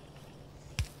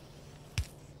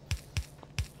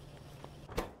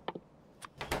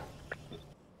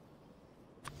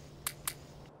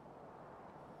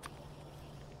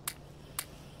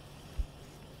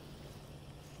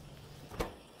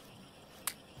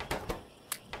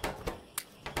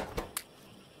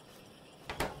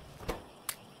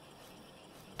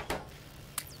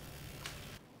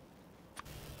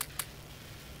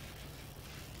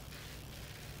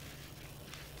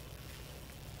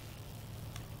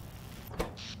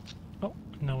 Oh,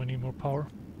 now we need more power.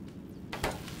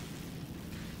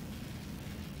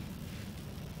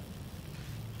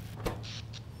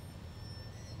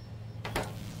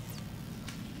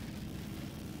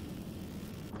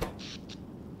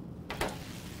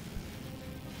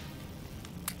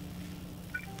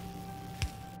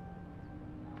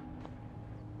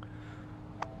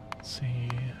 Let's see,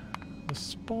 the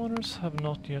spawners have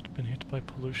not yet been hit by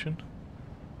pollution,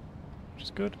 which is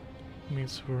good. It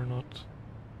means we're not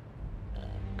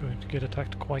going to get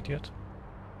attacked quite yet.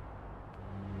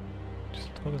 Just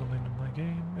toggle them into my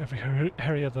game. Every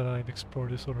area that I've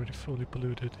explored is already fully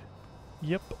polluted.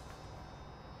 Yep.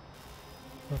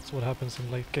 That's what happens in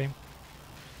late game.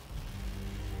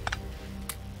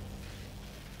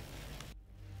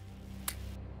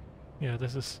 Yeah,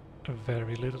 this is a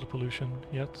very little pollution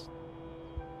yet.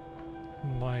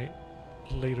 My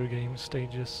later game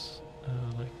stages,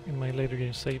 like in my later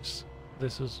game saves,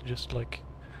 this is just like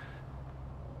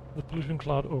the pollution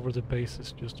cloud over the base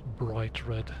is just bright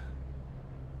red,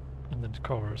 and then it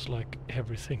covers like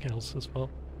everything else as well,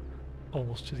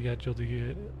 almost to the edge of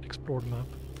the explored map.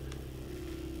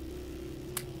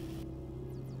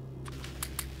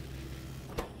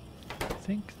 I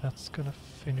think that's gonna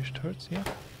finish turrets, yeah,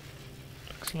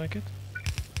 looks like it.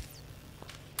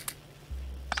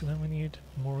 So then we need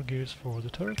more gears for the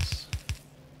turrets.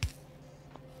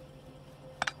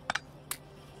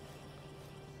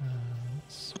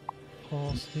 Let's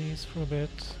pause these for a bit.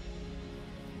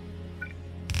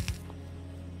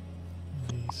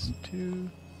 These two.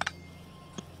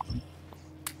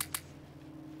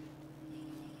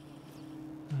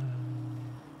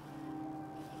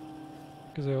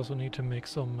 Because I also need to make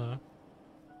some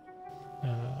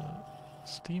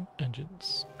steam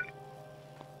engines.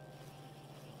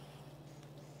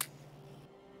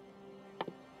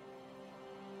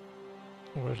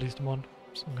 Or at least one.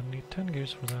 So I'm gonna need 10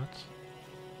 gears for that.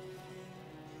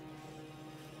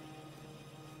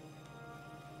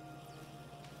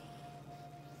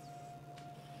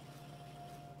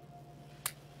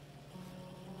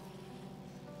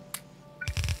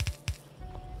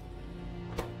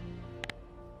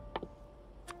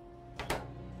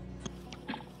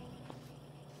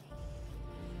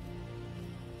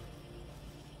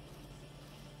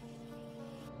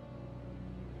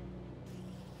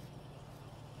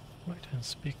 Right, and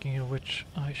speaking of which,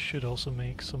 I should also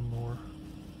make some more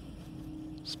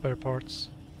spare parts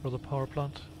for the power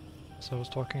plant, as I was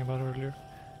talking about earlier.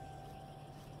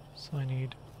 So I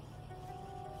need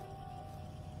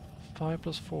 5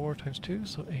 plus 4 times 2,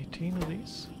 so 18 of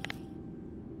these.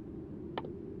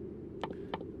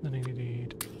 Then I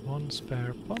need 1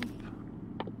 spare pump.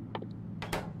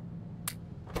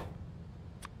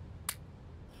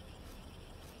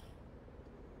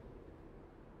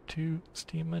 2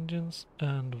 steam engines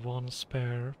and 1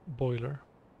 spare boiler.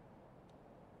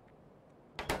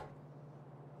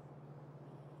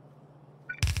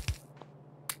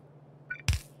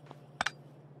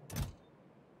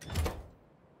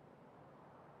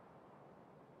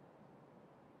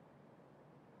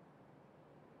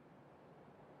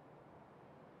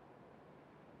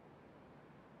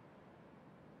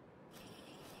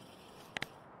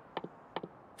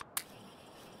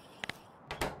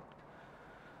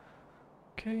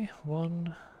 Okay,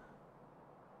 1,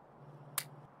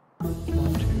 1, 2,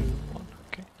 1.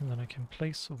 Okay, and then I can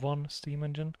place 1 steam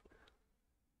engine.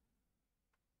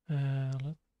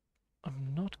 I'm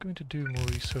not going to do more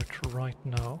research right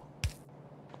now.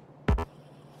 Okay,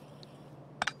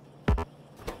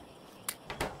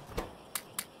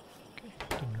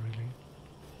 didn't really...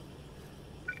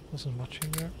 wasn't much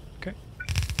in there. Okay.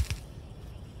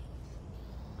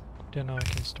 Then now I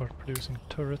can start producing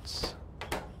turrets.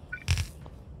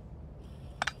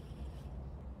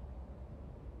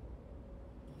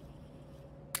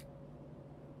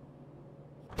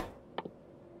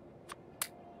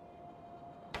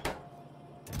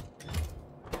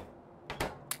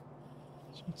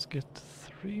 Let's get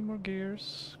 3 more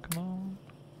gears, come on.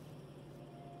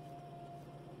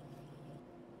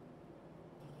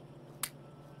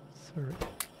 Three.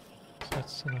 So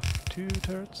that's enough for 2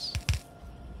 turrets.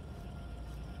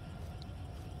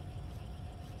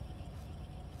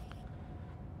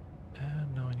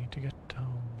 And now I need to get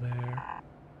down there.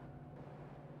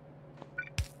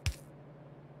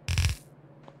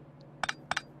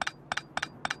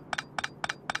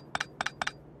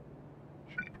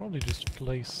 Should probably just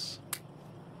place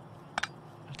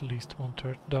at least 1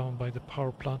 turret down by the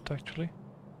power plant actually,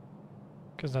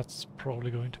 because that's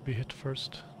probably going to be hit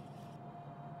first.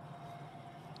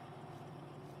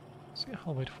 So yeah,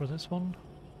 I'll wait for this one.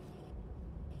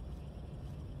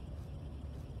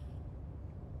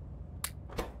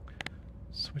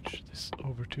 Switch this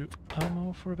over to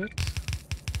ammo for a bit.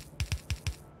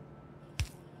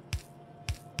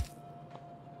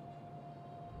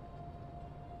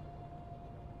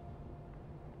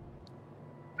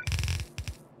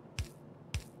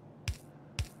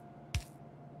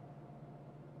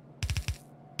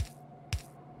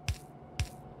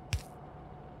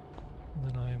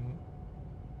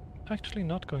 Actually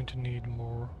not going to need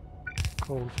more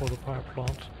coal for the power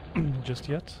plant just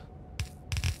yet,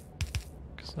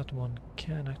 because that one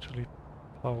can actually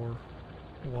power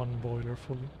 1 boiler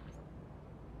fully.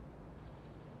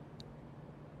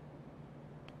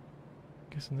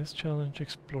 Guess in this challenge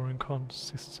exploring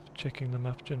consists of checking the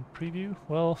map in preview.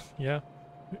 Well, yeah,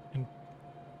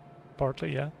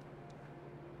 partly yeah.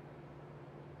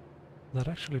 That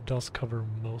actually does cover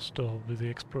most of the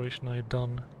exploration I've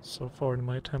done so far in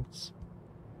my attempts.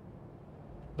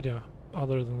 But yeah,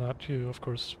 other than that, you of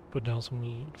course put down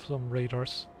some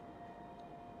radars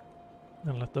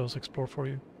and let those explore for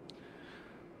you.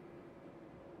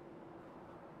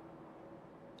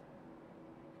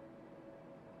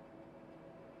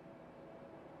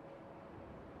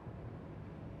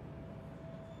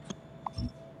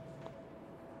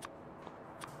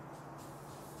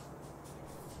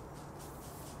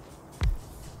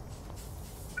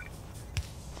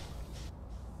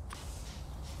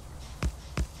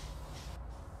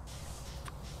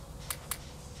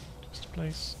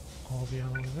 Place all the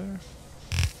ammo there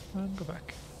and go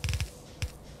back.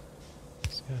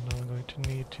 So yeah, now I'm going to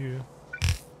need to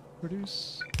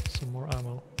produce some more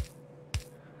ammo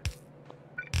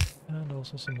and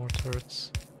also some more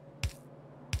turrets.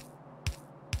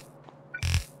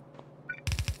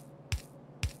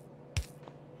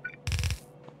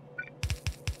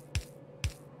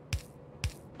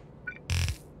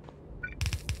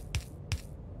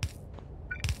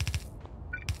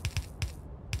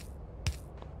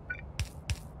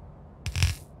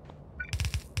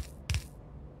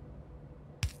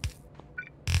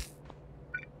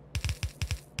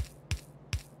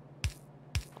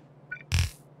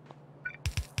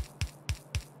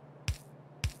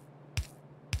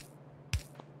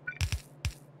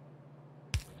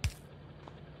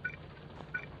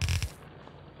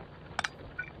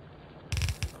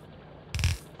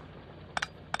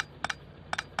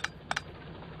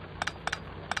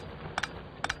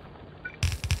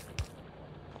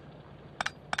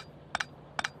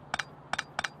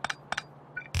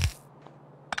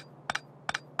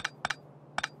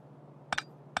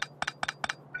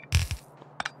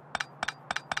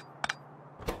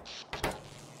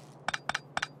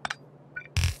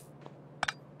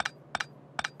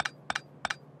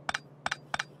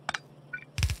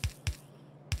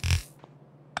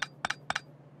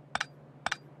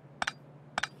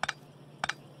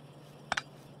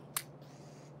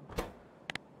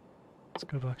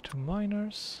 Let's go back to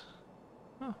miners.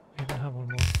 Oh, I even have one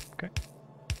more. Okay.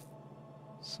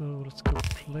 So let's go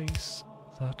place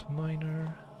that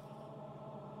miner.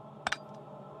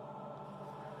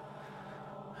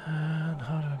 And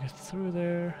how do I get through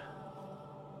there?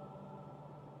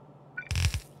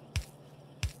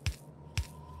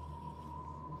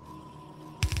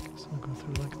 Guess I'll go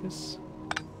through like this.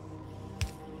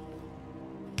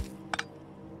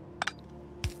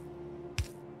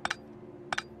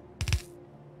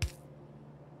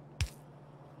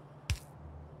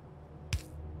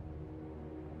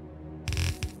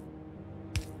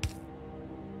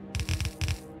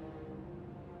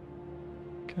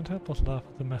 Can't help but laugh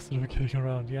at the method of getting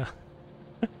around, yeah.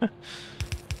 It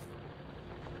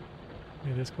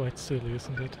is quite silly,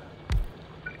 isn't it?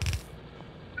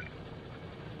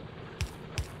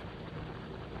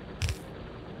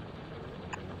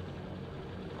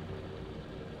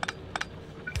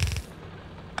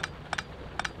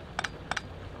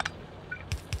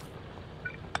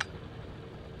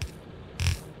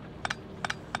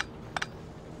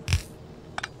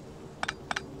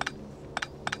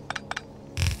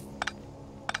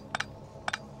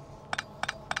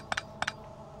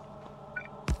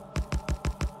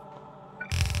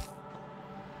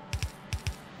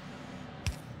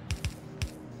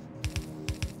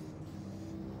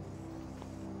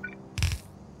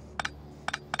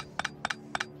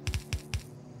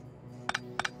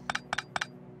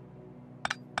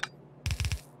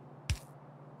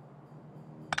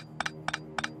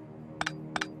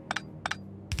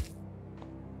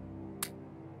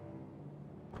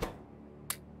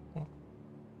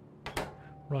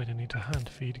 Right, I need to hand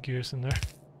feed gears in there.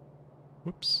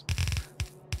 Whoops.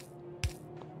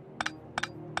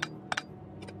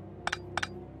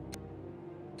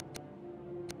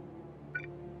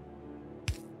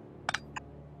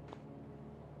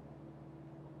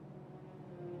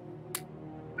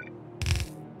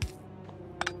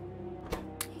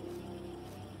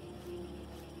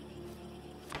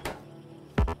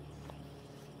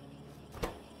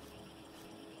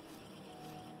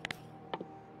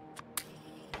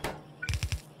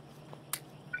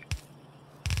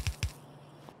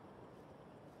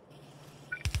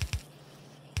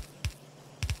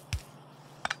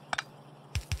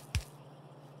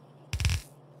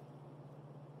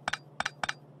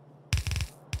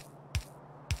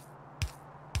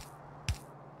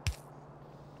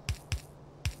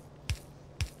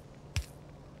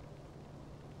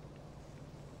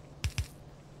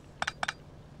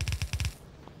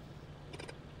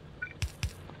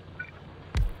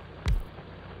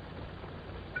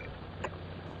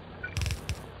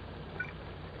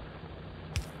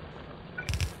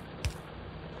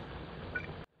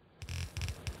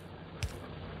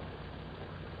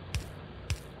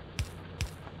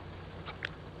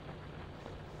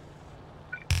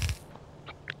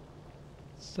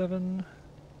 Seven,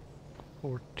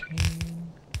 14.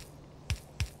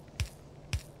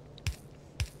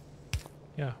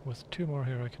 Yeah, with 2 more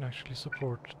here I can actually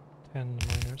support 10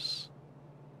 miners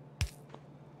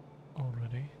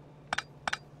already.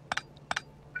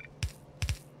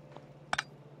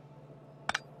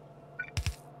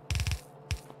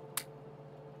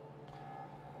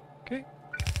 Okay,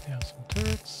 we have some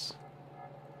turrets.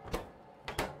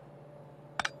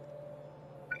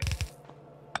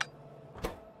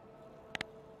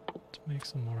 Make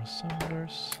some more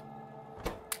assemblers.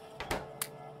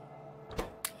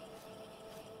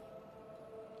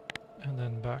 And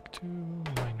then back to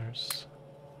miners.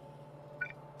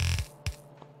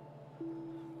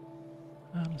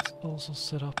 And let's also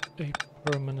set up a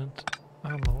permanent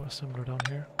ammo assembler down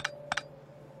here.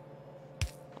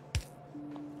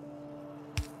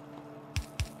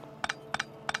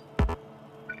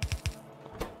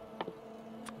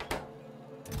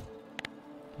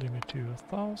 Limit to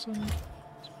 1,000.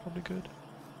 That's probably good.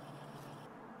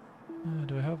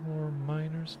 Do I have more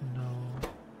miners? No.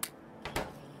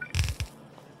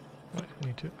 Right, I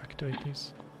need to activate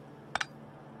these.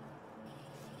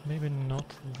 Maybe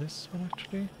not this one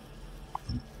actually,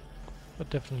 but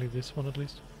definitely this one at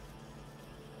least.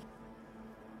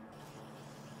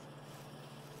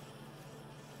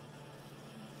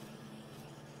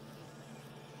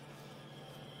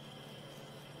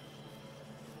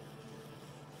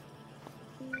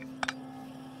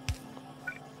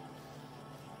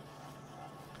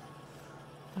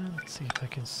 And let's see if I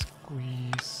can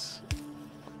squeeze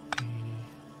the...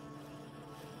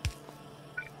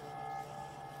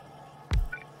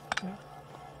 Yeah.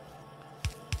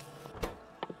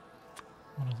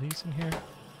 One of these in here.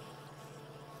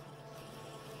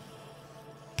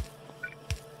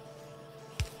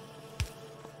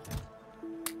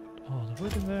 Oh, the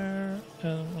wood in there,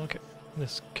 and okay,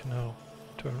 this can now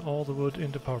turn all the wood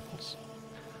into power poles.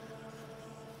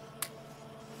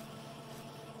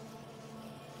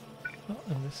 Oh,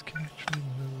 and this can actually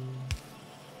move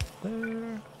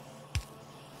there.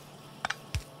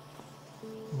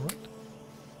 Right.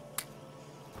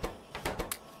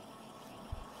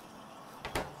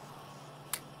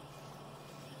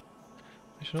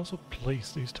 I should also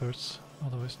place these turrets,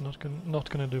 otherwise not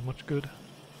gonna do much good.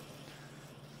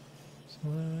 So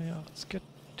yeah, let's get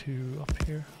 2 up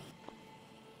here.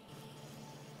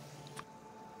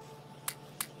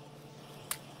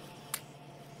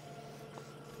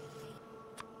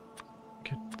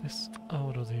 Get this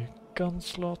out of the gun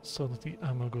slot so that the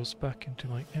ammo goes back into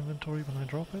my inventory when I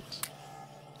drop it.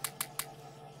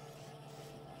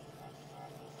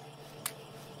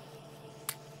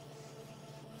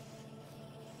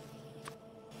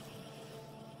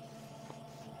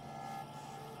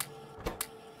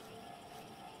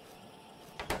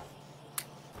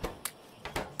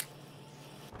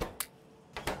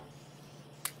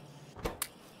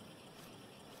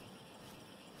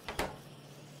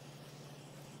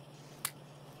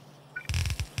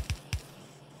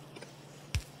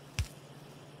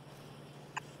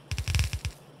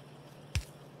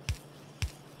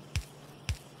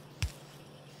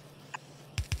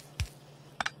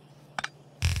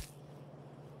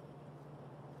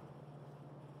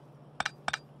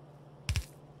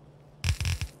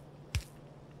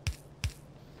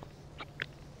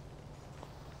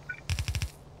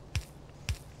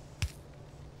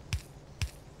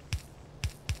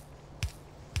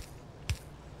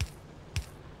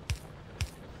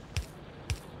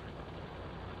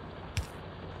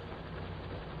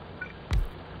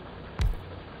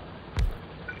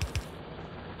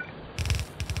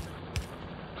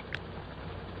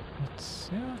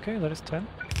 Yeah, okay, that is 10.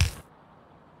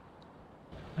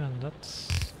 And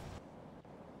that's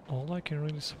all I can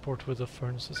really support with the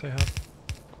furnaces I have,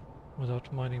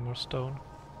 without mining more stone.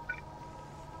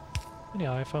 And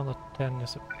yeah, I found that 10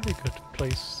 is a pretty good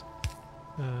place,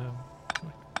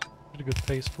 pretty good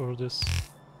pace for this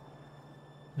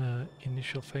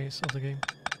initial phase of the game.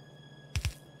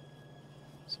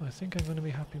 So I think I'm going to be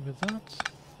happy with that.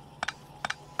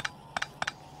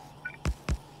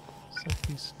 Set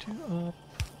these 2 up.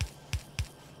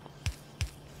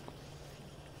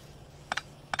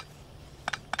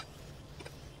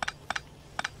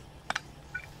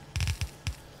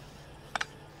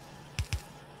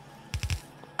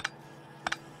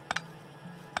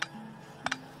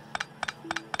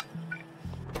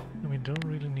 And we don't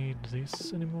really need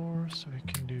this anymore, so we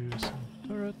can do some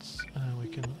turrets, and we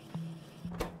can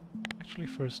actually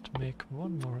first make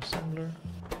 1 more assembler.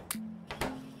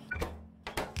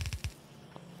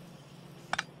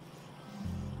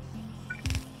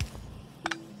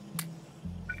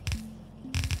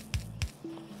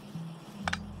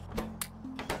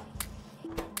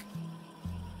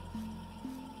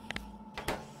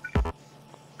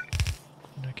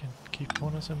 Keep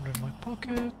 1 assembler in my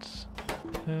pocket,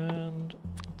 and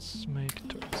let's make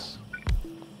turrets.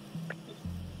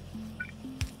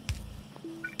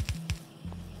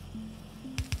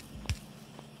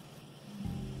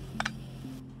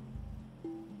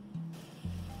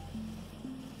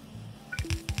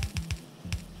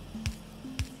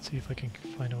 Let's see if I can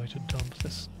find a way to dump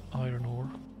this iron ore.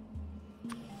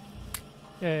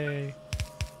 Yay!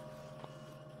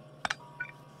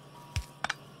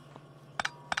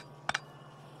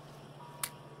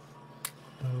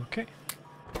 Okay.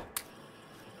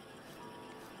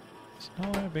 So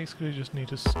now I basically just need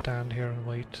to stand here and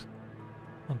wait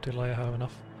until I have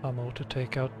enough ammo to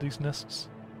take out these nests.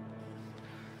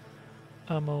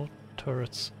 Ammo,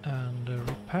 turrets, and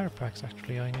repair packs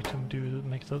actually. I need to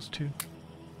make those 2.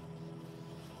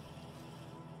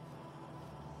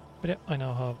 But yeah, I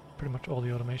now have pretty much all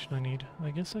the automation I need.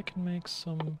 I guess I can make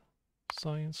some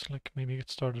science, like maybe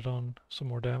get started on some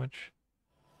more damage.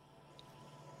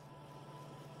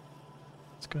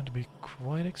 It's going to be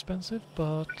quite expensive,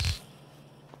 but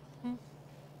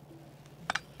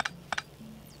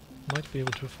might be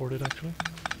able to afford it actually.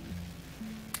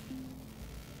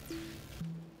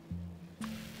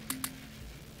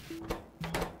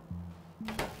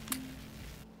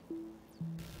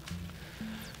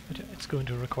 But yeah, it's going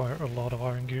to require a lot of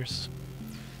iron gears.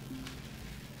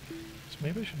 So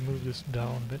maybe I should move this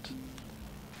down a bit.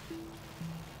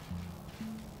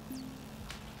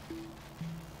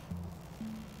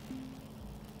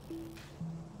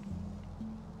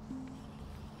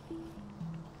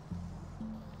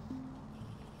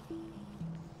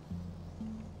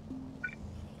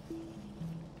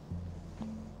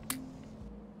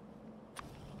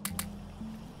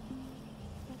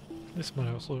 This might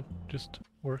also just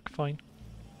work fine.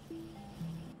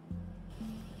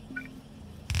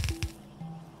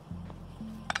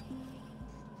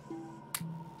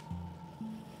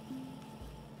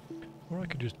 Or I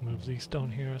could just move these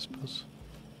down here, I suppose.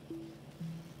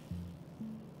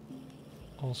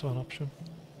 Also an option.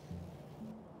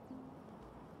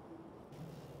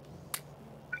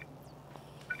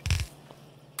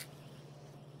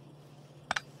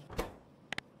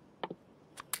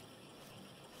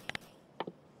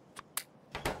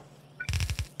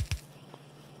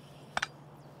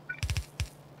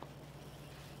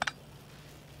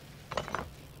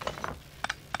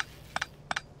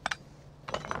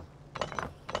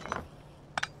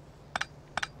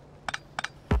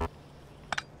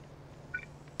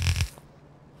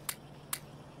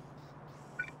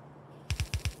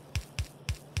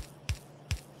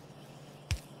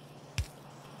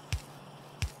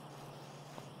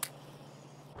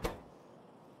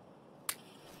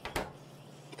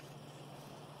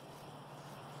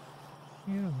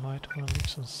 Yeah, I might want to leave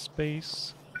some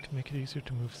space to make it easier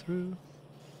to move through.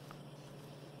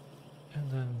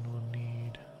 And then we'll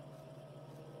need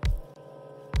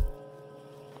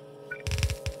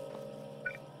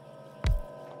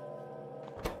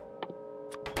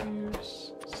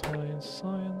gears,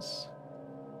 science.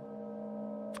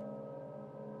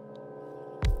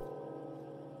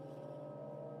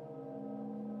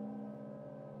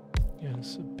 Yeah,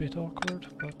 it's a bit awkward,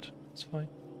 but it's fine.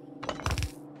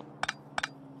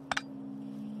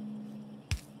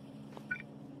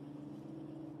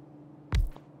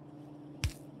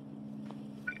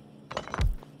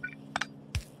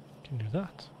 Can do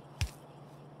that.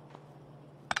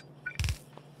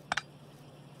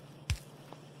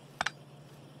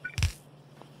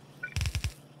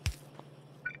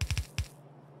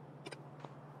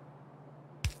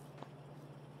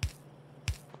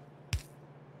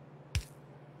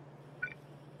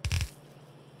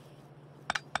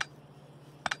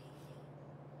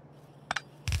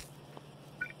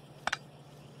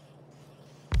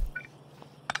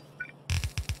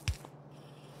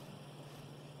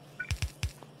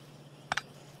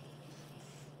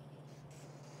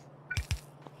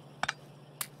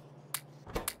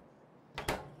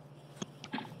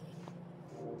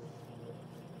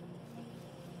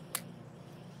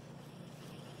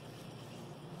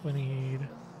 We need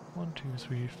 1, 2,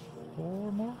 3,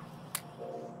 4 more.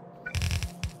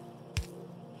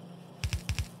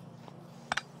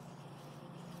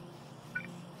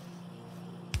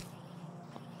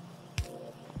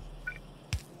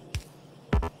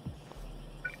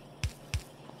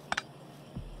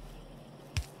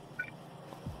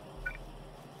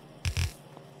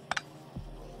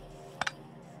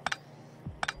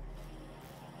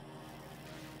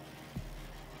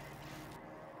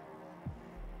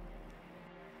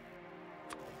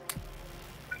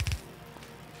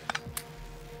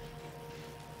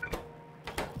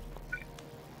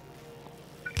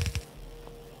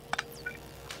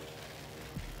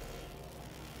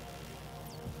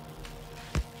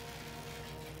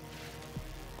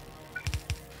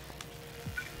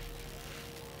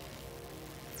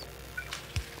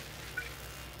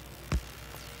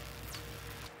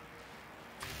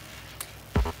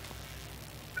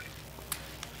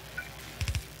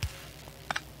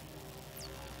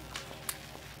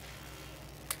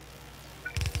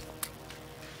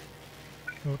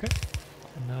 Okay,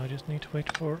 and now I just need to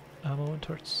wait for ammo and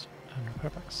turrets and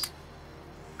repair packs.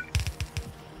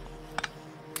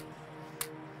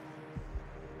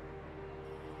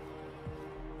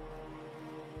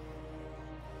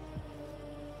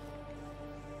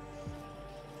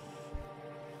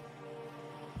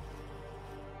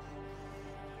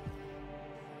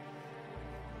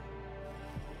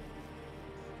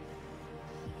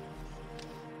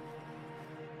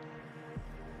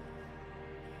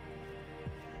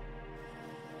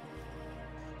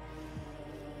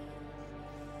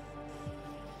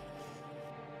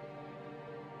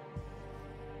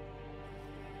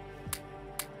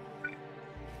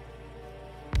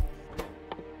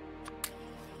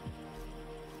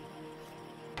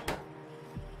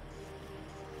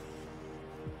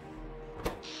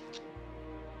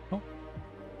 Oh.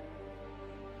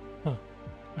 Huh.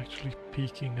 Actually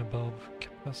peaking above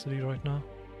capacity right now.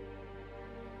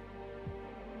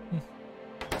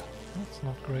 That's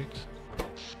not great.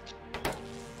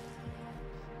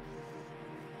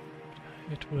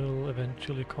 It will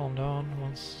eventually calm down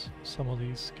once some of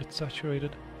these get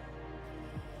saturated.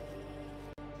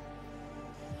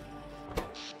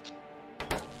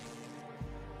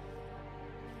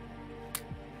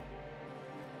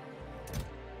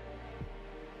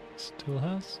 Still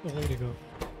has a way to go.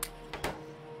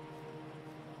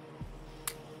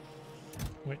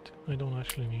 Wait, I don't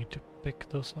actually need to pick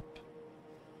those up.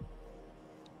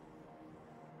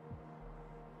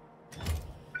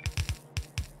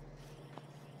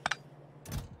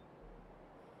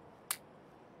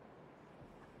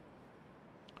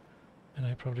 And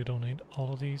I probably don't need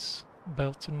all of these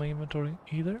belts in my inventory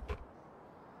either.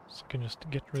 So I can just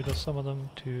get rid of some of them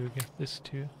to get this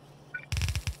to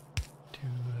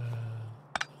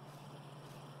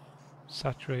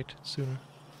saturate sooner.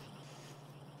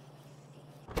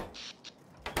 So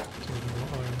the more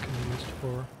iron can be used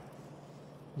for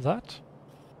that.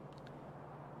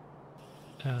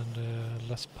 And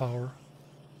less power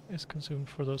is consumed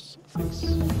for those things.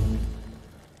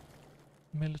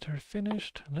 Military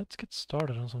finished. Let's get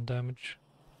started on some damage.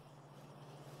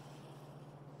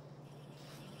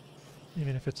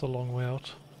 Even if it's a long way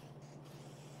out.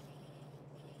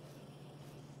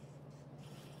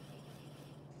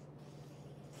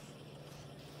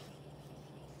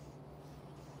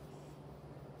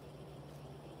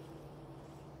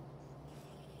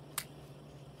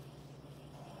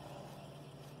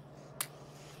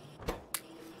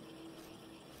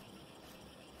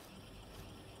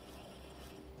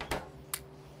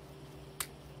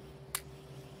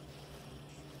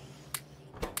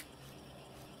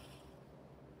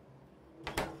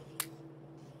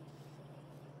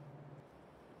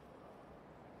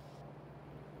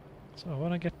 So I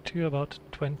want to get to about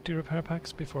 20 repair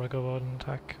packs before I go out and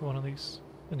attack one of these.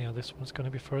 And yeah, this one's going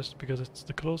to be first because it's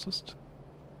the closest.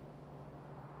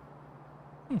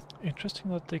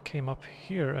 Interesting that they came up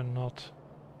here and not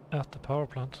at the power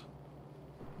plant.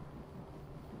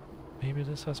 Maybe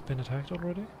this has been attacked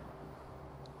already?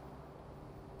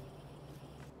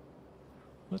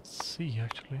 Let's see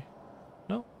actually.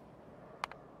 No.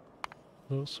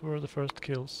 Those were the first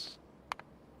kills.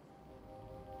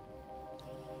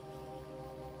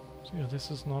 So yeah, this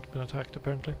has not been attacked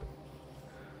apparently.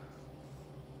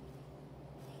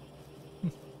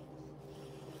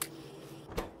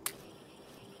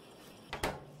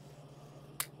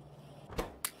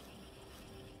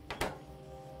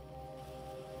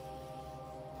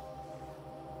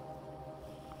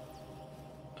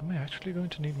 Am I actually going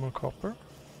to need more copper?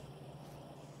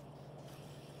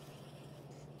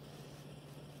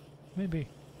 Maybe.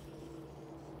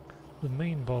 The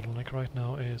main bottleneck right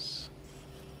now is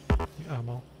the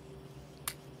ammo,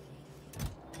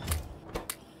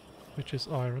 which is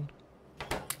iron.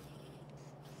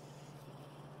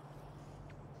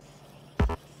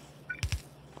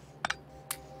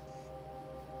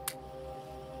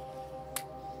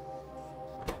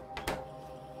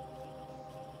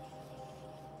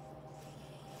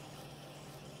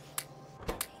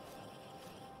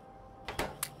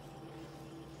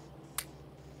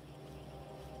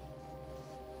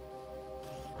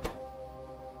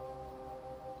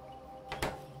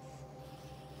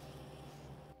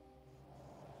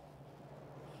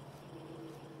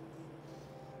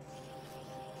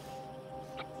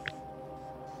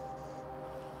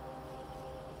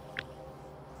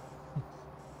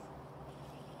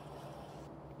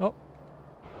 Oh.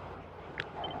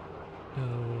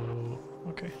 No.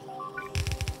 Okay.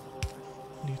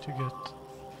 Need to go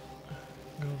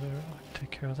there,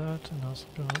 take care of that, and also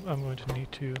I'm going to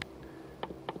need to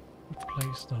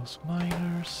replace those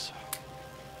miners.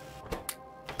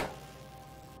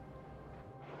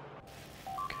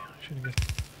 Okay, I should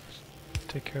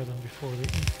take care of them before they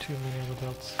eat too many of the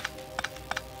belts.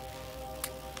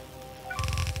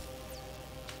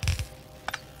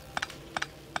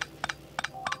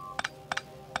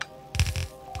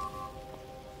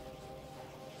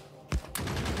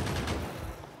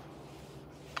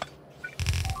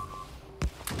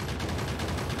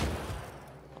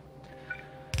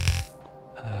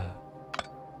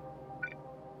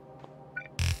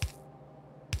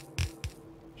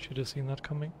 Should have seen that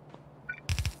coming.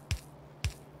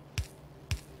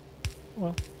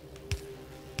 Well,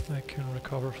 I can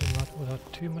recover from that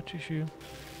without too much issue.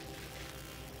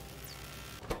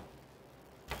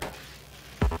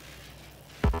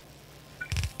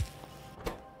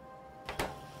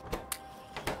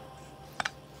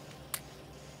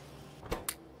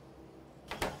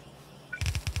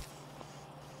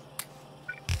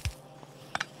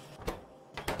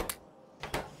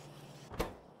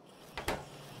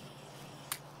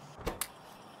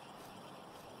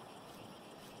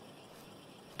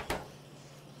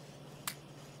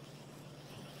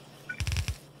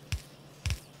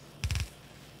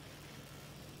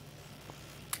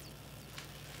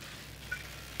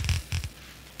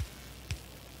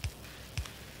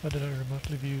 How did I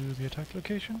remotely view the attack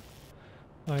location?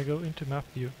 I go into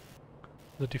map view,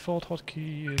 The default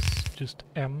hotkey is just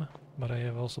M, but I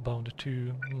have also bound it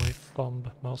to my thumb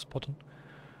mouse button.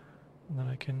 And then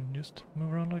I can just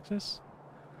move around like this.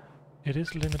 It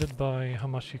is limited by how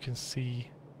much you can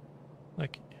see.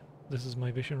 Like, this is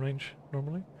my vision range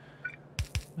normally.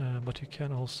 But you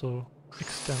can also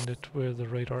extend it with the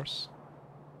radars.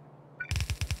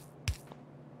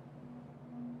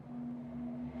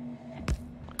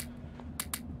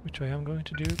 Which I am going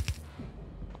to do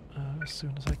as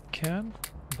soon as I can,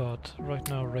 but right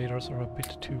now radars are a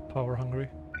bit too power hungry.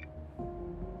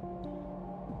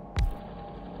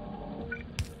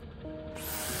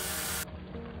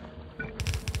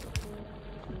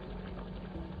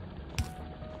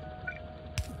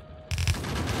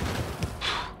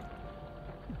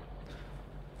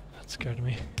 That scared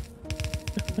me.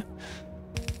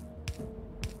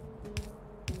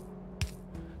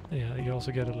 Yeah, you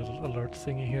also get a little alert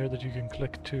thingy here that you can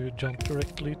click to jump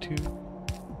directly to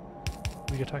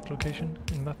the attack location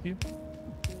in map view.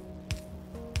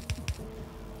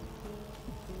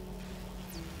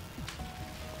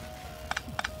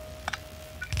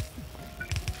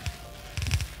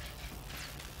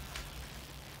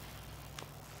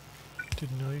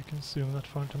 Didn't know you can zoom that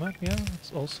far into map. Yeah,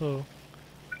 it's also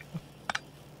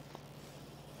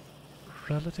a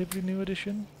relatively new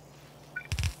addition.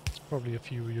 Probably a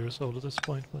few years old at this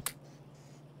point, but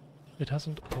it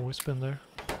hasn't always been there.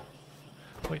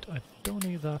 Wait, I don't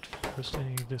need that first, I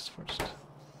need this first.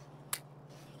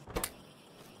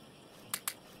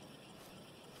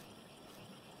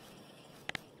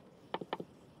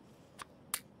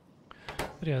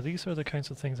 But yeah, these are the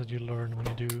kinds of things that you learn when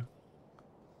you do,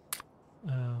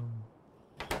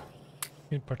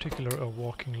 in particular, a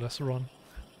walking less run.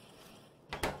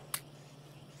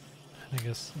 I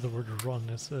guess the word run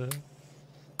is a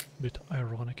bit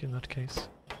ironic in that case.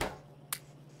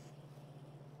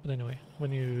 But anyway,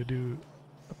 when you do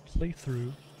a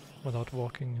playthrough without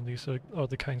walking, these are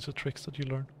the kinds of tricks that you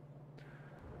learn.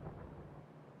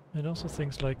 And also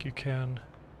things like you can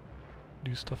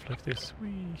do stuff like this.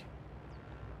 Whee!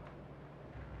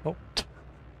 Oh!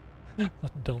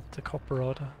 That dumped the copper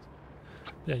out.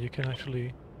 Yeah, you can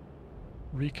actually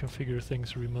reconfigure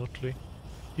things remotely,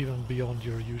 even beyond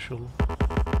your usual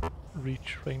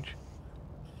reach range.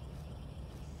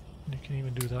 And you can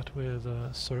even do that with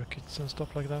circuits and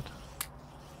stuff like that.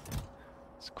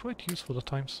 It's quite useful at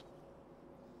times.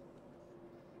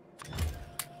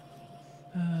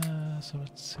 So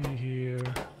let's see here.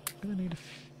 I'm gonna need a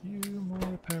few more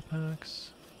repair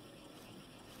packs.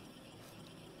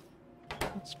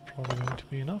 That's probably going to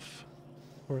be enough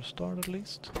for a start at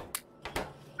least.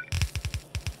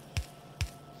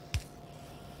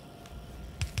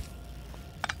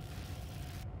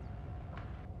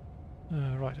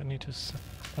 Right, I need to set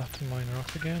that miner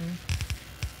up again.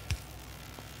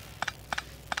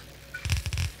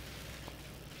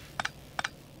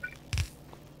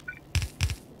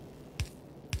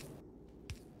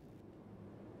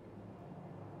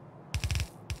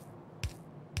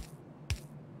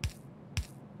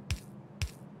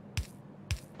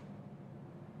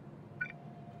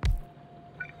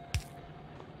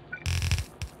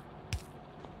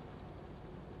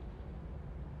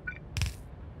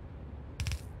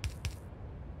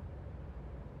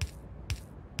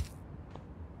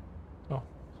 Oh,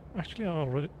 actually I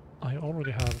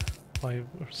already have 500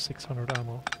 or 600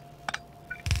 ammo.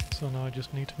 So now I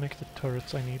just need to make the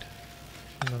turrets I need.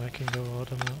 And then I can go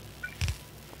out on a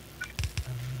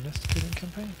nest killing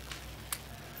campaign.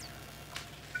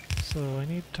 So I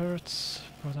need turrets,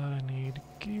 for that I need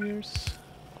gears.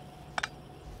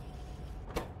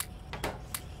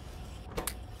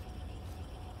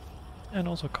 And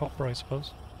also copper, I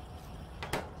suppose.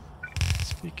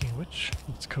 Speaking of which,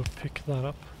 let's go pick that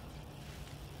up.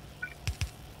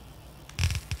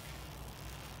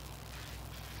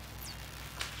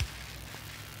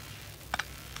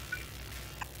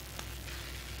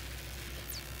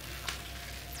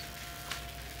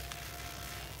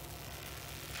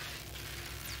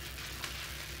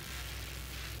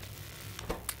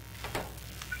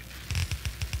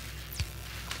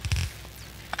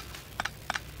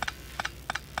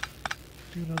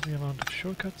 Do you know the amount of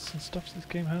shortcuts and stuff this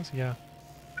game has? Yeah.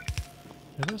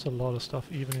 There's a lot of stuff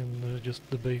even in just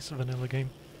the base vanilla game.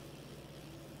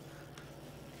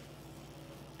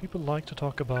 People like to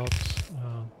talk about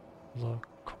the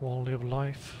quality of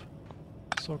life,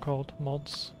 so-called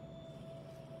mods.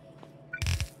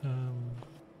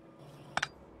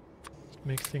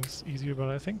 Make things easier, but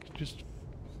I think just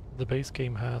the base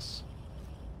game has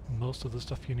most of the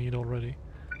stuff you need already.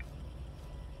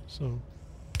 So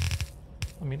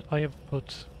I mean, I have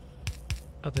put,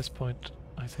 at this point,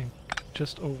 I think,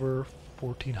 just over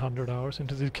 1400 hours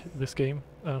into this game,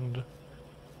 and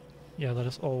yeah, that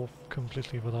is all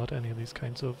completely without any of these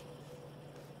kinds of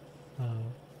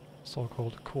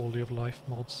so-called quality of life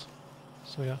mods.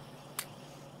 So yeah,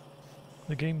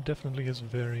 the game definitely is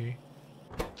very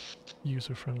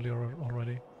user-friendly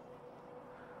already.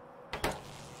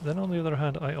 Then on the other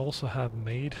hand, I also have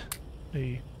made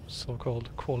a so-called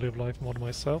quality of life mod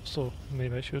myself, so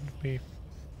maybe I shouldn't be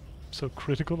so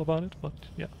critical about it, but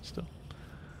yeah, still.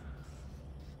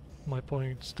 My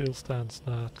point still stands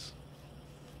that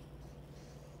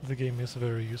the game is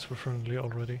very user-friendly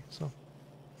already, so.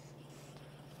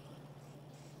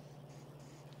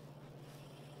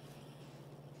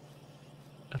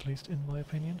 At least in my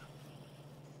opinion.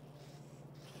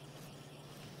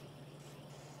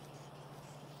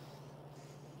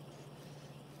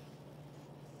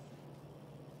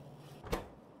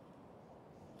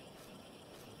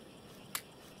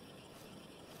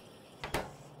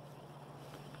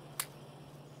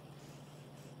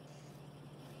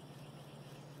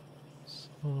 So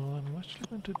I'm actually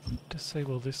going to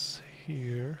disable this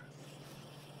here.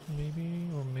 Maybe,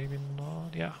 or maybe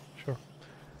not. Yeah, sure.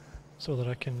 So that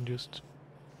I can just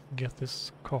get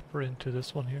this copper into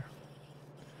this one here.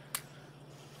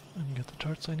 And get the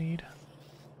turrets I need.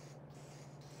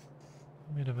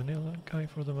 Made a vanilla guy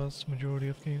for the vast majority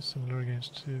of games, similar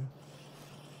games to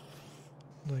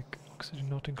like Oxygen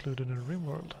not included in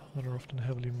RimWorld that are often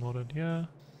heavily modded. Yeah.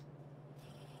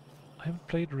 I haven't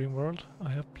played RimWorld. I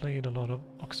have played a lot of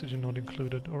Oxygen not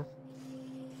included, or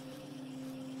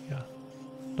yeah.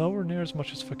 Nowhere near as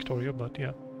much as Factorio, but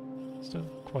yeah. Still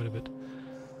quite a bit.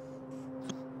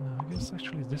 I guess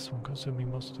actually this one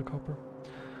consuming most of the copper.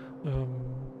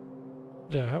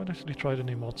 Yeah, I haven't actually tried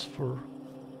any mods for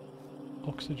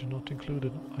Oxygen not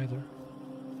included either.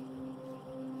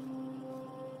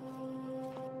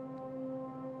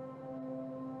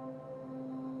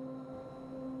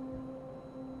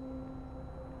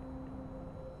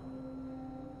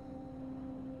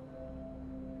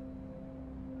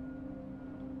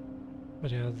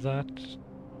 But yeah,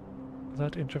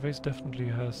 that interface definitely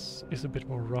is a bit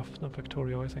more rough than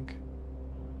Factorio, I think.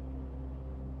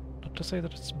 Not to say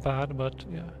that it's bad, but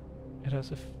yeah, it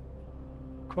has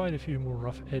quite a few more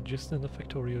rough edges than the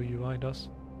Factorio UI does,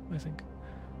 I think.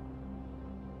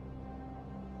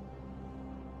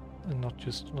 And not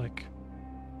just like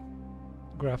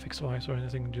graphics-wise or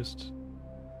anything, just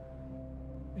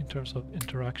in terms of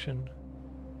interaction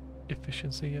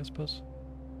efficiency, I suppose.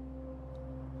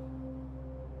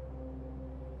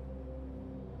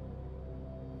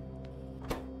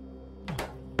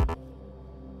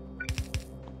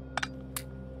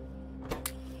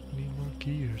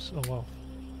 Gears, oh wow.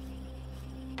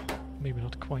 Maybe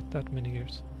not quite that many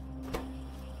gears.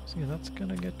 So yeah, that's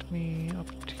gonna get me up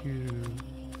to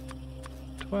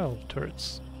 12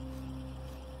 turrets.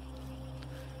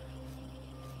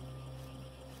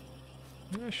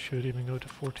 Maybe I should even go to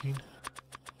 14.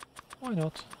 Why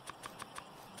not?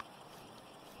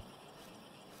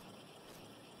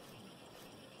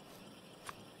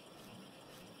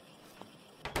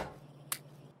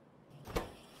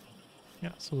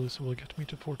 Yeah, so this will get me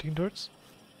to 14 turrets.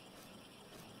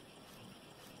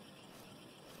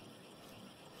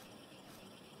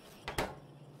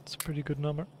 It's a pretty good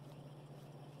number.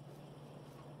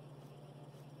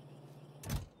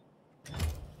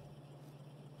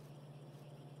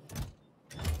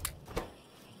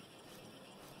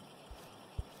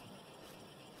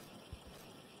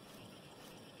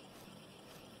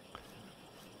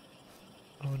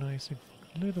 Oh nice,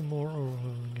 a little more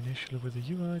overwhelming initially with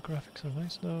the UI. Graphics are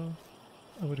nice though.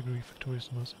 I would agree Factorio is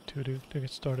the most intuitive to get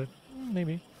started.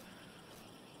 Maybe.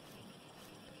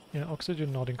 Yeah,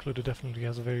 Oxygen not included definitely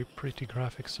has very pretty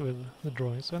graphics with the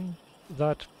drawings, and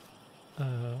that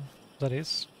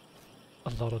is a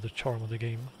lot of the charm of the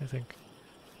game, I think.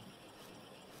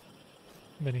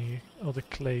 Many other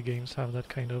clay games have that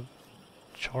kind of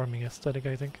charming aesthetic,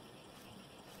 I think.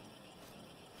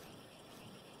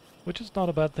 Which is not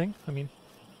a bad thing. I mean,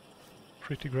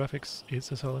 pretty graphics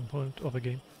is a selling point of a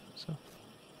game. So,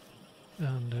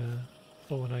 and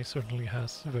ONI certainly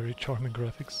has very charming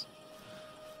graphics.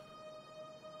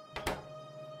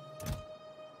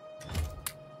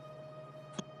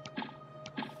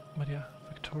 But yeah,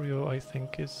 Factorio I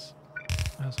think has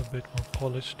a bit more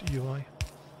polished UI.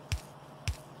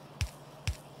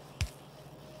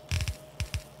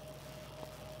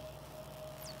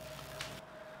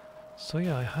 So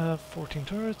yeah, I have 14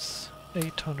 turrets,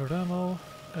 800 ammo,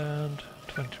 and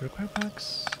 20 repair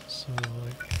packs, so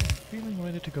I'm feeling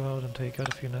ready to go out and take out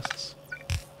a few nests.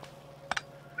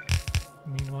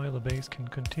 Meanwhile, the base can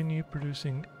continue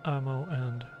producing ammo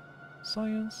and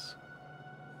science,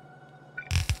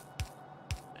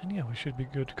 And yeah, we should be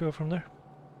good to go from there.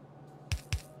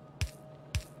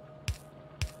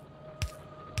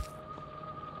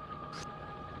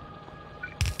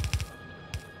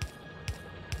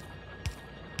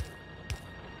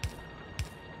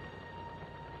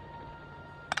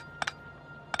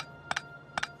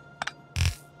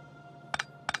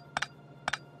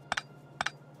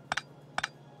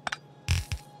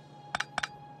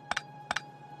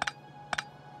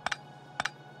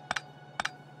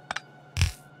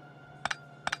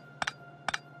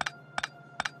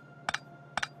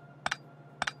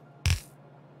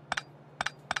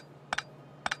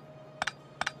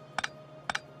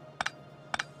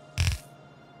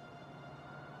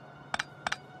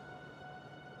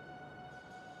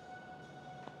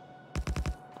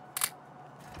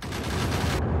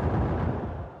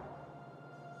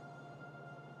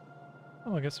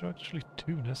 Oh, I guess there are actually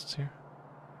 2 nests here.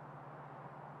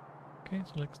 Okay,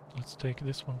 so let's take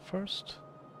this one first.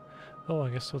 Oh,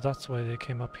 I guess so that's why they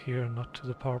came up here and not to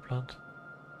the power plant.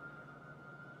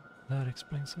 That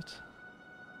explains it.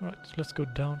 Alright, so let's go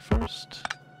down first.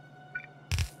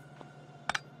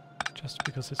 Just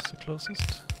because it's the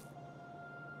closest.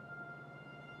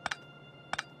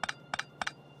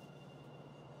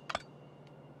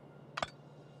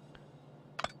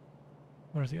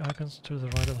 Where are the icons to the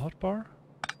right of the hotbar?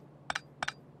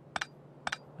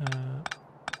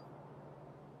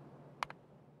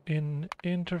 In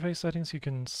interface settings you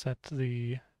can set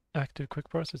the active quick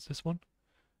bars, it's this one.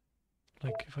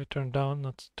 Like if I turn down,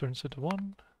 that turns it to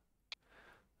 1.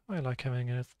 I like having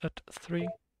it at 3.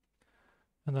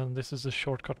 And then this is the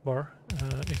shortcut bar.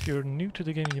 If you're new to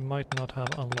the game you might not have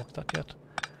unlocked that yet.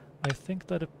 I think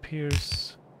that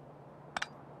appears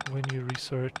when you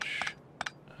research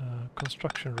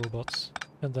construction robots,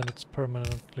 and then it's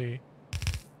permanently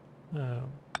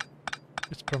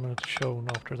shown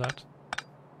after that.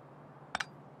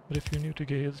 But if you're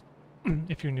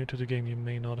new to the game, you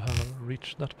may not have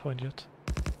reached that point yet.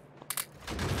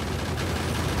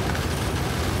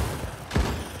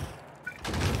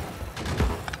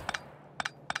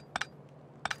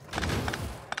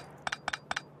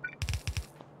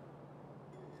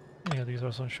 Yeah, these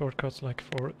are some shortcuts like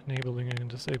for enabling and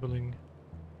disabling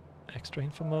extra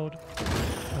info mode,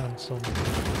 and some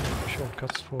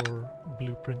shortcuts for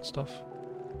blueprint stuff,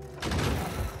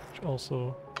 which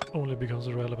also only becomes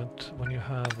relevant when you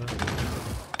have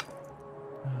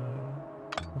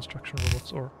construction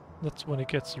robots, or that's when it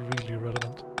gets really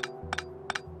relevant.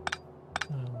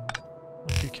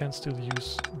 Like you can still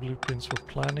use blueprints for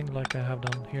planning like I have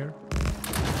done here,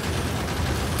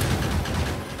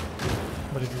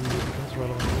 but it really becomes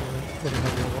relevant when you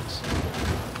have robots.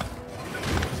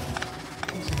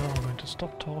 So now I'm going to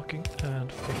stop talking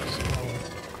and focus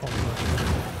our combat.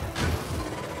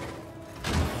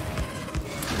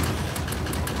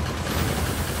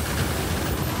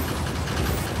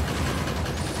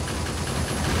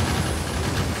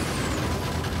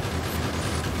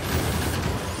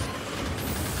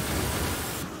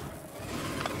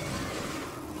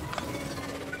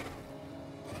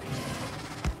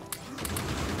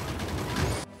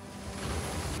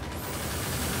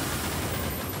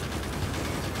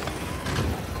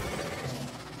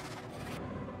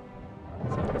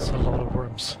 That's a lot of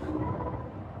worms.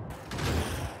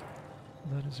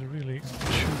 That is really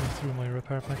chewing through my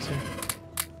repair packs here.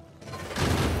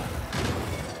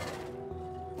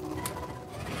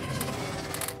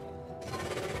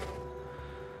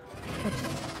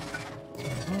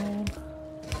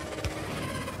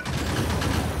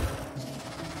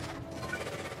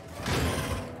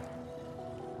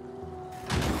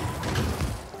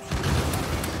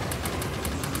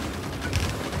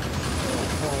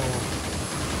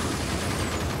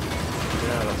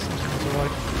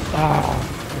 Ah,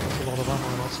 that's a lot of ammo I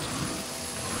lost.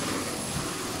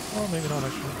 Oh, maybe not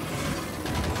actually.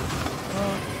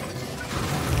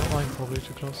 No, I'm probably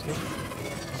too close here.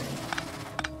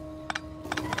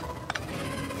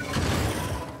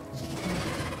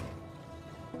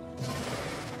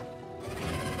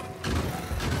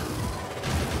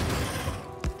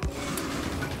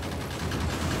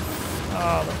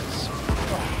 Ah,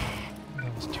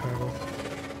 that was terrible.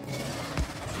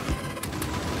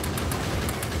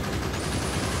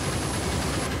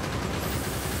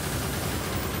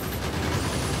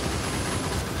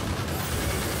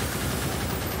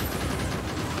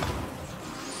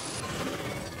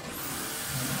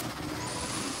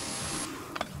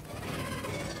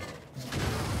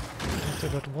 I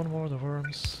got one more of the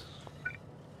worms.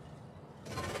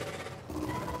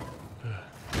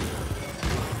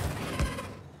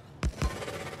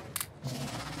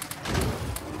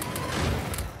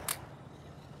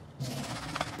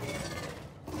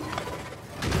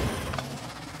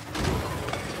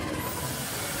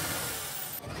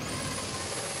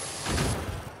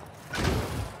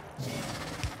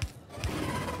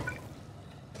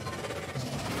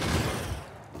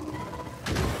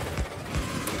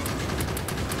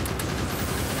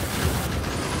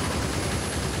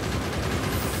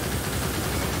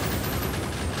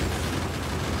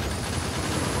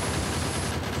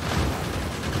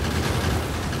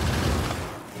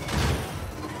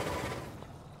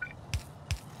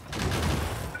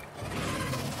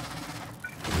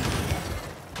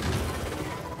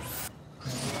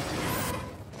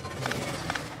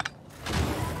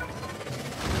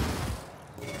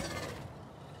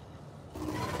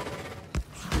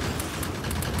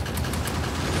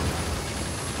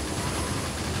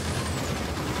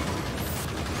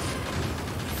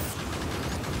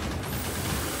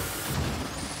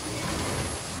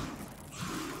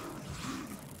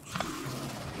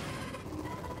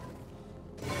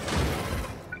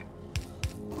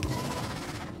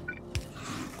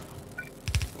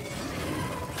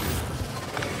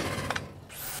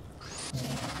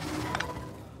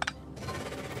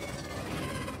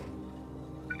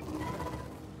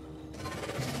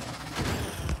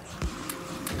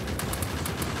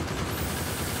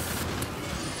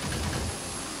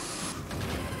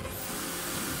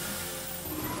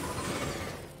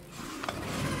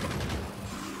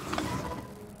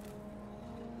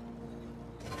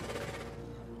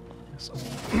 So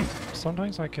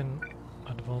sometimes I can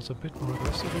advance a bit more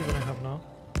aggressively than I have now.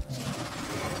 But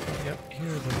yeah, here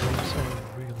the worms are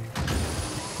really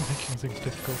making things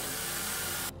difficult.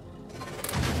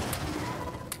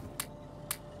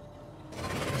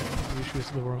 The issue is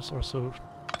the worms are so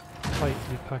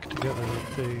tightly packed together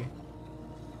that they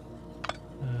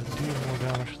deal more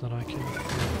damage than I can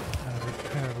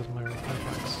repair with my repair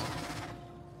packs.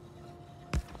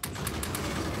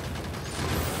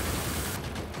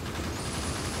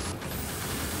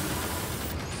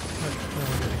 Right, now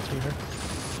we're getting through here.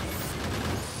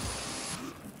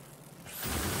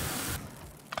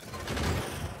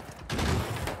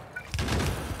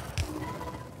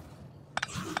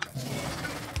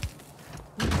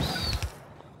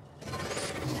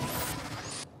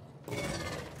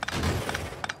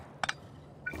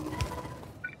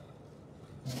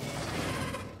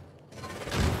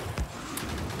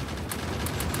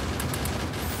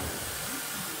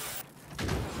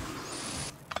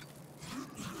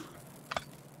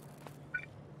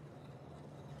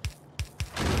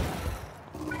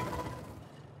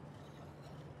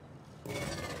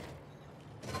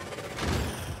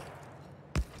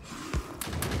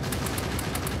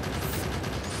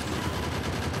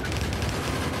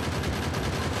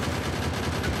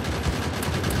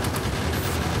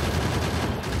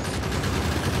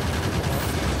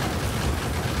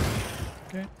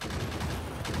 Okay.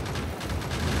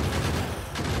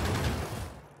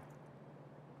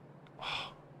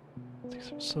 Wow,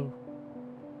 these are so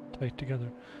tight together.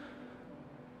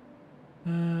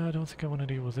 I don't think I want to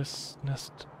deal with this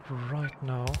nest right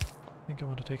now. I think I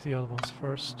want to take the other ones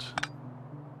first.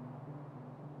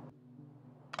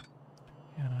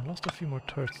 Yeah, and I lost a few more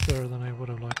turrets there than I would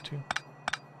have liked to.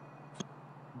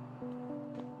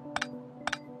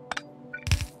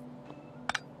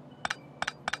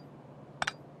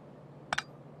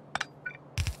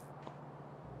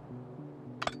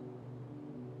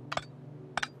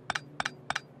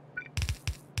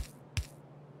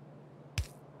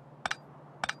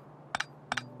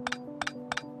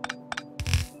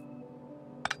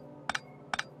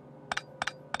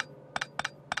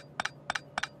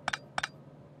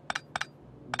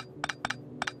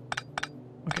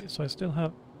 Okay, so I still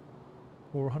have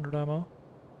 400 ammo.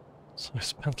 So I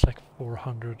spent like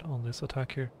 400 on this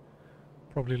attack here.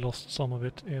 Probably lost some of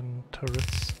it in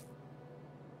turrets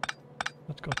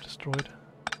that got destroyed.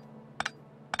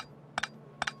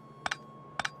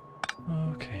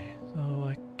 Okay, so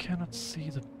I cannot see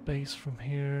the base from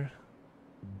here.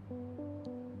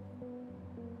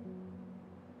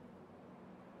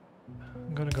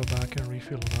 I'm gonna go back and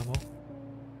refill on ammo.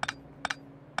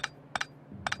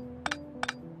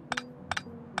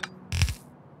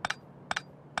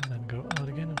 And then go out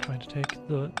again and try to take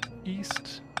the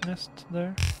east nest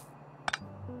there.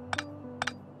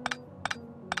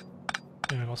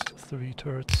 Yeah, I lost 3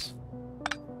 turrets.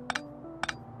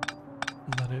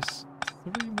 And that is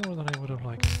 3 more than I would have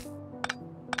liked.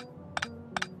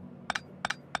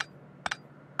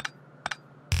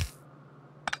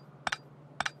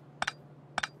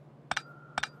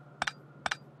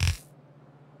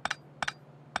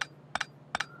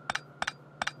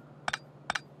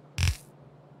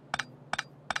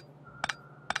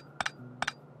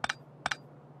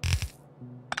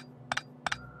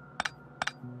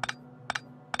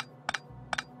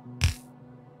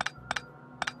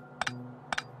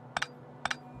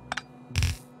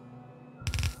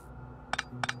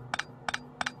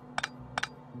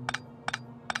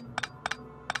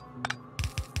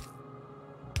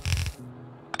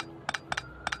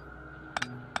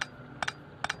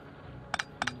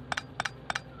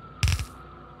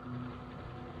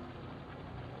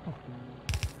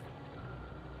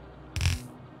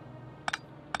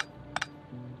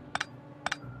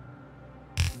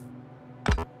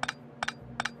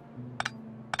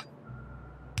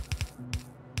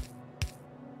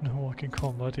 No walking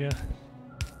combat, yeah.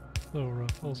 So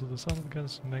rough. Also the sound of the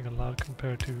guns is mega loud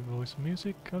compared to voice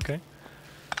music. Okay.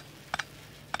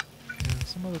 Yeah,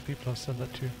 some other people have said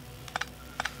that too.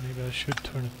 Maybe I should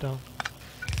turn it down.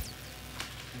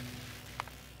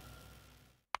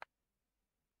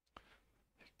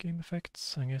 Game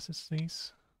effects, I guess it's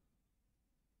these.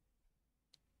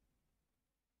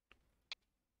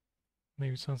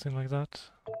 Maybe something like that.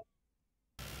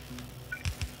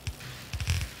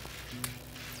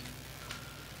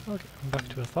 Okay, I'm back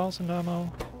to 1000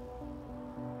 ammo.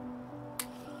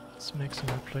 Let's make some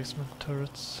replacement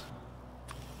turrets.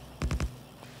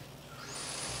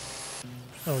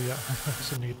 Oh yeah, I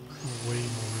also need way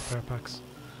more repair packs.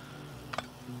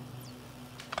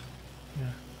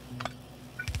 Yeah.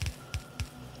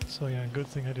 So yeah, good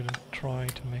thing I didn't try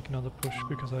to make another push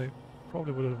because I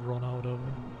probably would have run out of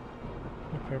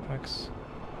repair packs.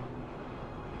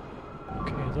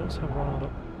 Okay, those have run out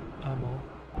of ammo.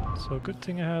 So good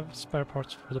thing I have spare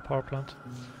parts for the power plant.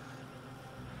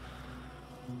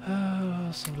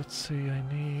 So let's see, I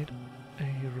need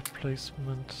a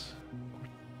replacement, or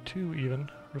 2 even,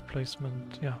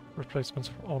 replacements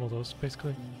for all of those,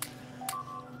 basically.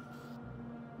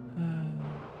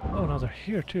 Oh, now they're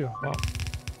here too, wow.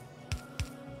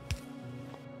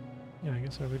 Yeah, I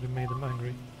guess I really made them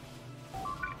angry.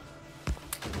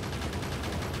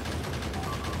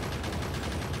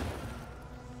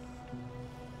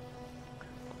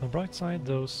 On the bright side,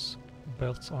 those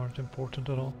belts aren't important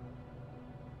at all.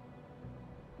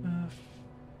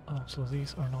 Oh, so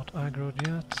these are not aggroed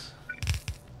yet,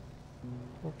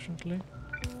 fortunately.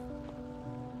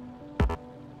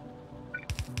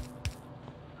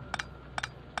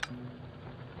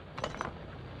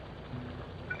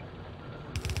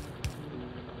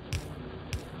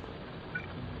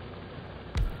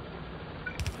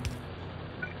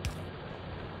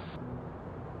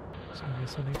 So I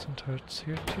guess I need some turrets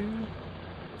here too.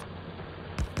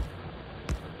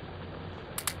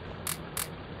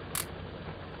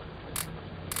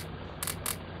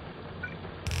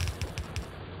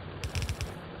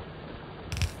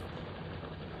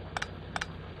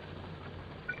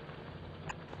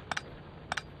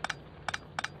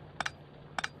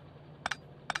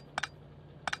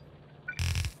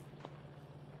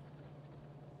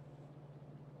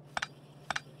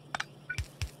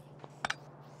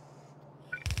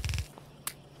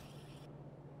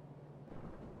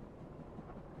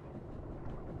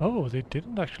 Oh, they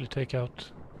didn't actually take out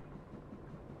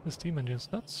the steam engines.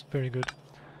 That's very good.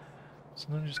 So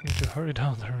now I just need to hurry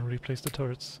down there and replace the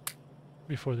turrets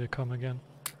before they come again.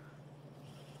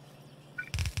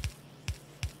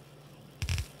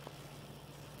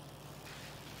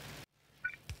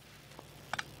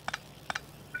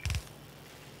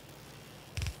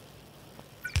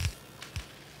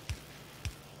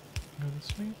 Go to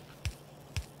sleep.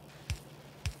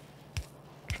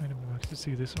 Trying to move back to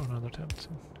see this or another attempt.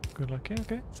 Good luck. Yeah,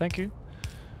 okay, thank you.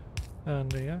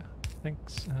 And yeah,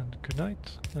 thanks and good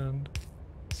night. And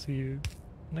see you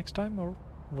next time or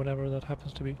whenever that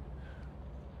happens to be.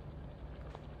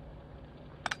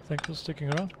 Thanks for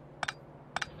sticking around.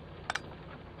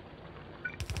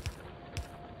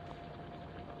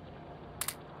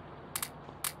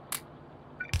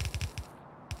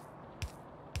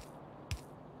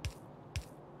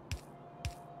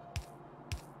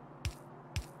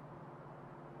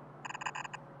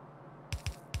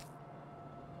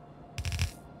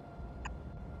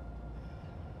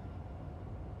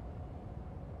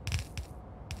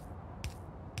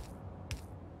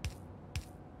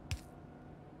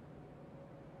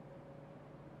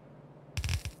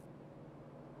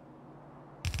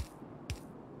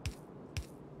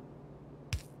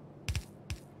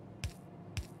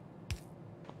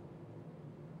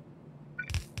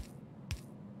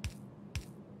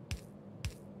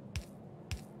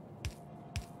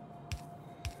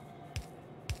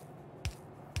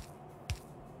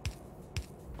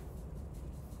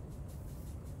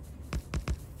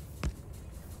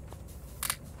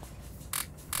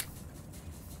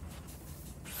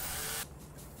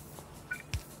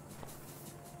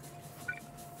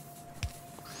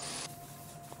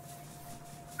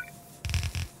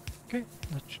 Okay,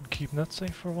 that should keep that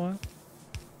safe for a while.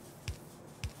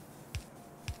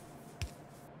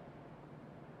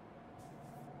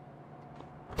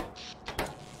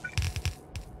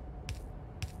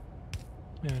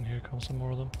 And here comes some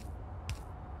more of them.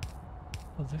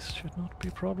 Well, this should not be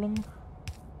a problem.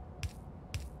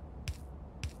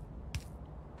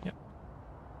 Yep.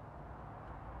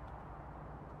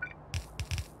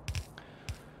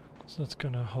 So that's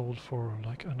gonna hold for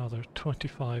like another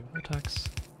 25 attacks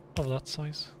of that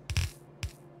size.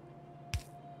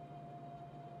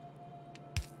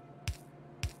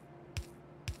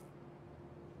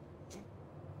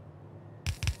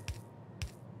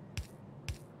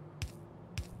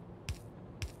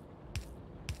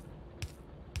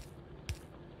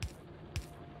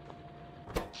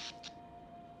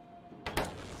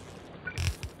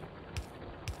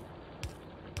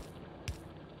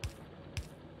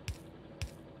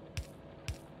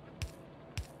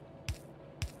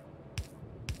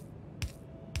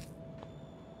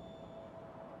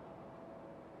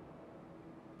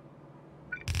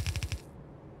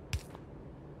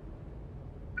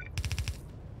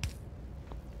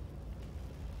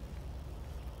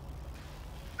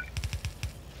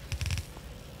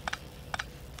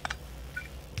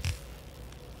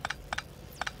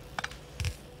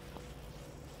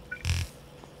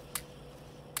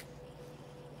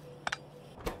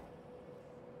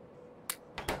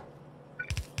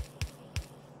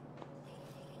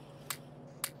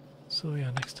 So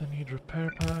yeah, next I need repair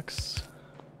packs.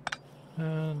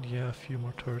 And yeah, a few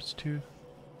more turrets too.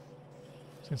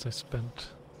 Since I spent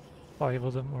 5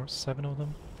 of them, or 7 of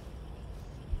them,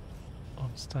 on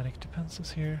static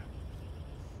defenses here.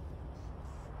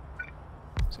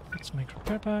 So let's make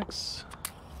repair packs.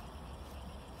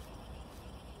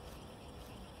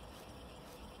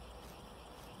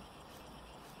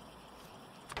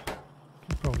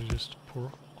 I'll probably just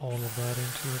pour all of that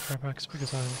into repair packs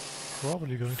because I'm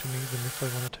probably going to need them if I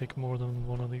want to take more than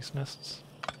one of these nests.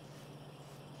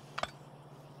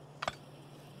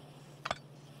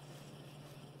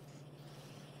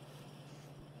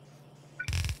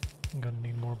 I'm gonna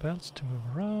need more belts to move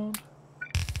around.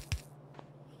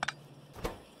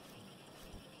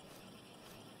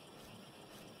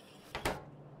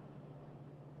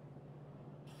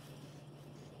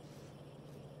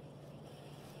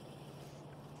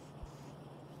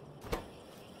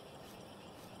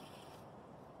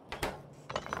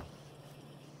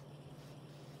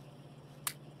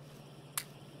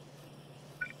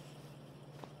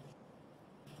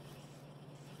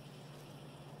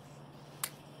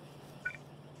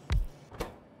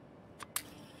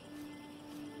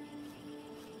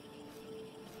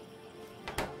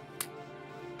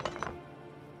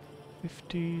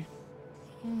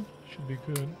 Should be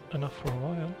good enough for a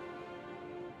while.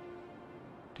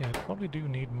 Yeah, I probably do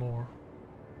need more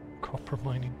copper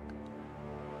mining.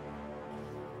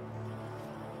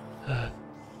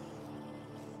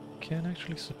 Can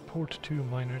actually support 2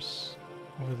 miners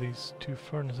with these 2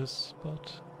 furnaces,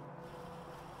 but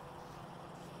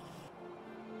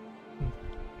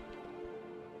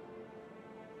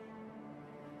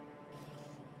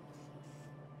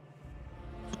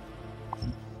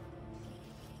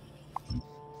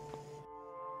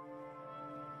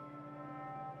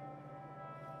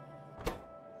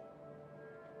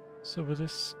so with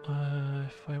this,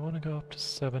 if I want to go up to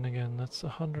 7 again, that's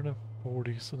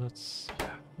 140, so that's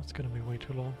gonna be way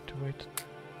too long to wait.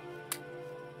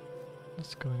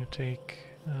 It's going to take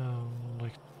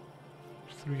like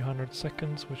 300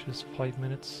 seconds, which is 5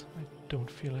 minutes. I don't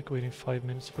feel like waiting 5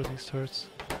 minutes for these turrets.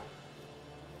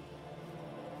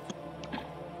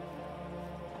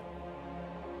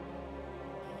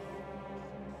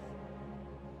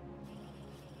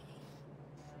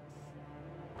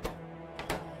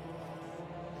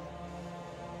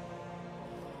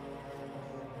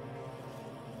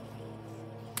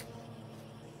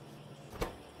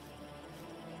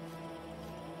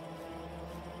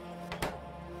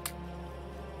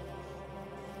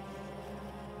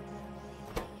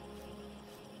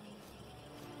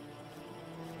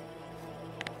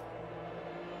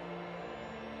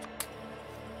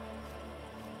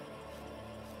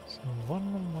 So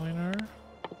 1 more miner,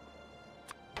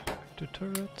 back to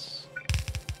turrets.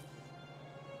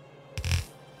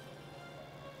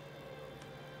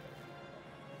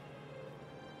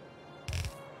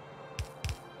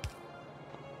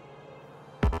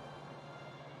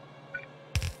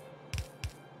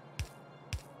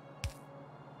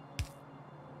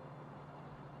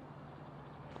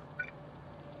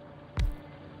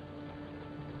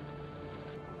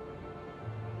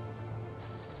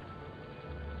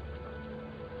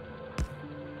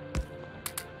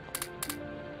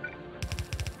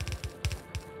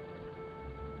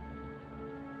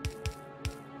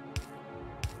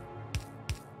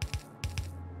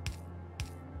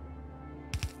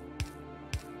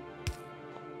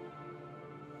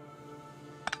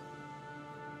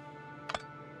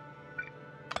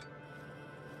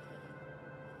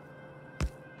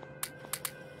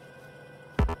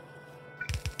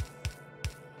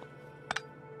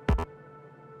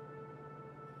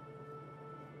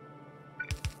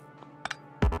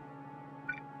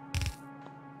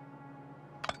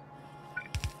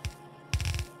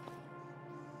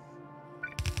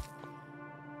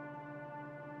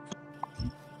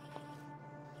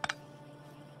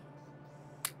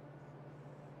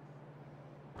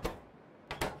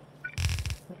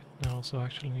 I also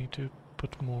actually need to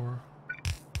put more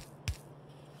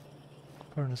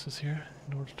furnaces here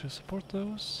in order to support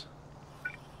those.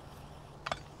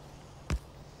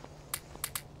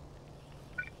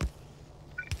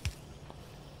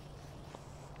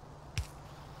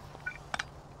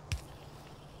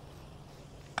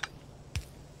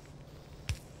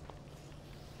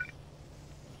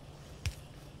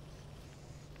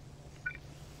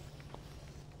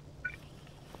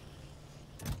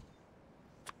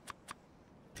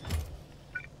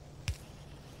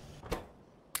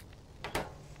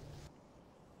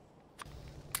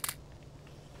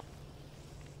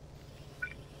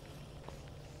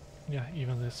 Yeah,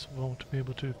 even this won't be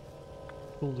able to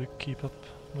fully keep up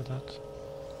with that.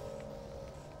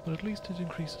 But at least it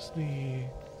increases the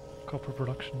copper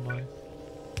production by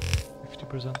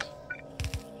 50%.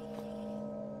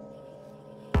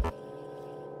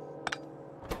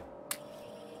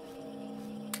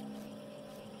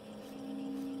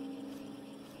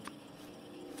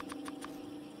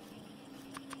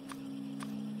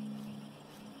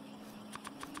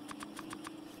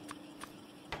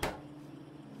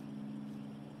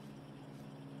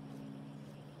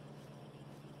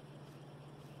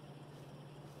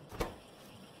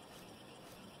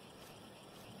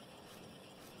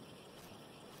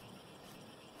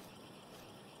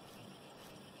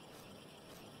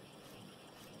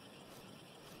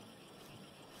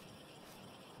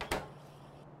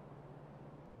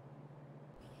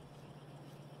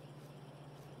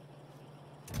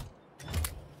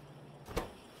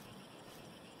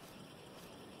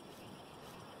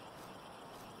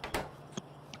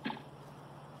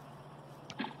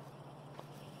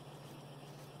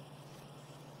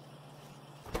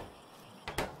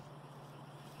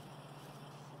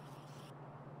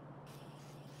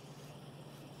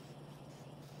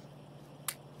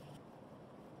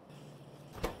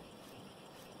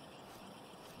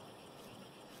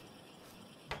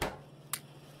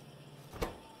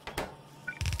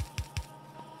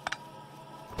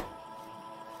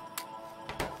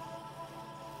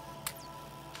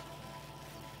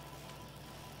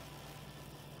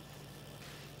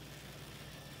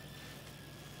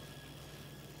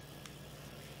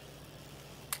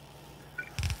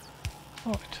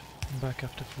 Alright, I'm back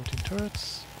after 14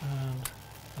 turrets and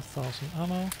 1000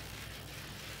 ammo.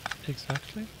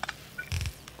 Exactly.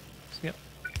 So yeah,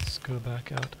 let's go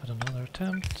back out at another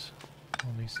attempt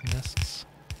on these nests.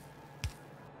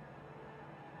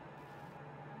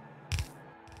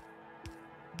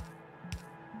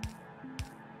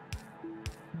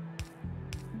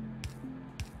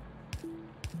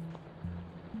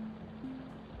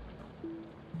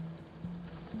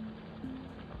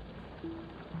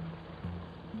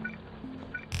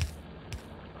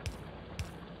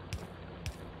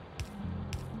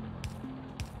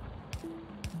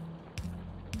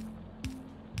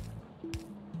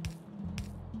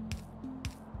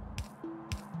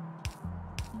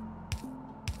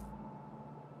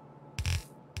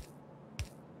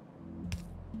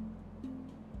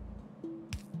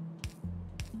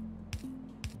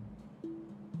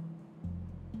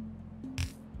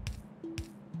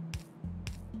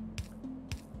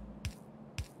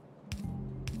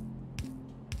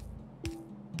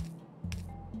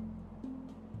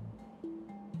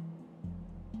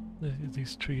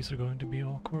 These trees are going to be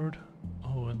awkward.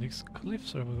 Oh, and these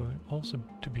cliffs are going also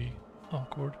to be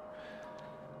awkward.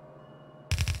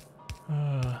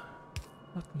 That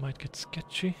might get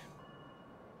sketchy.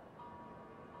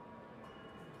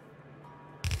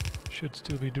 Should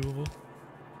still be doable.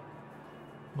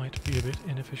 Might be a bit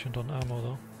inefficient on ammo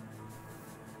though.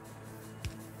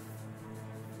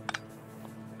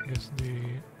 I guess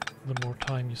the more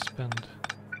time you spend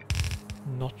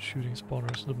not shooting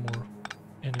spawners, the more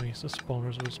enemies the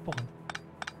spawners will spawn.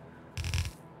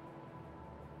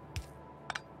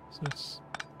 So it's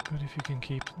good if you can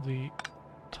keep the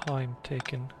time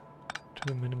taken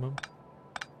to a minimum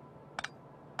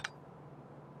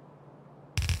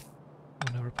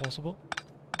whenever possible.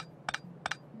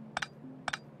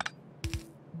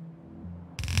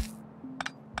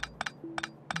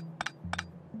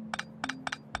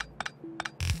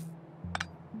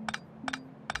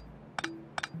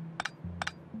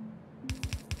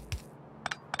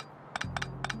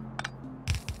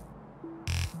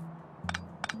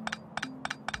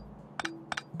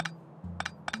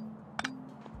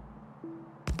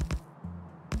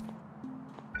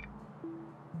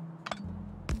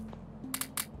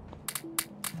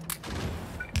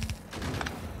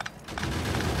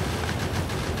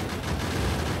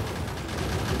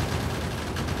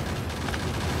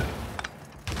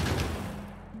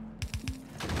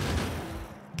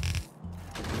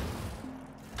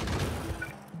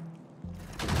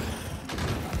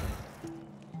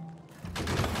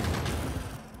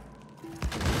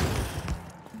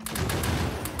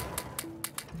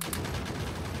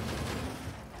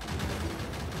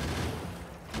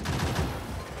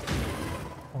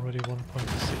 Already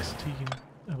 1.16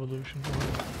 evolution, or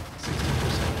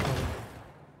 16% rather.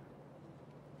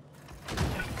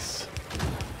 Yikes.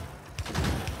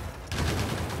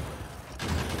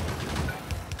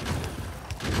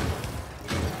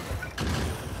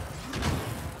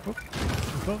 Oh,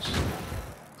 too close.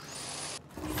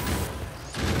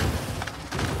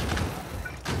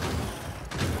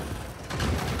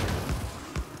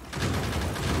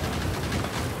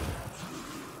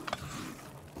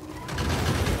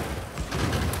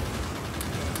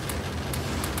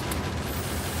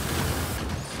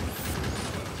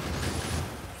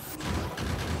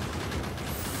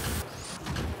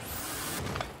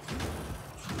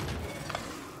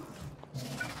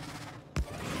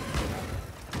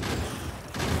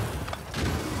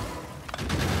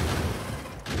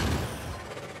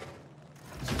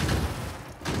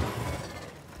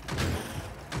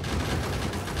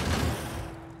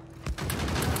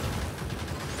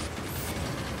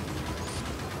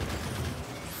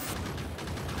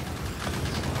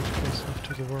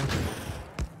 work.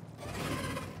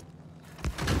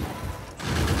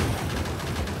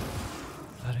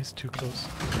 That is too close.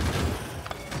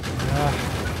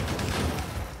 Ah.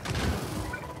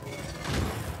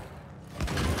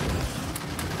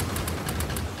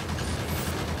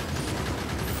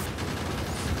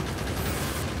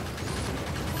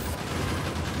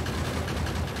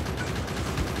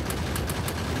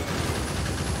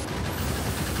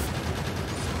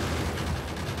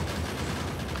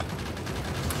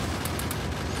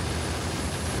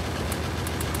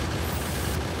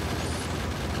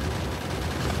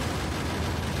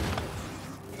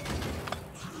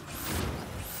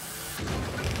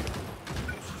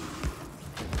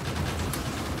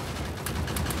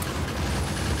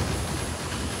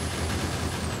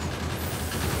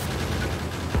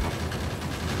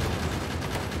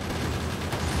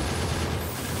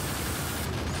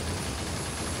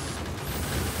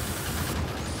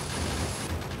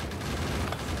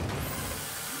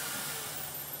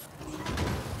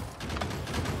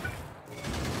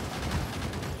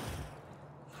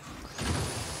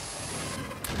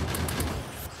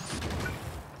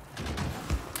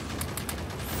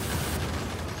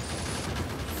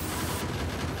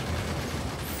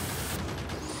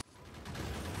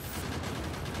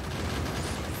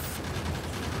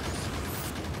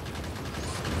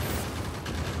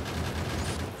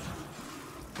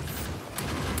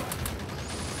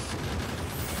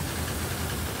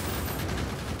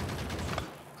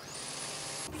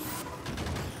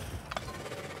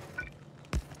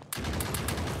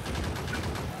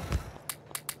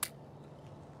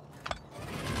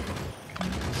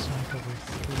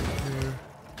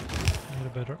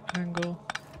 Better angle.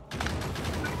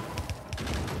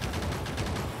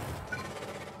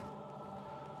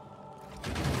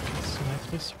 We can snipe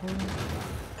this one.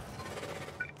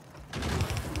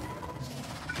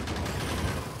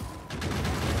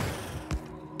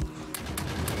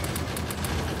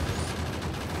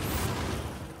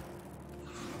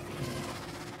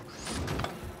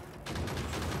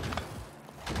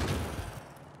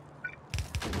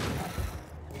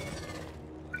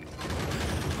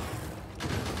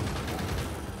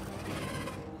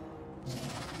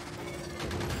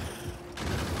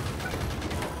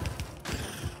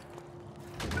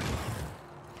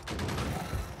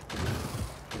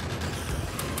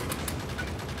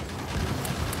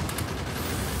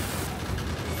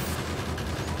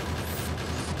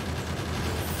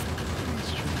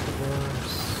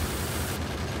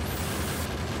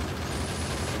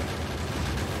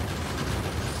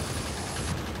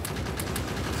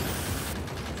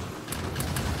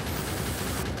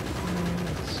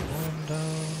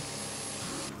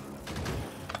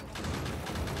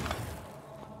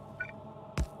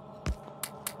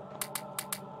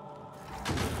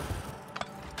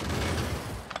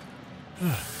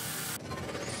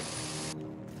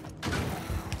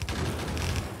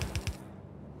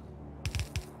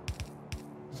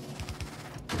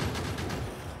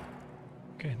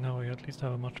 Okay, now we at least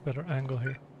have a much better angle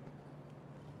here.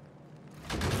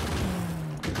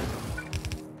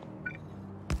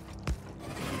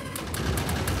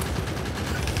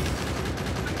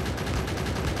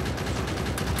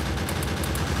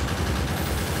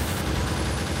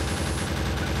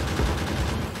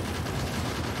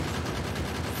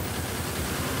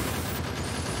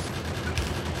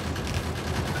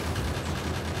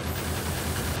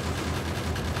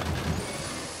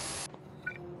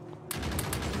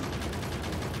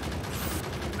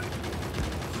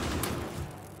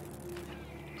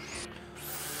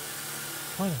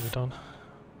 Finally done.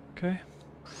 Okay.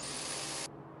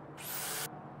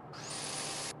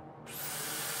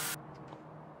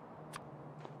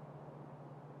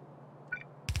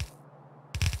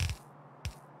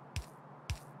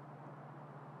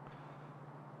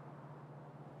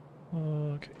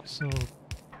 Okay, so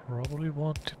probably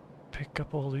want to pick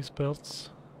up all these belts.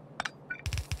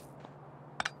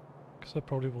 Because I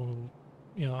probably will,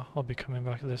 yeah, I'll be coming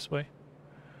back this way.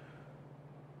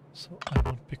 So I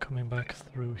won't be coming back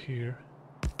through here.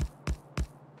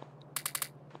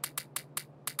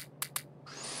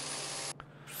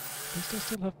 At least I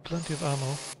still have plenty of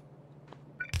ammo.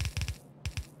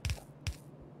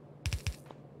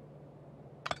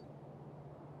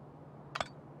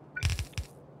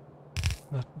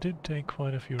 That did take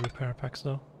quite a few repair packs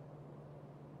though.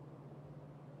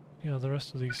 Yeah, the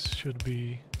rest of these should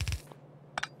be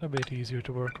a bit easier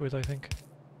to work with, I think.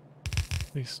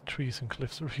 These trees and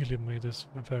cliffs really made this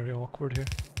very awkward here.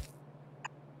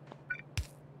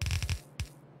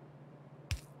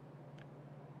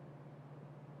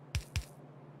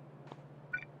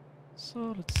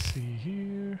 So let's see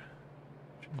here.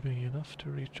 Should be enough to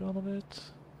reach all of it.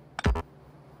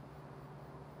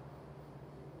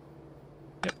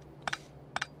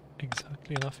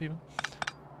 quickly enough even.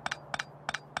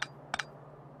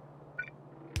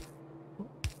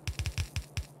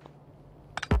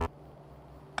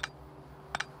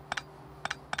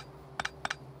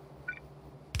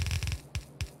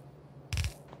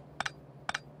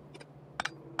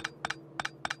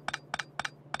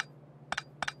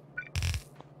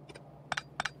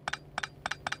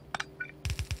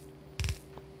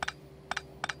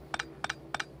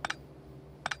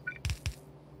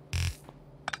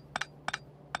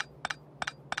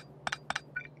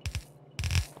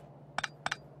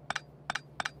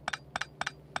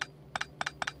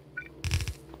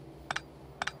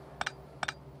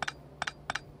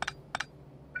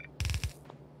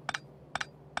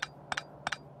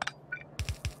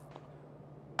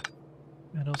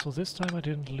 And also this time I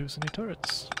didn't lose any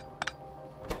turrets,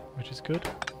 which is good.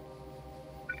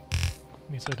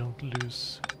 Means I don't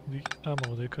lose the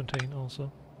ammo they contain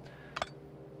also,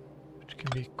 which can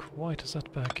be quite a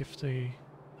setback if they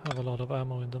have a lot of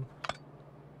ammo in them.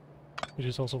 Which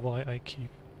is also why I keep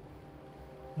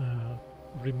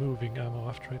removing ammo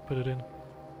after I put it in,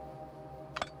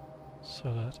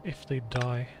 so that if they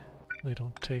die, they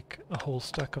don't take a whole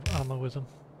stack of ammo with them.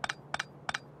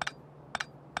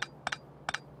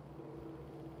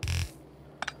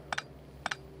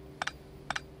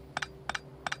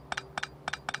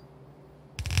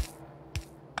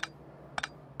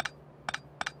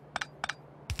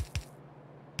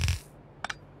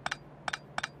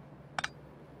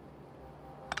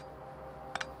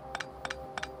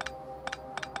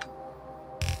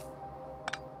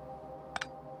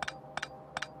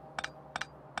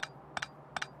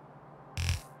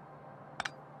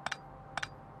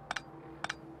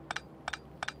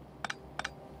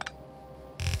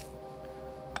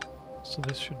 So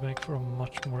this should make for a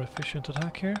much more efficient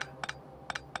attack here,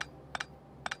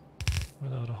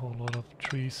 without a whole lot of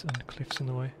trees and cliffs in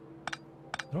the way.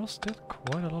 There are still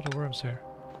quite a lot of worms here.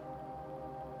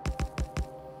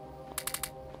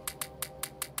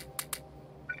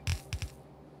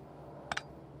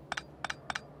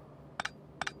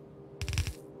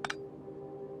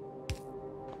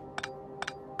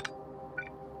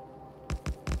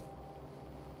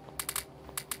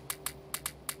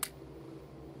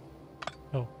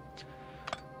 Oh,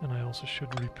 and I also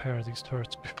should repair these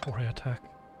turrets before I attack.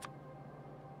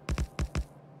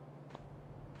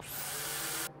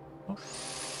 Oh,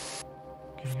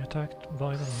 getting attacked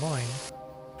by the mine.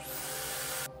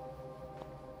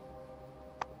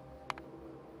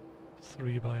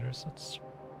 Three biters, that's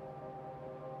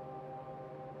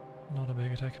not a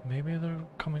big attack. Maybe they're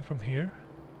coming from here?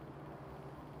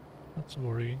 That's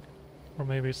worrying. Or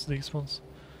maybe it's these ones.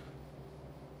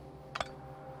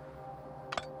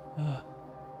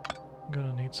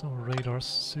 Gonna need some radars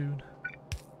soon.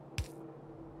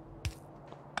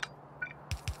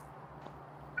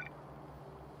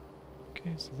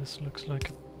 Okay, so this looks like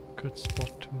a good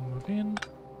spot to move in.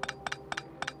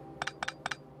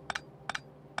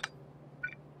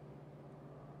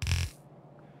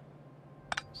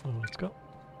 So let's go.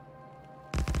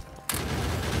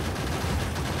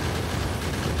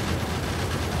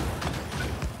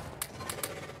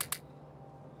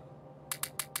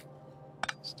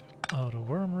 Out of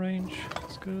worm range,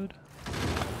 that's good.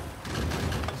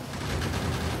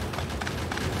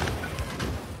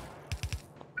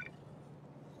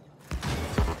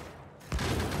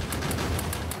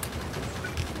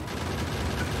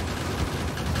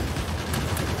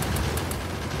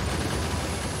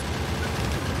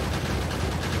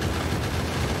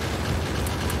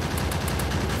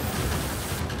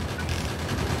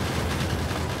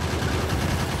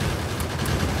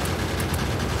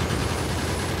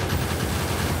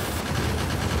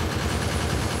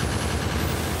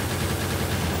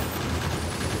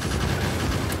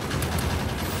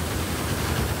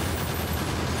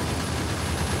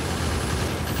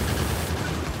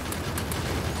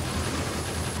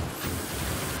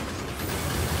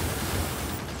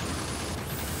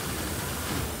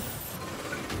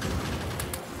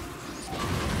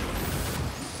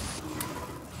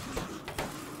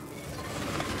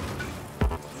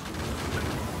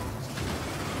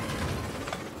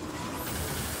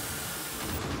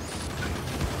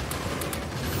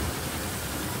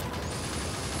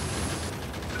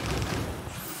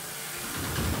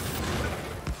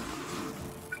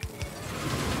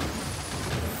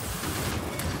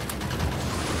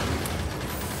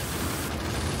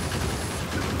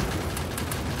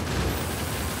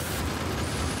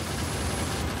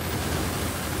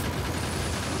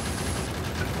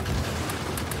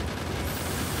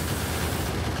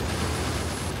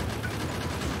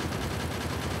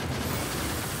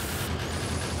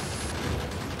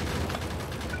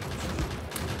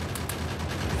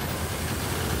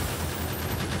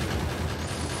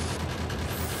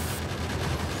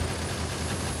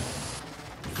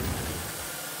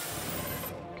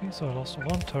 Okay, so I lost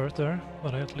one turret there,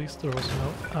 but at least there was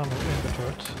no ammo in the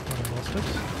turret when I lost it.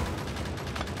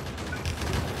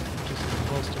 Which is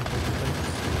the most important thing,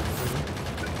 really.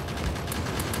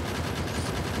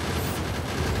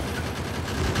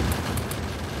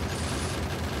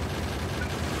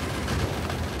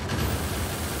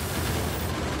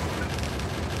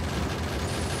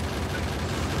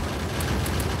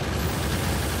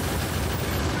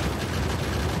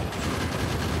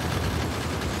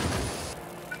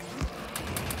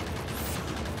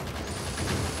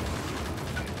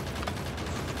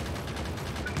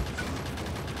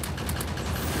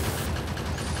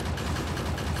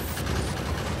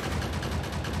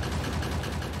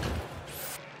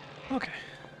 Okay,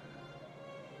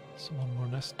 so one more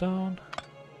nest down.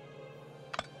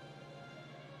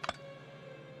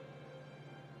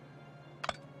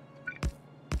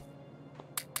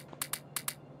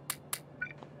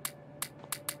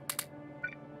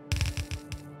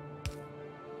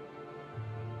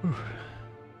 Whew.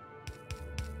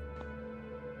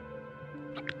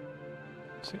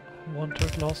 See, one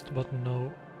turret lost, but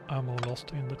no ammo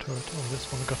lost in the turret. Oh,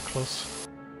 this one got close.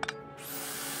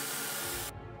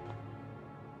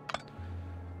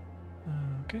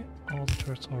 Okay, all the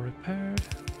turrets are repaired.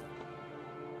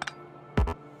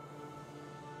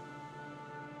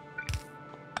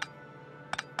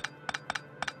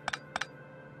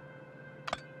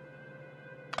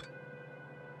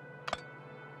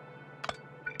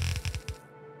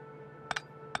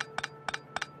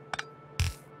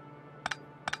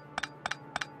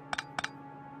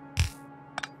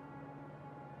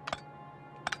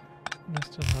 And I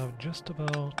still have just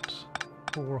about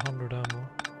 400 ammo.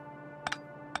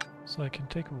 So I can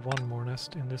take one more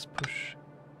nest in this push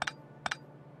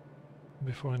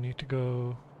before I need to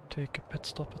go take a pit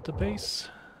stop at the base.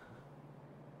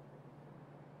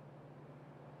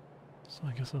 So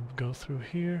I guess I'll go through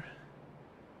here.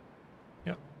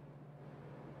 Yep.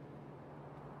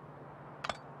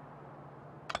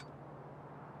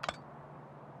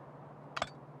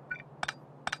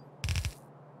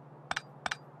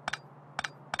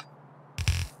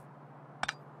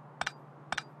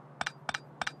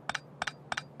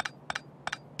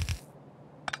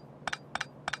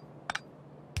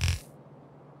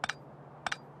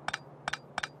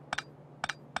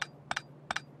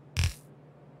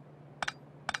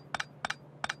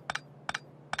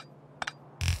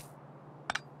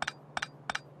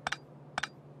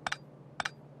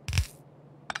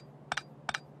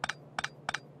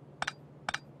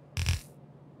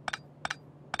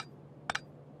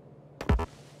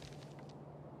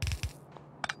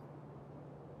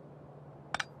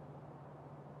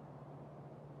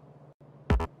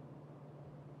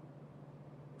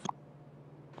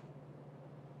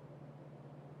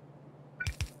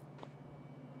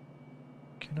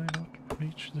 Can I not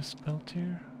reach this belt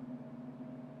here?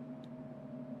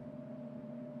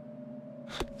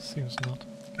 Seems not.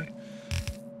 Okay.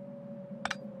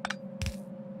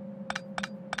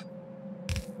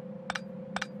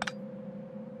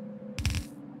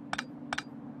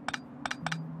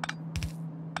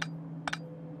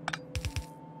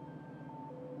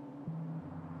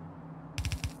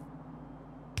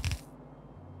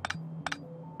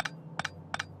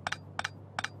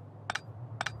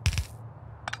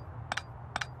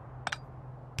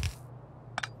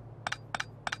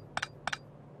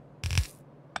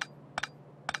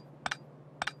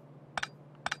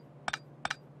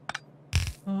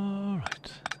 All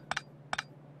right.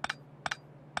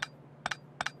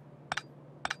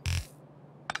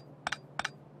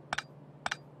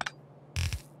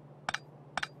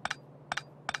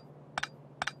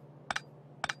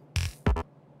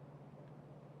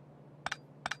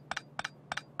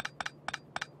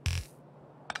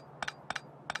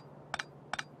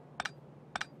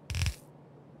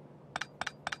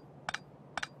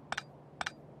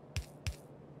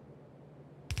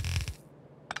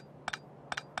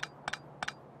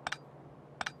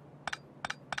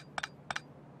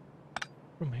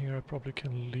 From here I probably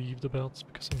can leave the belts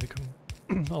because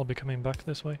I'll be coming back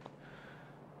this way.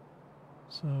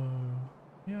 So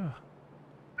yeah,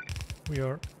 we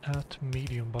are at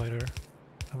medium biter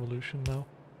evolution now.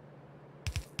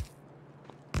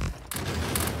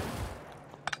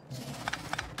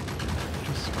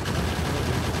 Just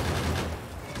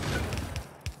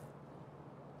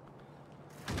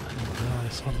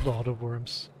nice, a lot of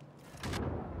worms.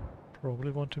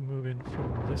 Probably want to move in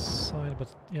from this side, but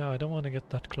yeah, I don't want to get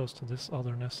that close to this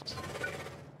other nest.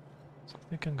 So I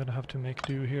think I'm gonna have to make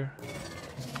do here.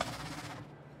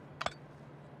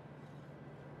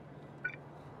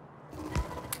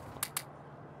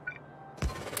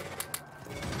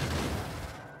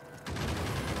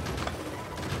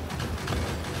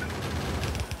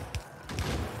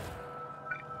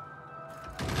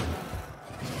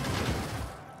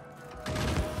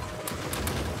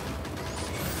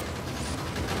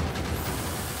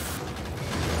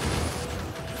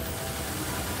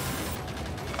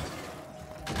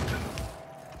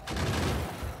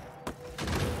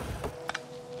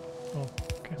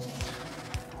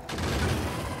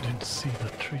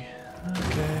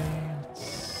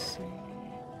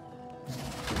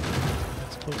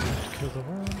 suppose I have to kill the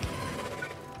worm.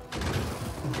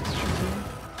 And this should do.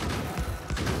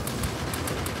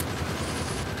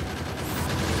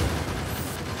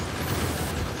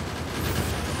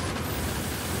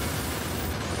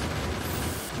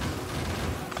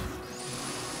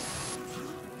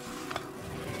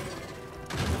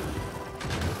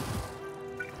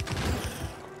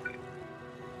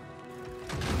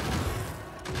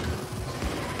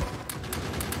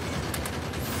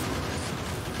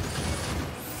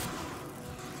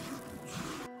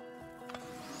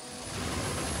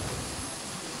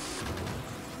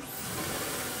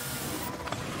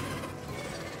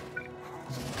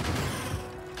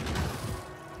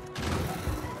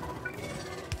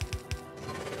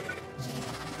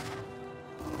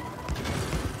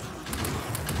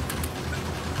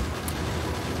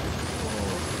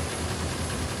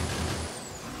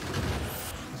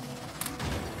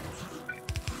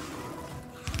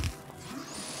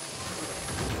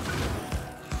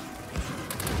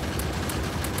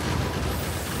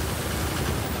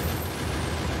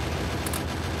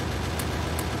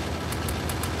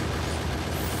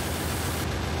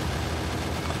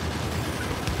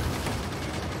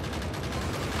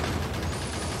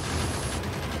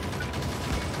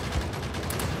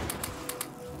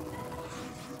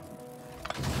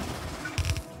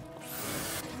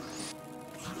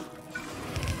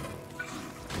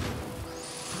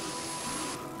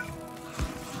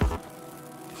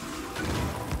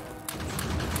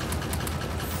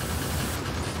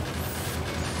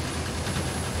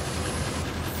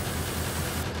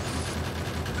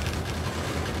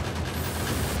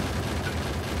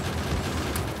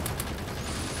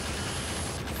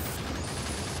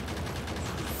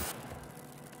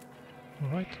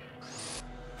 Alright.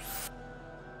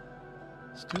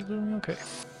 Still doing okay.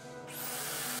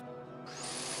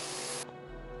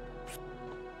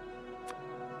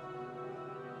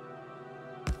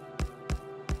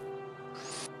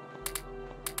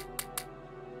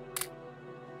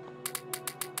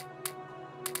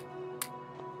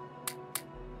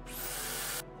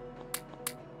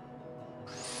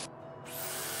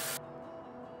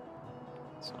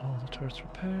 So all the turrets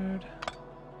repaired.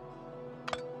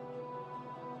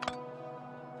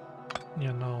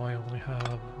 Yeah, now I only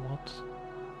have, what?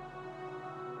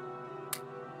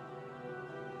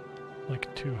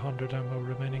 Like 200 ammo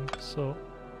remaining, so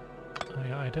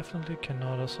I definitely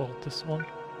cannot assault this one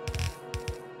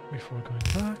before going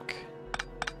back.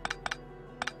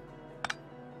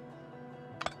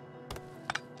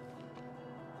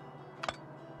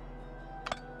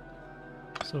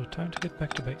 So time to get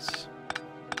back to base.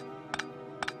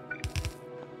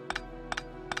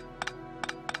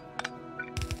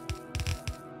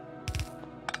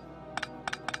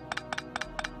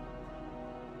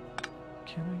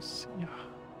 Can I see? Yeah.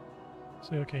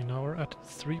 So okay, now we're at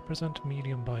 3%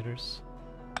 medium biters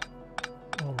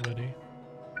already.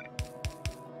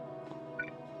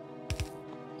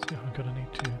 So I'm gonna need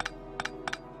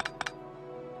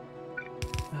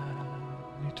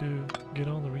to get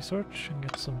on the research and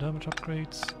get some damage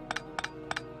upgrades.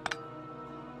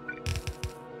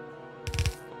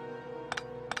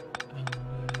 And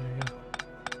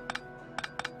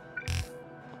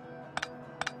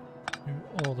yeah, do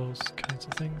all those kinds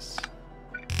of things.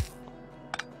 I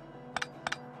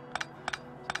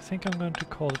think I'm going to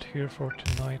call it here for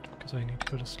tonight because I need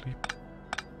to go to sleep.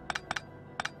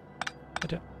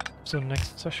 But yeah, so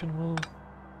next session we'll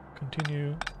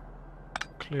continue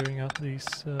clearing out these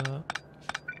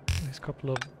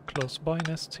couple of close by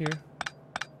nests here,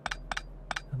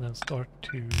 and then start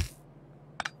to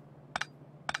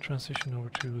transition over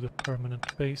to the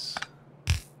permanent base.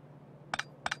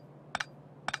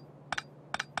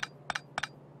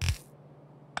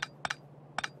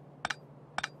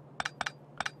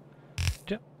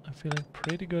 Yeah, I'm feeling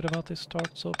pretty good about this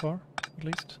start so far, at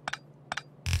least.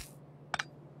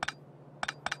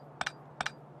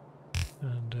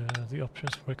 And the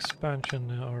options for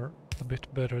expansion are a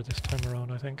bit better this time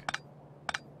around, I think.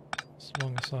 As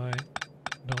long as I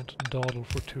don't dawdle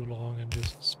for too long and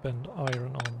just spend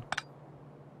iron on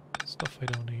stuff I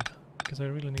don't need. Because I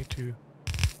really need to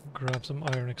grab some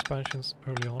iron expansions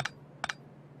early on,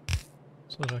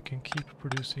 so that I can keep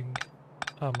producing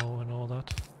ammo and all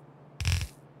that.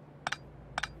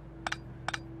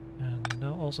 And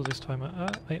now also this time I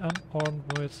am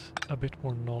armed with a bit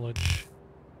more knowledge,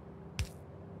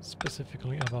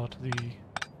 specifically about the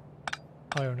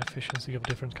iron efficiency of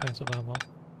different kinds of ammo.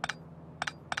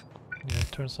 Yeah,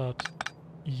 it turns out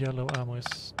yellow ammo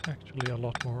is actually a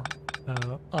lot more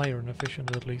iron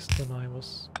efficient, at least, than I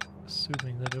was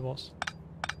assuming that it was.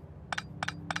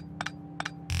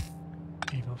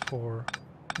 Even for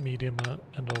medium,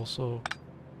 and also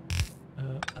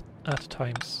at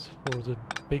times for the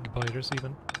big biters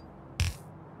even.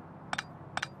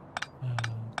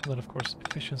 Then of course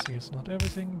efficiency is not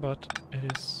everything, but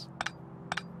it is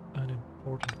an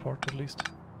important part at least.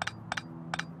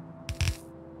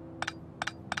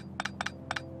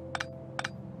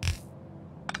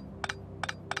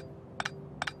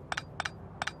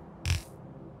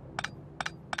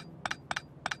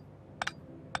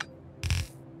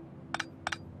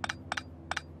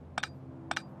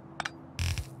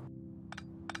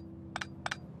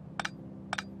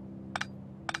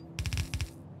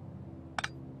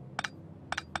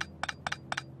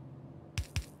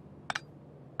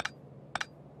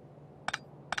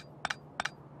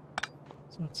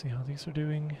 So let's see how these are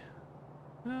doing.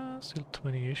 Still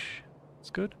 20-ish. It's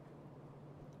good.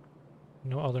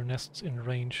 No other nests in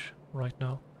range right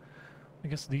now. I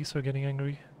guess these are getting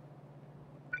angry.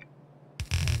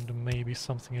 And maybe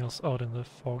something else out in the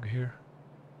fog here.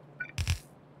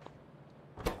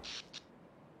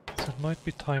 So it might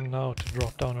be time now to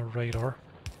drop down a radar.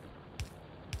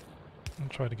 And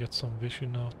try to get some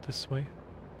vision out this way.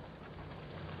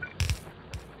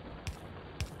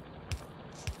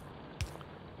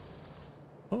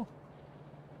 Oh!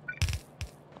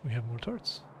 We have more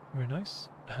turrets. Very nice.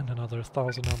 And another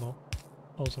 1,000 ammo.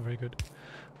 Also very good.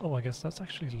 Oh, I guess that's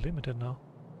actually limited now.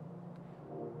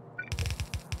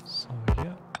 So,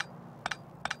 yeah.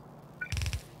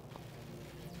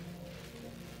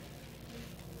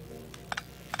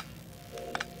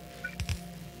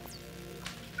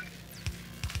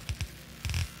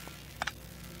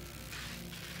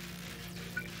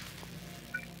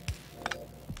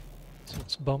 So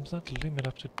let's bump that limit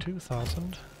up to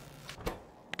 2,000.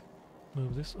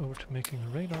 Move this over to making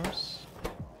radars.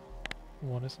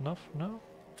 One is enough now.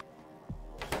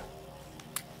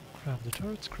 Grab the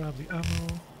turrets, grab the ammo.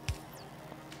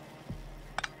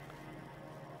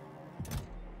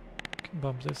 Can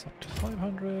bump this up to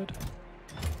 500.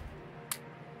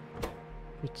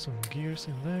 Put some gears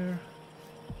in there.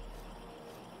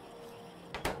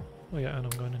 Oh yeah, and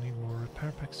I'm going to need more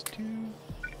repair packs too.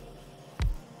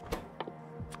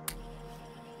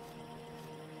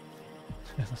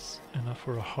 That's enough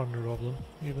for 100 of them,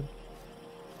 even.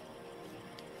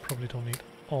 Probably don't need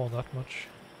all that much.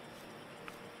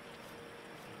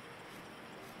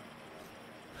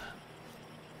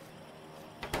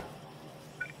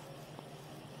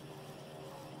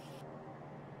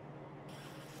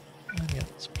 And yeah,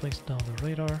 let's place down the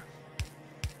radar.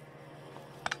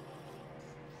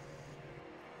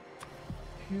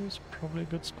 Here's probably a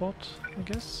good spot, I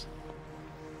guess.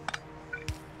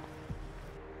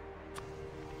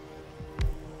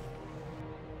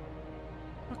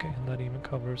 Okay, and that even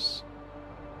covers...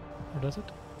 or does it?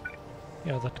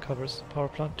 Yeah, that covers the power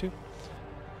plant too.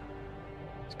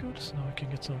 That's good, so now we can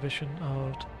get some vision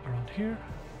out around here.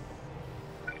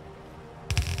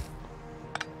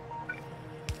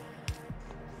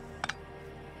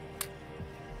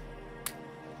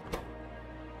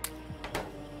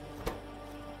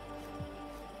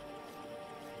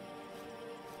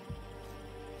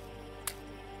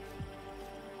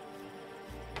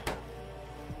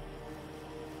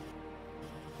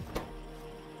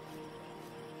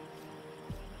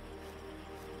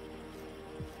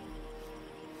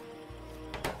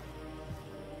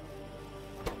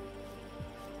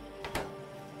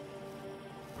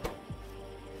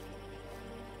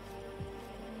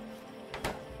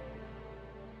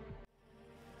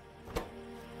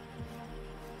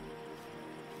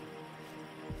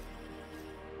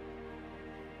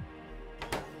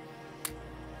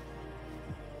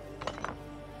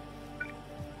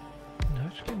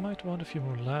 Actually might want a few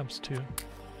more labs too,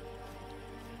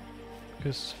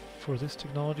 because for this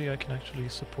technology I can actually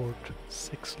support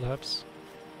 6 labs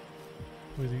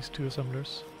with these 2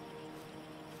 assemblers.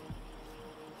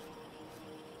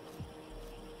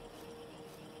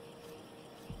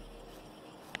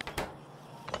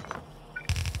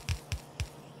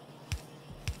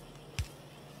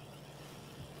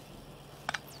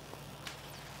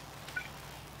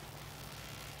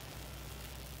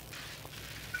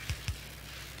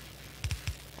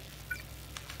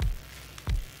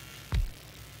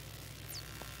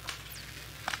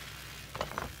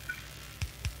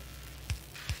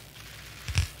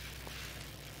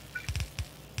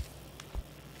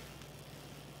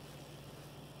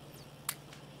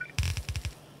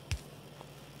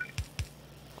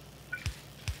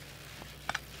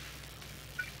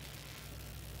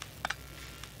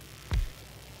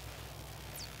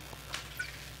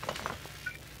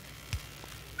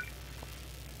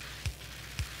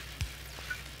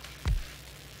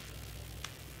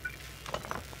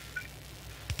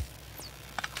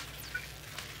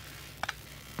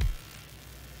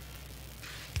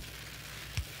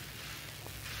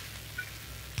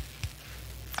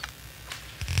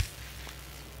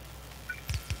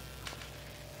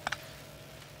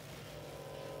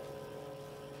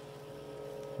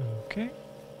 Okay.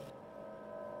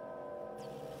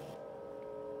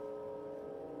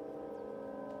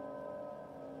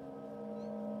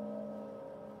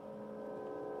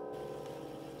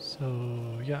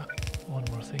 So yeah, one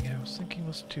more thing I was thinking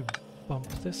was to bump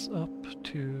this up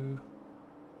to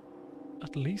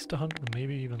at least 100,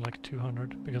 maybe even like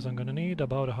 200, because I'm gonna need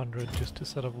about 100 just to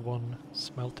set up one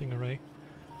smelting array.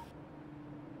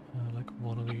 Like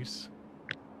one of these.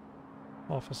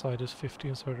 Half a side is 50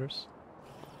 inserters.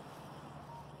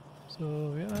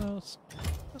 So yeah,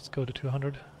 let's go to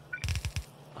 200.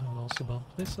 I will also bump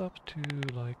this up to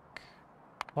like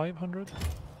 500.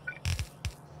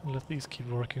 And let these keep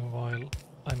working while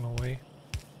I'm away.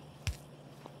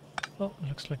 Oh,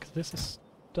 looks like this is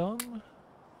done.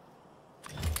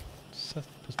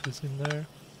 Put this in there.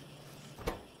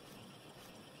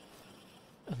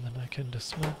 And then I can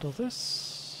dismantle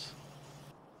this.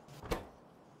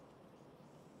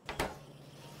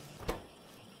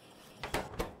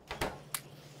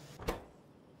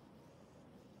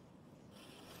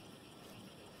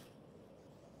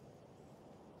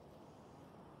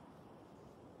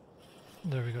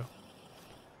 There we go.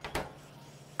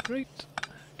 Great.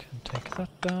 Can take that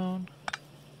down.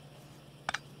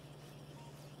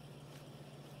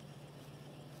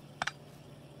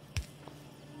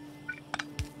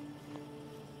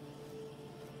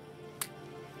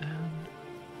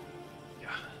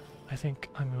 I think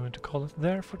I'm going to call it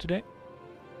there for today.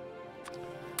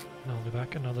 And I'll be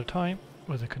back another time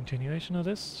with a continuation of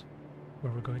this,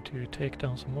 where we're going to take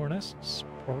down some more nests,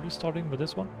 probably starting with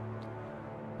this one,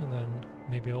 and then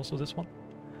maybe also this one,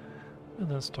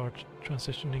 and then start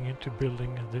transitioning into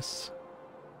building this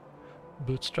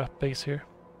bootstrap base here.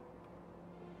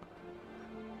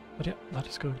 But yeah, that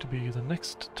is going to be the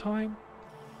next time.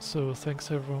 So thanks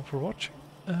everyone for watching,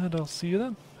 and I'll see you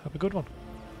then. Have a good one.